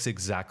 it looks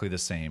exactly the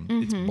same.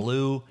 It's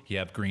blue. You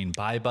have green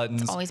buy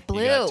buttons. It's always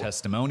blue. You got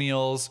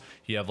testimonials.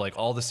 You have like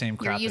all the same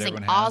crap that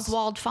everyone has. You're using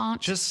Oswald font.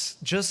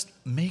 Just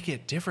make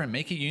it different.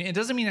 Make it unique. It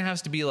doesn't mean it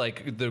has to be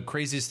like the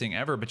craziest thing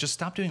ever, but just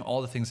stop doing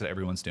all the things that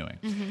everyone's doing.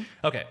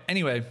 Okay.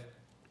 Anyway,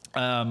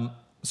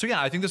 So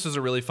yeah, I think this was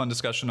a really fun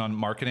discussion on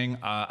marketing.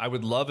 I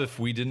would love if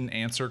we didn't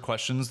answer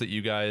questions that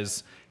you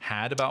guys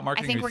had about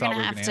marketing. I think we we're thought going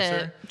to have to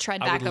answer.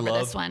 tread I back would over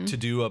love this one. to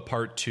do a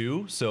part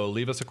 2. So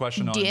leave us a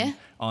question Yeah.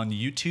 on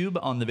YouTube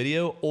on the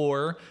video,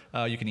 or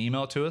you can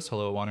email it to us,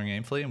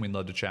 hello@wanderingaimfully, and we'd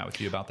love to chat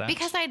with you about that.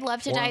 Because I'd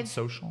love to or on dive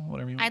social,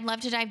 whatever you want. I'd love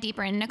to dive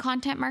deeper into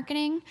content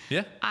marketing.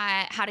 Yeah.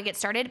 How to get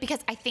started. Because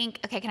I think,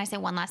 okay, can I say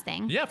one last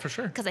thing? Yeah, for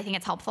sure. Because I think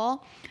it's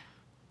helpful.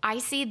 I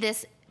see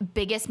this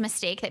biggest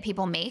mistake that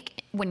people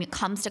make when it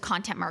comes to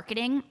content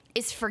marketing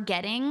is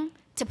forgetting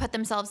to put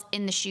themselves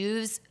in the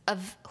shoes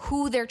of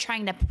who they're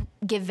trying to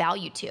give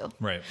value to.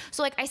 Right.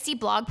 So like I see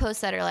blog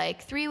posts that are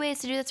like 3 ways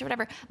to do this or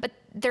whatever, but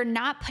they're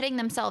not putting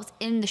themselves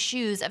in the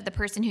shoes of the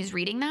person who's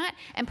reading that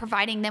and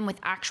providing them with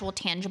actual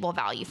tangible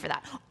value for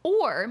that.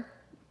 Or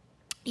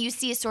you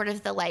see sort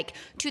of the like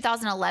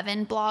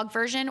 2011 blog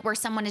version where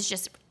someone is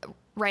just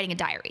writing a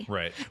diary.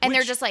 Right. And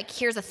they're just like,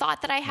 here's a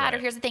thought that I had, or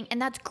Right. here's the thing. And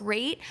that's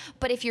great.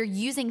 But if you're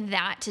using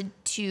that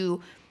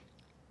to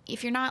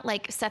if you're not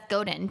like Seth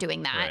Godin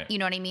doing that, Right. you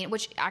know what I mean?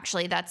 Which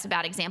actually that's a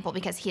bad example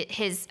because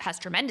his has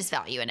tremendous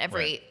value in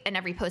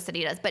every post that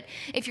he does. But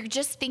if you're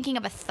just thinking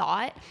of a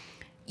thought,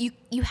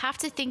 you have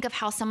to think of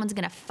how someone's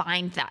going to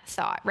find that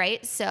thought,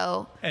 right?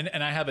 So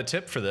And I have a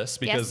tip for this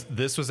because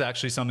this was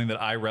actually something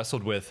that I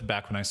wrestled with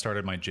back when I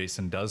started my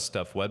Jason Does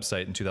Stuff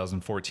website in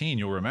 2014.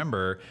 You'll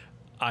remember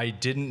I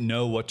didn't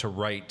know what to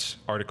write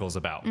articles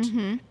about.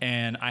 Mm-hmm.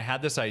 And I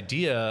had this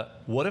idea,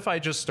 what if I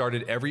just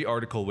started every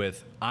article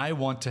with, I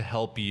want to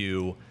help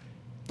you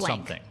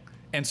Blank. something.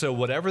 And so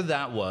whatever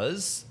that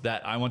was,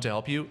 that I want to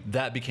help you,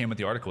 that became what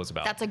the article was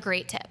about. that's a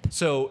great tip.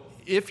 So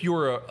if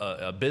you're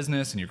a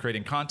business and you're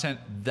creating content,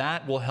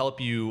 that will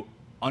help you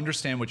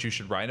understand what you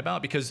should write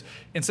about, because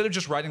instead of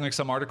just writing like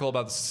some article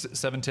about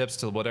 7 tips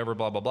to whatever,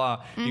 blah, blah,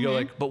 blah, you go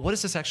like, but what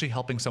is this actually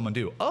helping someone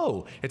do?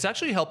 Oh, it's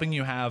actually helping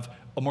you have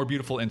a more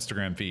beautiful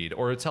Instagram feed,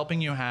 or it's helping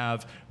you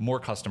have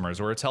more customers,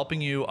 or it's helping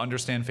you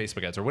understand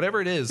Facebook ads, or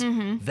whatever it is.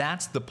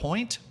 That's the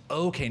point.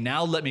 Okay,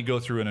 now let me go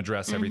through and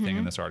address everything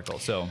in this article.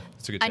 So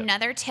it's a good tip.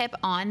 Another tip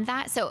on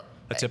that. So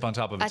A tip on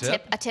top of a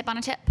tip? A tip on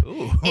a tip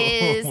Ooh.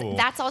 is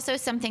that's also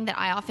something that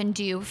I often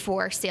do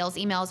for sales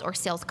emails or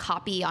sales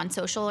copy on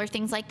social or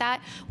things like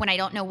that when I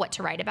don't know what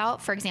to write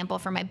about. For example,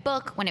 for my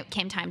book, when it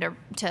came time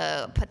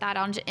to put that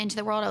on into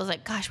the world, I was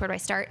like, gosh, where do I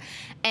start?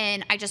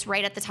 And I just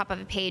write at the top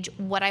of a page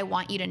what I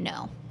want you to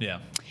know. Yeah.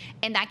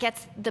 And that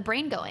gets the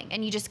brain going.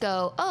 And you just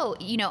go, oh,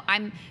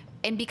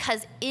 and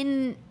because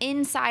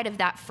inside of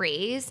that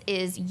phrase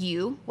is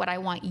you, what I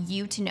want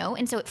you to know.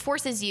 And so it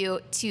forces you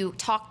to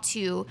talk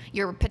to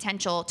your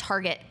potential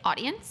target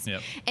audience.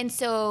 Yep. And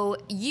so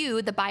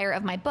you, the buyer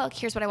of my book,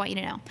 here's what I want you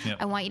to know. Yep.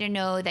 I want you to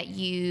know that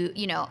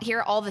here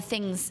are all the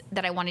things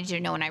that I wanted you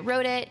to know when I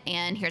wrote it.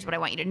 And here's what I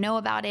want you to know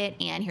about it.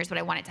 And here's what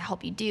I want it to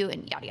help you do,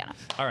 and yada, yada.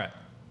 All right.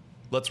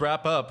 Let's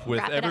wrap up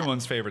with Wrap it up.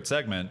 everyone's favorite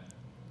segment,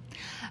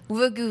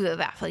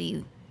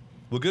 Wugugtafi.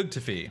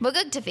 Wugugtafi.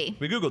 Wugugtafi.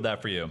 We Googled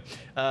that for you.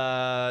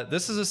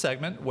 This is a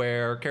segment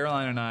where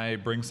Caroline and I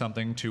bring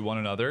something to one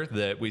another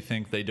that we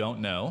think they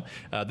don't know.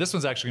 This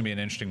one's actually going to be an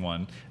interesting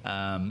one.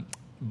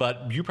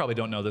 But you probably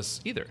don't know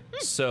this either.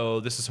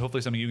 So this is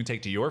hopefully something you can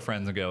take to your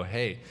friends and go,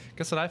 hey,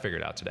 guess what I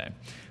figured out today?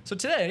 So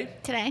today,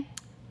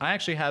 I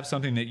actually have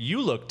something that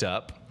you looked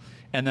up.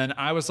 And then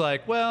I was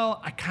like,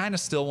 well, I kind of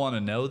still want to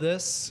know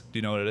this. Do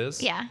you know what it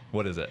is? Yeah.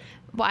 What is it?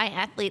 Why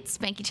athletes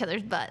spank each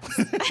other's butts.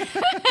 Jason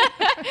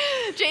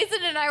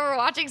and I were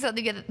watching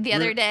something the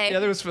other day. Yeah,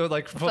 there was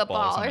like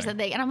football or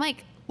something. And I'm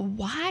like,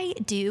 why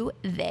do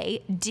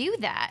they do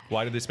that?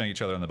 Why do they spank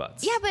each other on the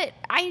butts? Yeah, but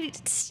I'm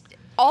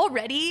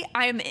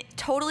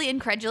totally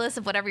incredulous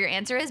of whatever your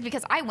answer is,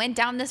 because I went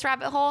down this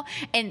rabbit hole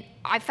and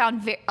I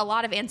found a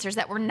lot of answers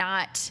that were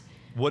not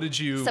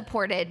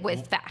supported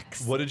with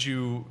facts.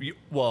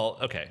 Well,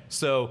 okay.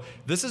 So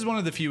this is one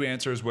of the few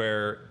answers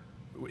where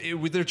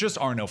there just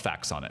are no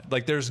facts on it.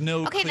 Like there's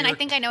no Okay, then I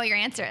think I know what your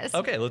answer is.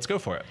 Okay, let's go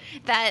for it.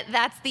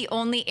 That's the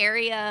only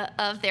area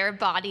of their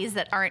bodies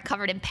that aren't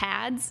covered in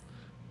pads.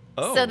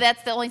 Oh. So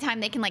that's the only time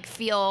they can like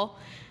feel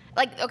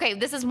like, okay,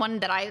 this is one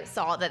that I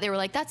saw that they were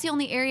like, that's the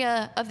only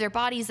area of their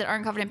bodies that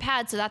aren't covered in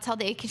pads. So that's how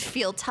they can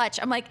feel touch.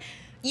 I'm like,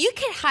 you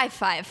could high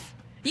five.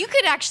 You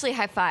could actually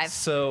high five.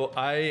 So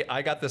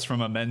I got this from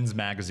a men's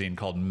magazine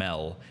called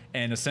Mel.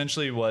 And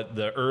essentially what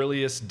the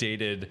earliest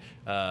dated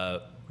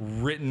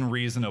written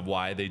reason of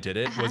why they did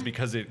it was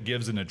because it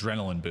gives an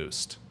adrenaline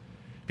boost.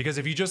 Because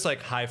if you just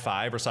like high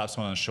five or slap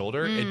someone on the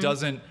shoulder, it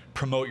doesn't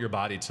promote your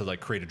body to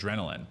like create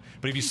adrenaline.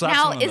 But if you slap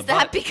someone on the butt, is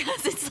that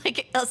because it's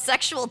like a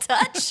sexual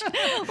touch?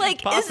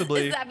 Like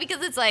possibly. Is that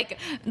because it's like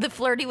the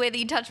flirty way that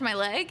you touch my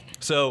leg?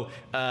 So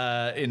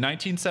in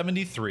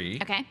 1973,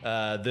 Okay.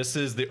 This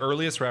is the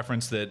earliest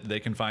reference that they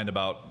can find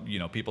about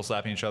people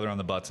slapping each other on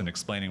the butts and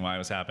explaining why it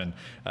was happened.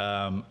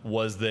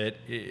 Was that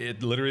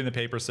it literally in the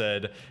paper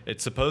said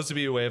it's supposed to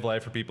be a way of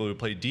life for people who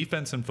play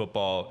defense in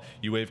football.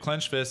 You wave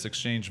clenched fists,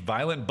 exchange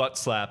violent butt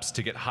slaps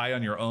to get high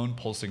on your own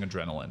pulsing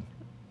adrenaline.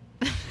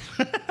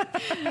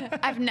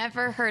 I've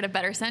never heard a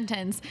better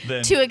sentence.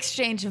 Then to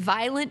exchange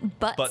violent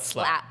butt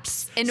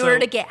slaps in So- order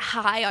to get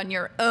high on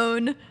your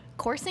own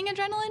coursing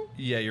adrenaline?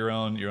 Yeah, your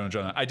own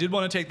adrenaline. I did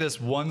want to take this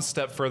one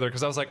step further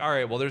because I was like, all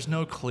right, well, there's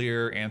no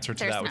clear answer to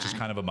There's that, which is not.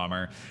 kind of a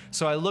bummer.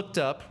 So I looked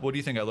up. What do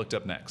you think I looked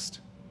up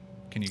next?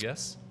 Can you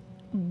guess?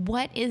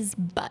 What is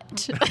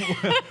butt?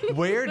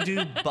 Where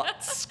do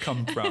butts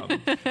come from?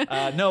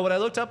 No, what I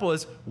looked up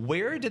was,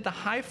 where did the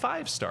high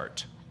five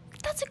start?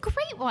 That's a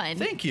great one.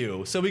 Thank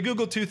you. So we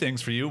Googled two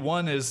things for you.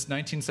 One is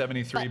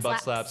 1973 Butt butt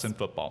slaps. slaps in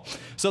football.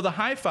 So the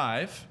high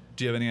five,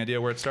 do you have any idea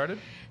where it started?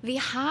 The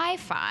high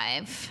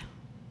five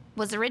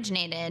was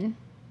originated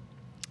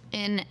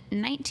in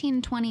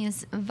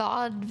 1920s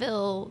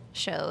vaudeville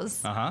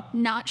shows. Uh-huh.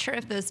 Not sure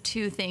if those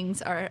two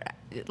things are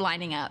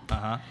lining up.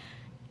 Uh-huh.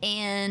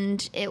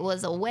 And it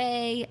was a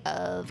way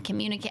of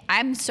communicate.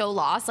 I'm so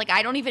lost. Like,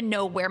 I don't even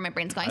know where my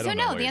brain's going. I So don't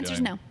know no, what the you're answer is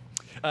doing.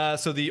 no.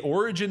 So the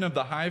origin of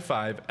the high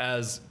five,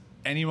 as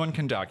anyone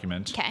can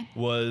document, 'Kay.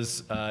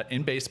 was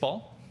in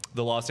baseball.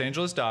 The Los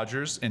Angeles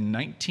Dodgers in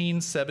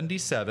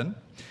 1977.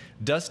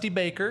 Dusty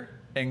Baker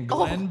and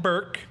Glenn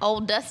Burke.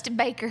 Old Dusty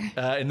Baker.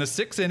 In the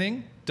sixth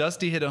inning,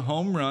 Dusty hit a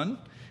home run,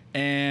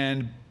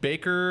 and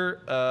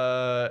Baker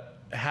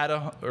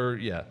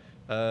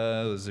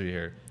let's see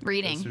here.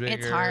 Reading. Dusty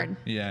It's hard.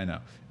 Yeah,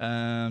 I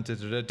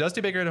know.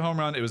 Dusty Baker hit a home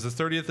run. It was his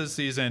 30th this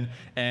season,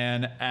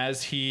 and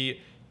as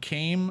he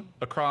came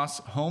across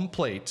home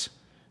plate,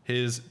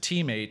 his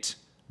teammate,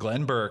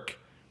 Glenn Burke,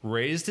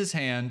 raised his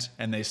hand,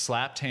 and they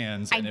slapped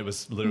hands, and it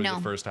was literally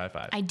the first high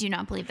five. I do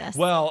not believe this.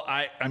 Well,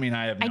 I mean,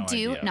 I have no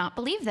idea. I do not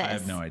believe this. I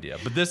have no idea.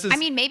 But this is... I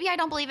mean, maybe I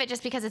don't believe it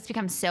just because it's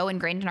become so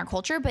ingrained in our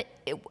culture. But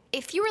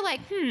if you were like,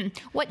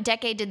 what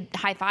decade did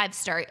high five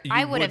start?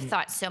 I would have wouldn't-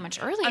 thought so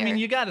much earlier. I mean,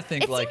 you got to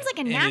think it like, seems like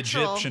a in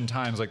natural. Egyptian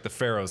times, like the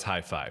pharaohs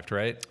high-fived,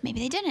 right? Maybe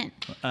they didn't.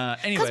 Anyway.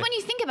 Because when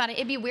you think about it,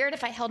 it'd be weird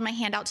if I held my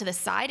hand out to the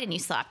side and you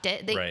slapped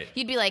it. Right.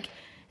 You'd be like,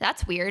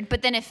 that's weird.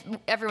 But then if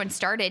everyone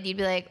started, you'd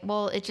be like,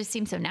 well, it just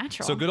seems so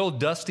natural. So good old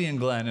Dusty and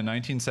Glenn in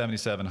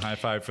 1977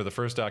 high-fived for the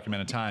first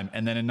documented time.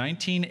 And then in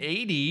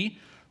 1980,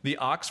 the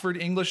Oxford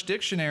English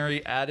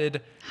Dictionary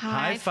added High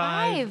high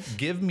five, five.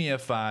 give me a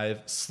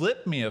five,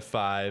 slip me a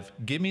five,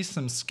 give me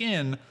some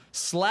skin,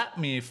 slap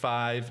me a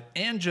five,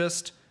 and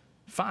just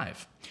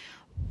five.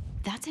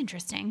 That's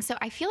interesting. So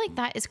I feel like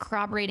that is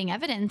corroborating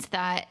evidence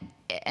that,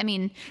 I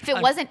mean, if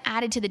it wasn't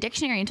added to the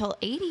dictionary until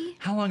 80.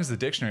 How long has the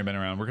dictionary been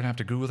around? We're going to have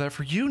to Google that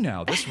for you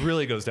now. This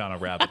really goes down a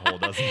rabbit hole,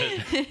 doesn't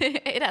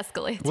it? It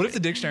escalates. What if the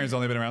dictionary's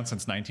only been around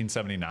since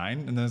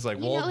 1979? And then it's like,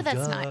 You well, know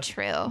that's duh. not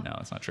true. No,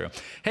 it's not true.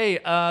 Hey,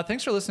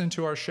 thanks for listening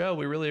to our show.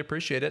 We really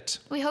appreciate it.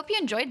 We hope you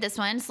enjoyed this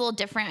one. It's a little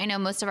different. I know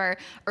most of our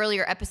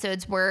earlier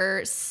episodes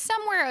were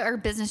somewhere our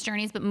business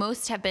journeys, but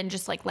most have been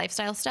just like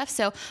lifestyle stuff.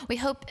 So we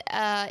hope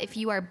if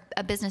you are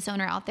a business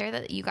owner out there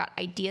that you got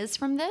ideas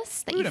from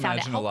this, that I you would found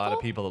it imagine helpful. a lot of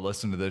people that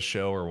listen to this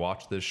show or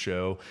watch this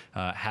show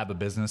have a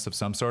business of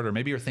some sort, or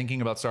maybe you're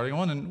thinking about starting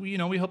one. And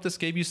we hope this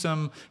gave you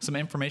some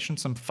information,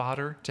 some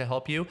fodder to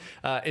help you.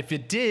 If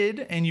it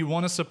did, and you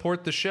want to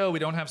support the show, we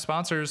don't have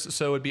sponsors,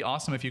 so it'd be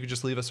awesome if you could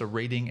just leave us a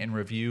rating and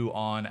review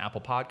on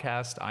Apple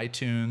Podcasts,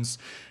 iTunes,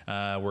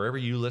 wherever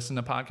you listen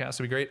to podcasts.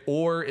 Would be great.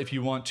 Or if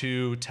you want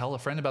to tell a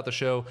friend about the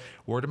show,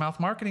 word of mouth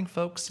marketing,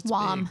 folks. It's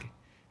WOM. big.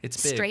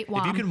 It's big. Straight If you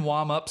WOM. can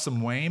WOM up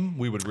some WAME,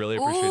 we would really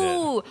appreciate it.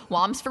 Ooh,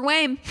 WOMs for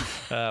WAME.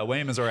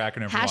 WAME is our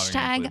acronym for Wandering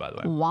Hashtag Weekly, by the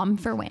way. WOM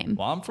for WAME.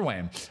 WOM for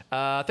WAME.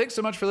 Thanks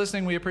so much for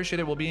listening. We appreciate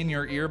it. We'll be in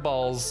your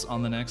earballs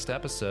on the next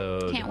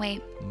episode. Can't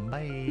wait.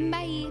 Bye.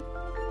 Bye.